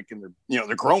athletic, and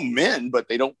they're grown men, but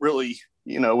they don't really,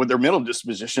 you know, with their mental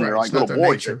disposition, they're like little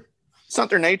boys. It's not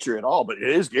their nature at all, but it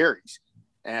is Gary's.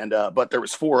 And but there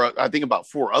was about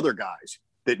four other guys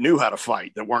that knew how to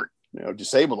fight that weren't, you know,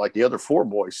 disabled like the other four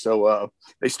boys. So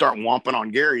they start whomping on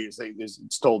Gary, as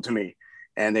it's told to me,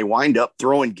 and they wind up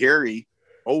throwing Gary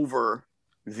over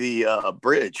the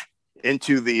bridge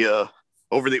into the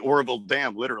over the Oroville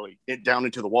Dam, literally down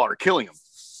into the water, killing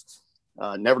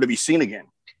him, never to be seen again.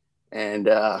 And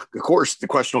of course, the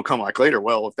question will come like later.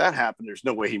 Well, if that happened, there's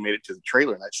no way he made it to the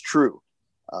trailer, and that's true.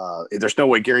 There's no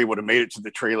way Gary would have made it to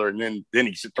the trailer and then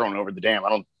he's thrown over the dam. I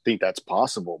don't think that's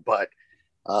possible, but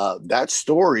that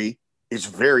story is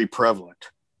very prevalent.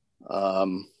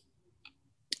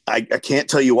 I can't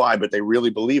tell you why, but they really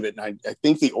believe it. And I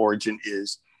think the origin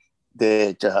is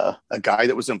that a guy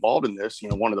that was involved in this, you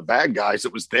know, one of the bad guys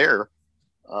that was there,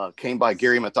 came by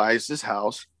Gary Mathias's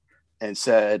house and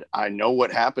said, I know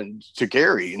what happened to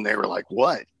Gary. And they were like,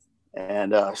 what?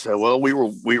 And so, well, we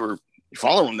were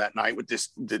following him that night with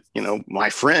my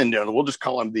friend, we'll just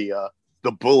call him the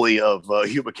bully of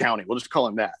Yuba County. We'll just call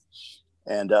him that.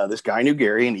 And this guy knew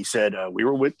Gary, and he said, we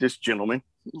were with this gentleman,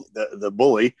 the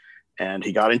bully, and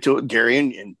he got into it with Gary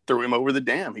and threw him over the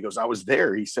dam. He goes, I was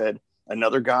there. He said,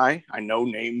 another guy I know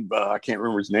named, I can't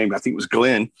remember his name, I think it was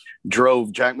Glenn,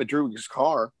 drove Jack Madruga's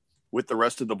car with the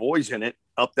rest of the boys in it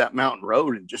up that mountain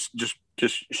road and just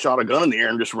shot a gun in the air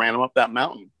and just ran him up that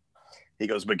mountain. He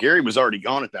goes, but Gary was already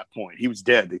gone at that point. He was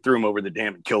dead. They threw him over the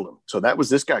dam and killed him. So that was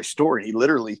this guy's story. He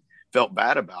literally felt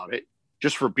bad about it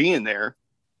just for being there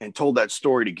and told that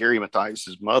story to Gary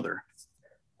Mathias's mother.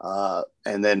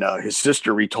 And then his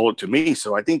sister retold it to me.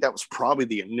 So I think that was probably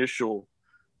the initial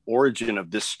origin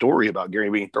of this story about Gary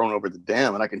being thrown over the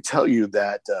dam. And I can tell you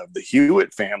that the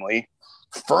Hewitt family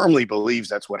firmly believes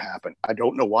that's what happened. I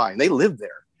don't know why. And they live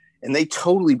there and they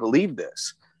totally believe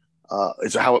this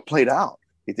is how it played out.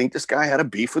 You think this guy had a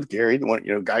beef with Gary, the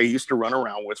one, guy he used to run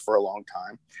around with for a long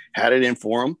time, had it in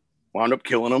for him. wound up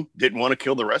killing them. Didn't want to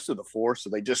kill the rest of the 4, so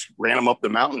they just ran them up the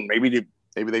mountain. Maybe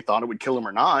they thought it would kill them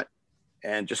or not,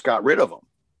 and just got rid of them.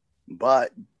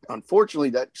 But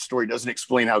unfortunately, that story doesn't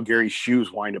explain how Gary's shoes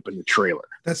wind up in the trailer.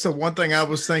 That's the one thing I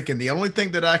was thinking. The only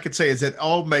thing that I could say is it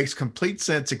all makes complete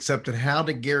sense, except that how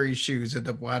did Gary's shoes end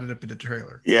up winding up in the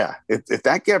trailer? Yeah, if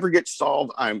that ever gets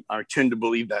solved, I tend to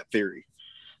believe that theory.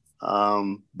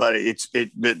 But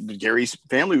Gary's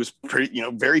family was pretty,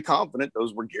 very confident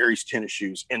those were Gary's tennis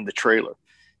shoes in the trailer.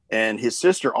 And his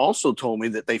sister also told me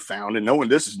that they found, and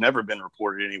this has never been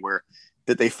reported anywhere,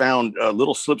 that they found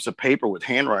little slips of paper with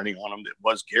handwriting on them that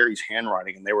was Gary's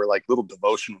handwriting. And they were like little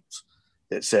devotionals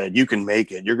that said, "You can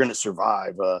make it. You're going to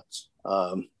survive.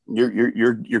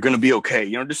 You're going to be okay."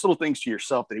 Just little things to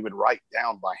yourself that he would write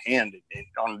down by hand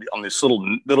on this little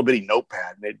bitty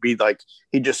notepad. And it'd be like,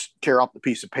 he'd just tear off the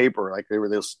piece of paper. Like they were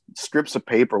those strips of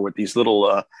paper with these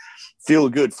little feel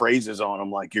good phrases on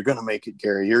them. Like, "You're going to make it,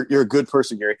 Gary. You're a good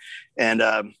person, Gary." And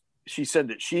she said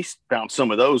that she found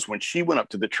some of those when she went up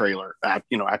to the trailer,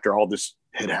 after all this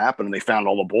had happened, and they found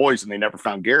all the boys and they never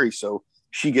found Gary. So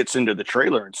she gets into the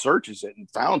trailer and searches it and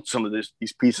found some of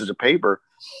these pieces of paper.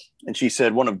 And she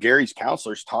said one of Gary's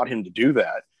counselors taught him to do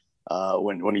that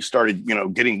when he started,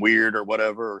 getting weird or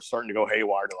whatever, or starting to go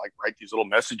haywire, to like write these little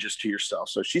messages to yourself.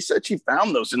 So she said she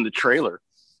found those in the trailer,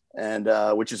 and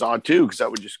which is odd too, because that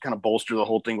would just kind of bolster the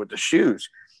whole thing with the shoes.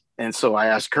 And so I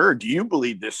asked her, "Do you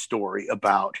believe this story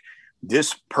about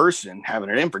this person having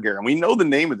it in for Gary?" And we know the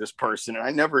name of this person. And I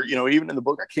never, even in the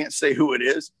book, I can't say who it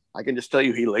is. I can just tell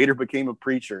you he later became a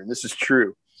preacher. And this is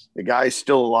true. The guy is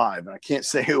still alive. And I can't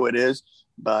say who it is,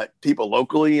 but people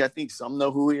locally, I think some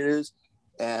know who he is.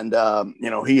 And,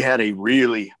 he had a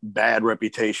really bad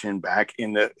reputation back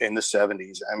in the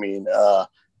 70s. I mean,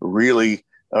 really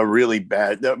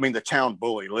bad. I mean, the town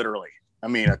bully, literally. I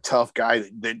mean, a tough guy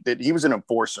that he was an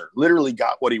enforcer, literally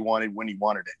got what he wanted when he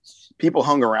wanted it. People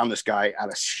hung around this guy out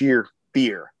of sheer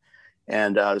fear.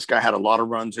 And this guy had a lot of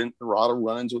run-ins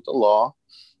with the law.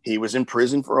 He was in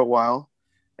prison for a while,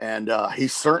 and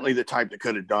he's certainly the type that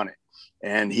could have done it.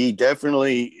 And he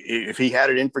definitely, if he had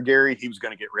it in for Gary, he was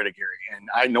going to get rid of Gary. And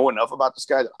I know enough about this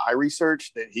guy that I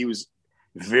researched that he was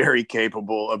very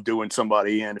capable of doing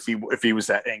somebody in if he was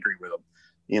that angry with him.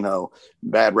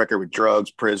 Bad record with drugs,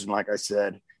 prison, like I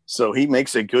said. So he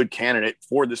makes a good candidate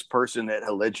for this person that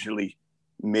allegedly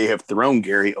may have thrown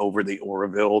Gary over the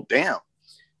Oroville Dam.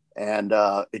 And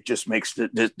it just makes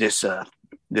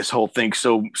this whole thing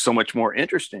so much more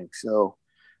interesting. So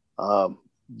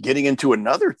getting into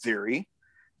another theory,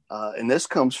 and this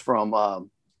comes from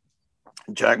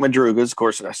Jack Madruga's. Of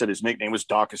course, I said his nickname was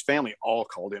Doc. His family all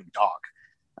called him Doc.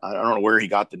 I don't know where he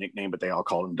got the nickname, but they all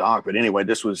called him Doc. But anyway,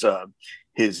 this was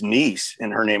his niece,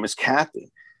 and her name is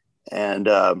Kathy. And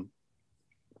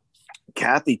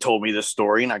Kathy told me this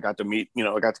story, and I got to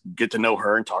get to know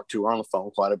her and talk to her on the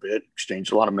phone quite a bit,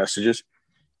 exchanged a lot of messages.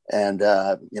 And,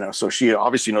 so she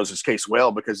obviously knows his case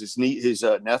well, because his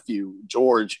nephew,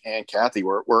 George, and Kathy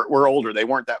were older. They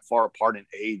weren't that far apart in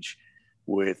age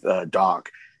with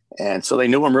Doc. And so they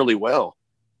knew him really well,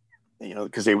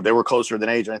 because they were closer than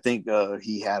age. And I think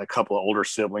he had a couple of older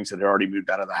siblings that had already moved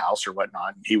out of the house or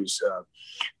whatnot. And he was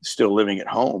still living at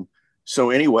home.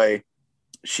 So anyway,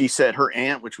 she said her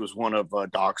aunt, which was one of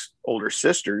Doc's older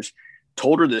sisters,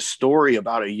 told her this story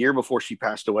about a year before she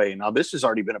passed away. And now this has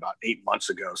already been about 8 months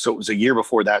ago. So it was a year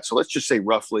before that. So let's just say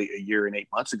roughly a year and 8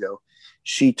 months ago,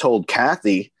 she told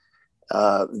Kathy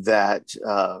that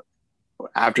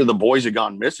after the boys had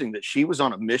gone missing, that she was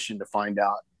on a mission to find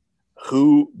out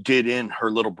who did in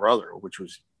her little brother, which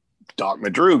was Doc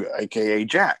Madruga, AKA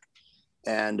Jack.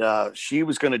 And she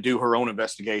was going to do her own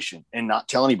investigation and not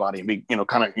tell anybody, and be,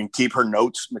 and keep her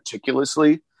notes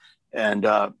meticulously, and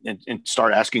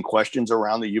start asking questions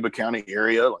around the Yuba County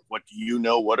area. Like, what do you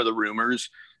know? What are the rumors?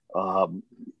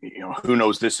 Who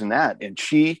knows this and that? And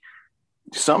she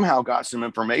somehow got some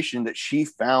information that she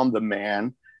found the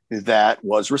man that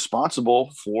was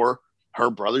responsible for her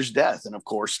brother's death. And of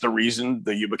course, the reason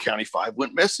the Yuba County 5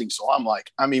 went missing. So I'm like,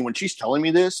 when she's telling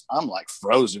me this, I'm like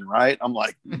frozen, right? I'm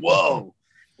like, whoa,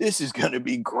 this is going to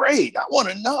be great. I want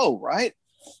to know. Right.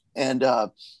 And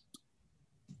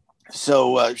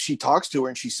so she talks to her,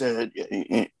 and she said,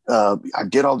 I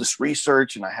did all this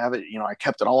research, and I have it, I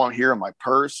kept it all on here in my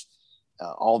purse,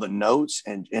 all the notes.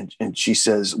 And she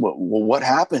says, well, what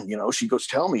happened? She goes,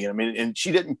 tell me. And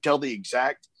she didn't tell the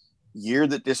exact year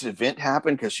that this event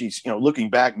happened, because she's looking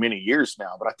back many years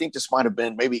now, but I think this might have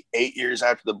been maybe 8 years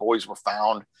after the boys were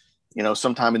found,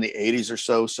 sometime in the 80s or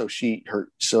so. So she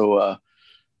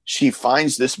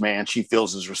finds this man she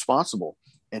feels is responsible,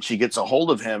 and she gets a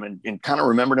hold of him and kind of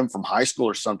remembered him from high school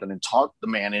or something, and talked the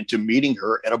man into meeting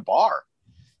her at a bar,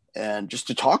 and just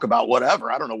to talk about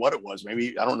whatever. I don't know what it was.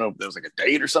 Maybe, I don't know if there was like a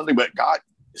date or something, but God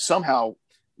somehow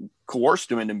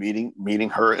coerced him into meeting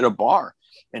her at a bar.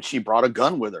 And she brought a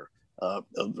gun with her, a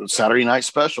Saturday night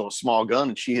special, a small gun.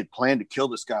 And she had planned to kill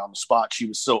this guy on the spot. She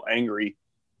was so angry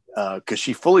because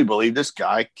she fully believed this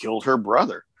guy killed her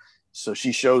brother. So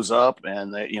she shows up,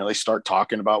 and they start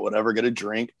talking about whatever, get a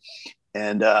drink.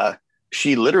 And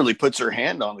she literally puts her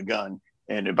hand on the gun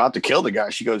and about to kill the guy.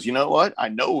 She goes, "You know what? I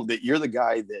know that you're the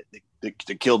guy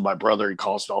that killed my brother and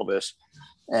caused all this."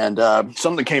 And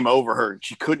something came over her.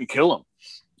 She couldn't kill him.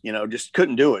 Just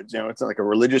couldn't do it. It's like a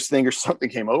religious thing or something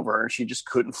came over her, and she just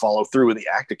couldn't follow through with the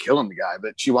act of killing the guy.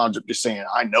 But she wound up just saying,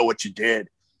 "I know what you did,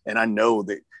 and I know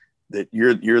that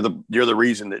you're the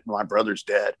reason that my brother's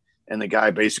dead." And the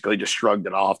guy basically just shrugged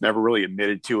it off, never really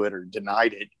admitted to it or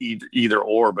denied it either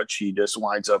or. But she just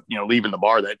winds up, leaving the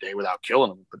bar that day without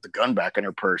killing him, put the gun back in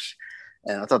her purse.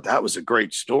 And I thought that was a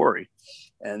great story.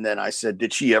 And then I said,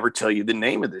 "Did she ever tell you the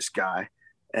name of this guy?"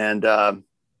 And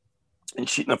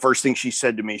the first thing she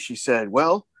said to me, she said,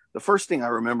 "Well, the first thing I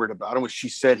remembered about him was," she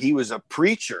said, "he was a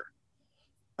preacher."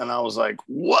 And I was like,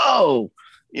 whoa,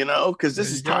 because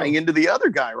this is tying into the other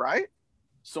guy, right?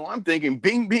 So I'm thinking,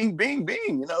 bing, bing, bing,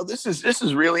 bing. This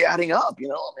is really adding up.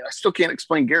 I still can't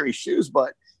explain Gary's Shoes,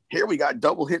 but here we got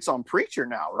double hits on preacher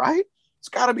now, right? It's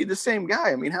got to be the same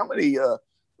guy. I mean, how many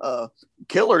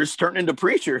killers turn into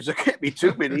preachers? There can't be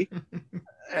too many.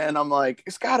 And I'm like,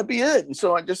 it's got to be it. And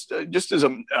so I just as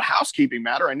a housekeeping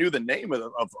matter, I knew the name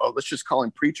of let's just call him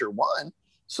Preacher One.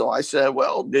 So I said,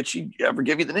 "Well, did she ever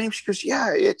give you the name?" She goes,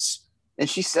 "Yeah, and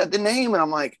she said the name. And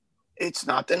I'm like, "It's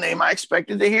not the name I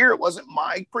expected to hear. It wasn't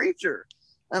my preacher."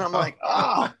 And I'm like,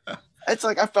 it's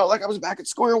like, I felt like I was back at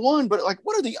square one, but like,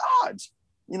 what are the odds?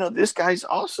 This guy's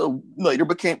also later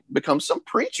become some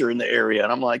preacher in the area.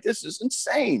 And I'm like, this is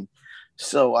insane.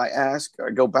 So I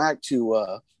go back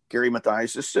to Gary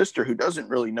Mathias' sister, who doesn't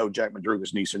really know Jack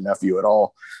Madruga's niece or nephew at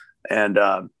all. And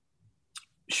I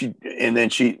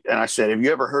said, "Have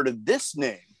you ever heard of this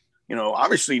name?"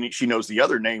 Obviously she knows the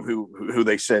other name who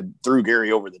they said threw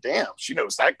Gary over the dam. She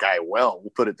knows that guy well,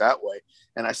 we'll put it that way.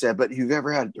 And I said, "But you've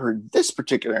ever heard this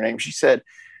particular name?" She said,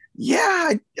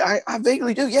 "Yeah, I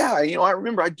vaguely do. Yeah. I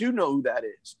remember, I do know who that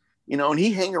is, and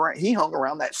he hung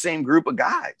around that same group of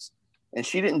guys." And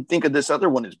she didn't think of this other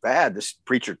one as bad, this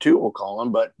Preacher Two, we'll call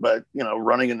him, but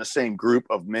running in the same group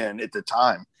of men at the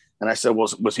time. And I said,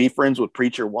 was he friends with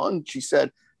Preacher One? She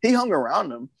said, "He hung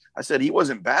around him." I said, "He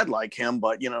wasn't bad like him,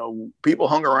 but people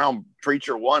hung around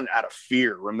Preacher One out of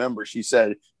fear." Remember, she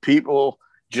said, people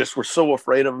just were so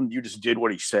afraid of him, you just did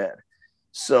what he said.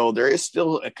 So there is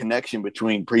still a connection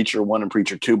between Preacher One and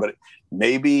Preacher Two, but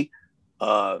maybe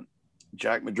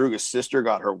Jack Madruga's sister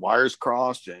got her wires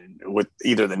crossed and with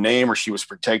either the name, or she was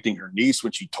protecting her niece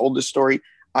when she told this story.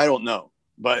 I don't know,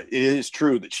 but it is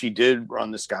true that she did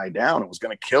run this guy down and was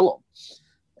going to kill him.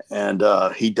 And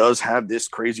he does have this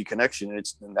crazy connection.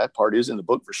 And that part is in the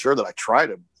book for sure, that I try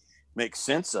to make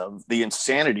sense of the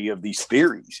insanity of these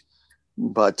theories.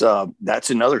 But that's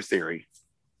another theory.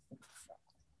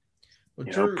 Well,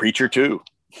 Drew, Preacher Two.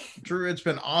 Drew, it's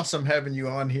been awesome having you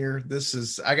on here.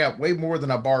 I got way more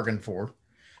than I bargained for,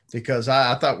 because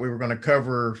I thought we were going to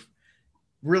cover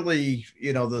really,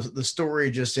 the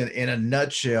story just in a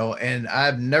nutshell. And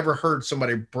I've never heard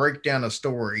somebody break down a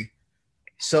story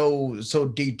so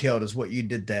detailed as what you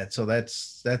did that. So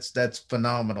that's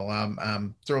phenomenal.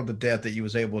 I'm thrilled to death that you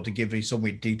was able to give me so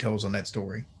many details on that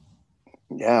story.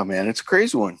 Yeah, man, it's a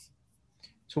crazy one.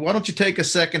 So why don't you take a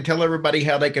second, tell everybody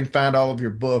how they can find all of your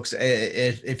books.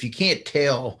 If you can't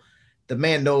tell, the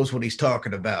man knows what he's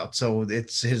talking about. So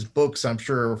it's his books, I'm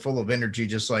sure, are full of energy,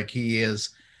 just like he is.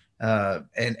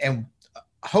 And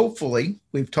hopefully,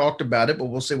 we've talked about it, but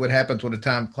we'll see what happens when the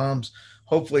time comes.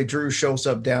 Hopefully Drew shows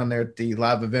up down there at the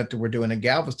live event that we're doing in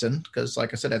Galveston, because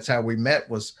like I said, that's how we met,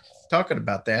 was talking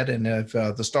about that. And if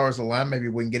the stars align, maybe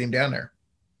we can get him down there.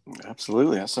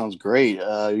 Absolutely. That sounds great.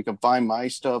 You can find my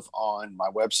stuff on my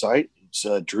website. It's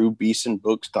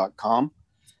drewbeesonbooks.com.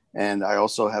 And I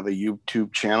also have a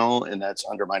YouTube channel, and that's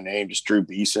under my name, just Drew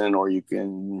Beeson, or you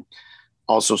can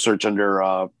also search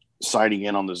under Sighting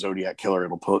In on the Zodiac Killer.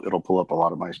 It'll pull up a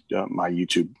lot of my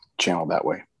YouTube channel that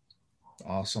way.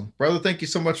 Awesome. Brother, thank you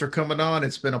so much for coming on.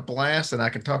 It's been a blast, and I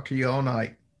can talk to you all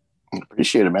night.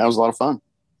 Appreciate it, man. It was a lot of fun.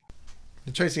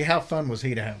 Tracy, how fun was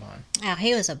he to have on? Oh,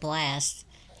 he was a blast.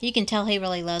 You can tell he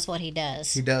really loves what he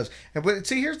does. He does. But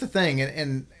see, here's the thing,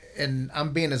 and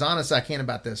I'm being as honest as I can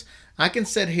about this. I can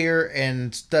sit here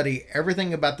and study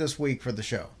everything about this week for the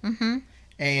show. Mm-hmm.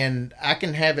 and I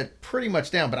can have it pretty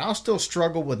much down, but I'll still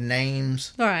struggle with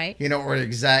names, Right. or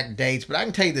exact dates, but I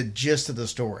can tell you the gist of the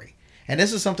story. And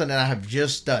this is something that I have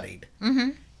just studied.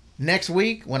 Mm-hmm. Next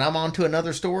week, when I'm on to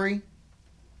another story,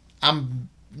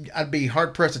 I'd be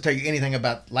hard pressed to tell you anything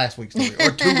about last week's story,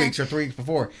 or 2 weeks, or 3 weeks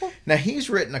before. Now, he's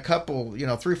written a couple,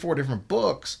 3, 4 different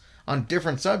books on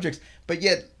different subjects, but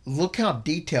yet look how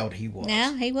detailed he was.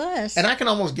 Yeah, he was. And I can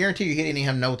almost guarantee you he didn't even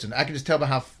have notes. And I can just tell by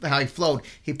how he flowed.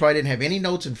 He probably didn't have any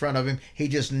notes in front of him. He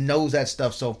just knows that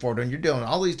stuff so far. And you're doing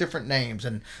all these different names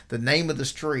and the name of the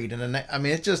street. And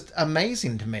it's just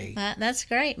amazing to me. That's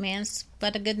great, man. It's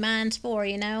what a good mind's for,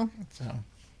 So,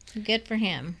 good for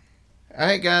him. all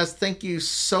right, guys. Thank you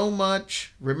so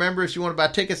much. Remember, if you want to buy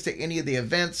tickets to any of the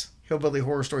events,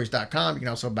 hillbillyhorrorstories.com. You can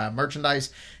also buy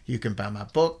merchandise. You can buy my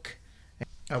book.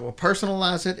 I will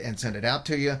personalize it and send it out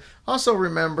to you. Also,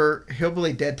 remember,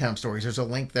 Hillbilly Dead Time Stories. There's a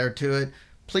link there to it.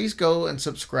 Please go and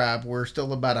subscribe. We're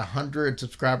still about 100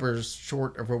 subscribers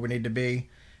short of where we need to be.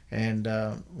 And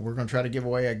we're going to try to give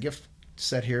away a gift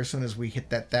set here as soon as we hit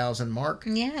that 1,000 mark.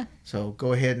 Yeah. So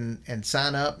go ahead and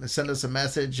sign up and send us a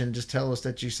message and just tell us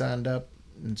that you signed up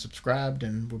and subscribed,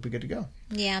 and we'll be good to go.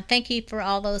 Yeah. Thank you for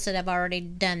all those that have already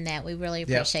done that. We really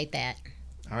appreciate that.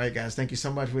 All right, guys. Thank you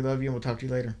so much. We love you, and we'll talk to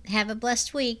you later. Have a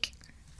blessed week.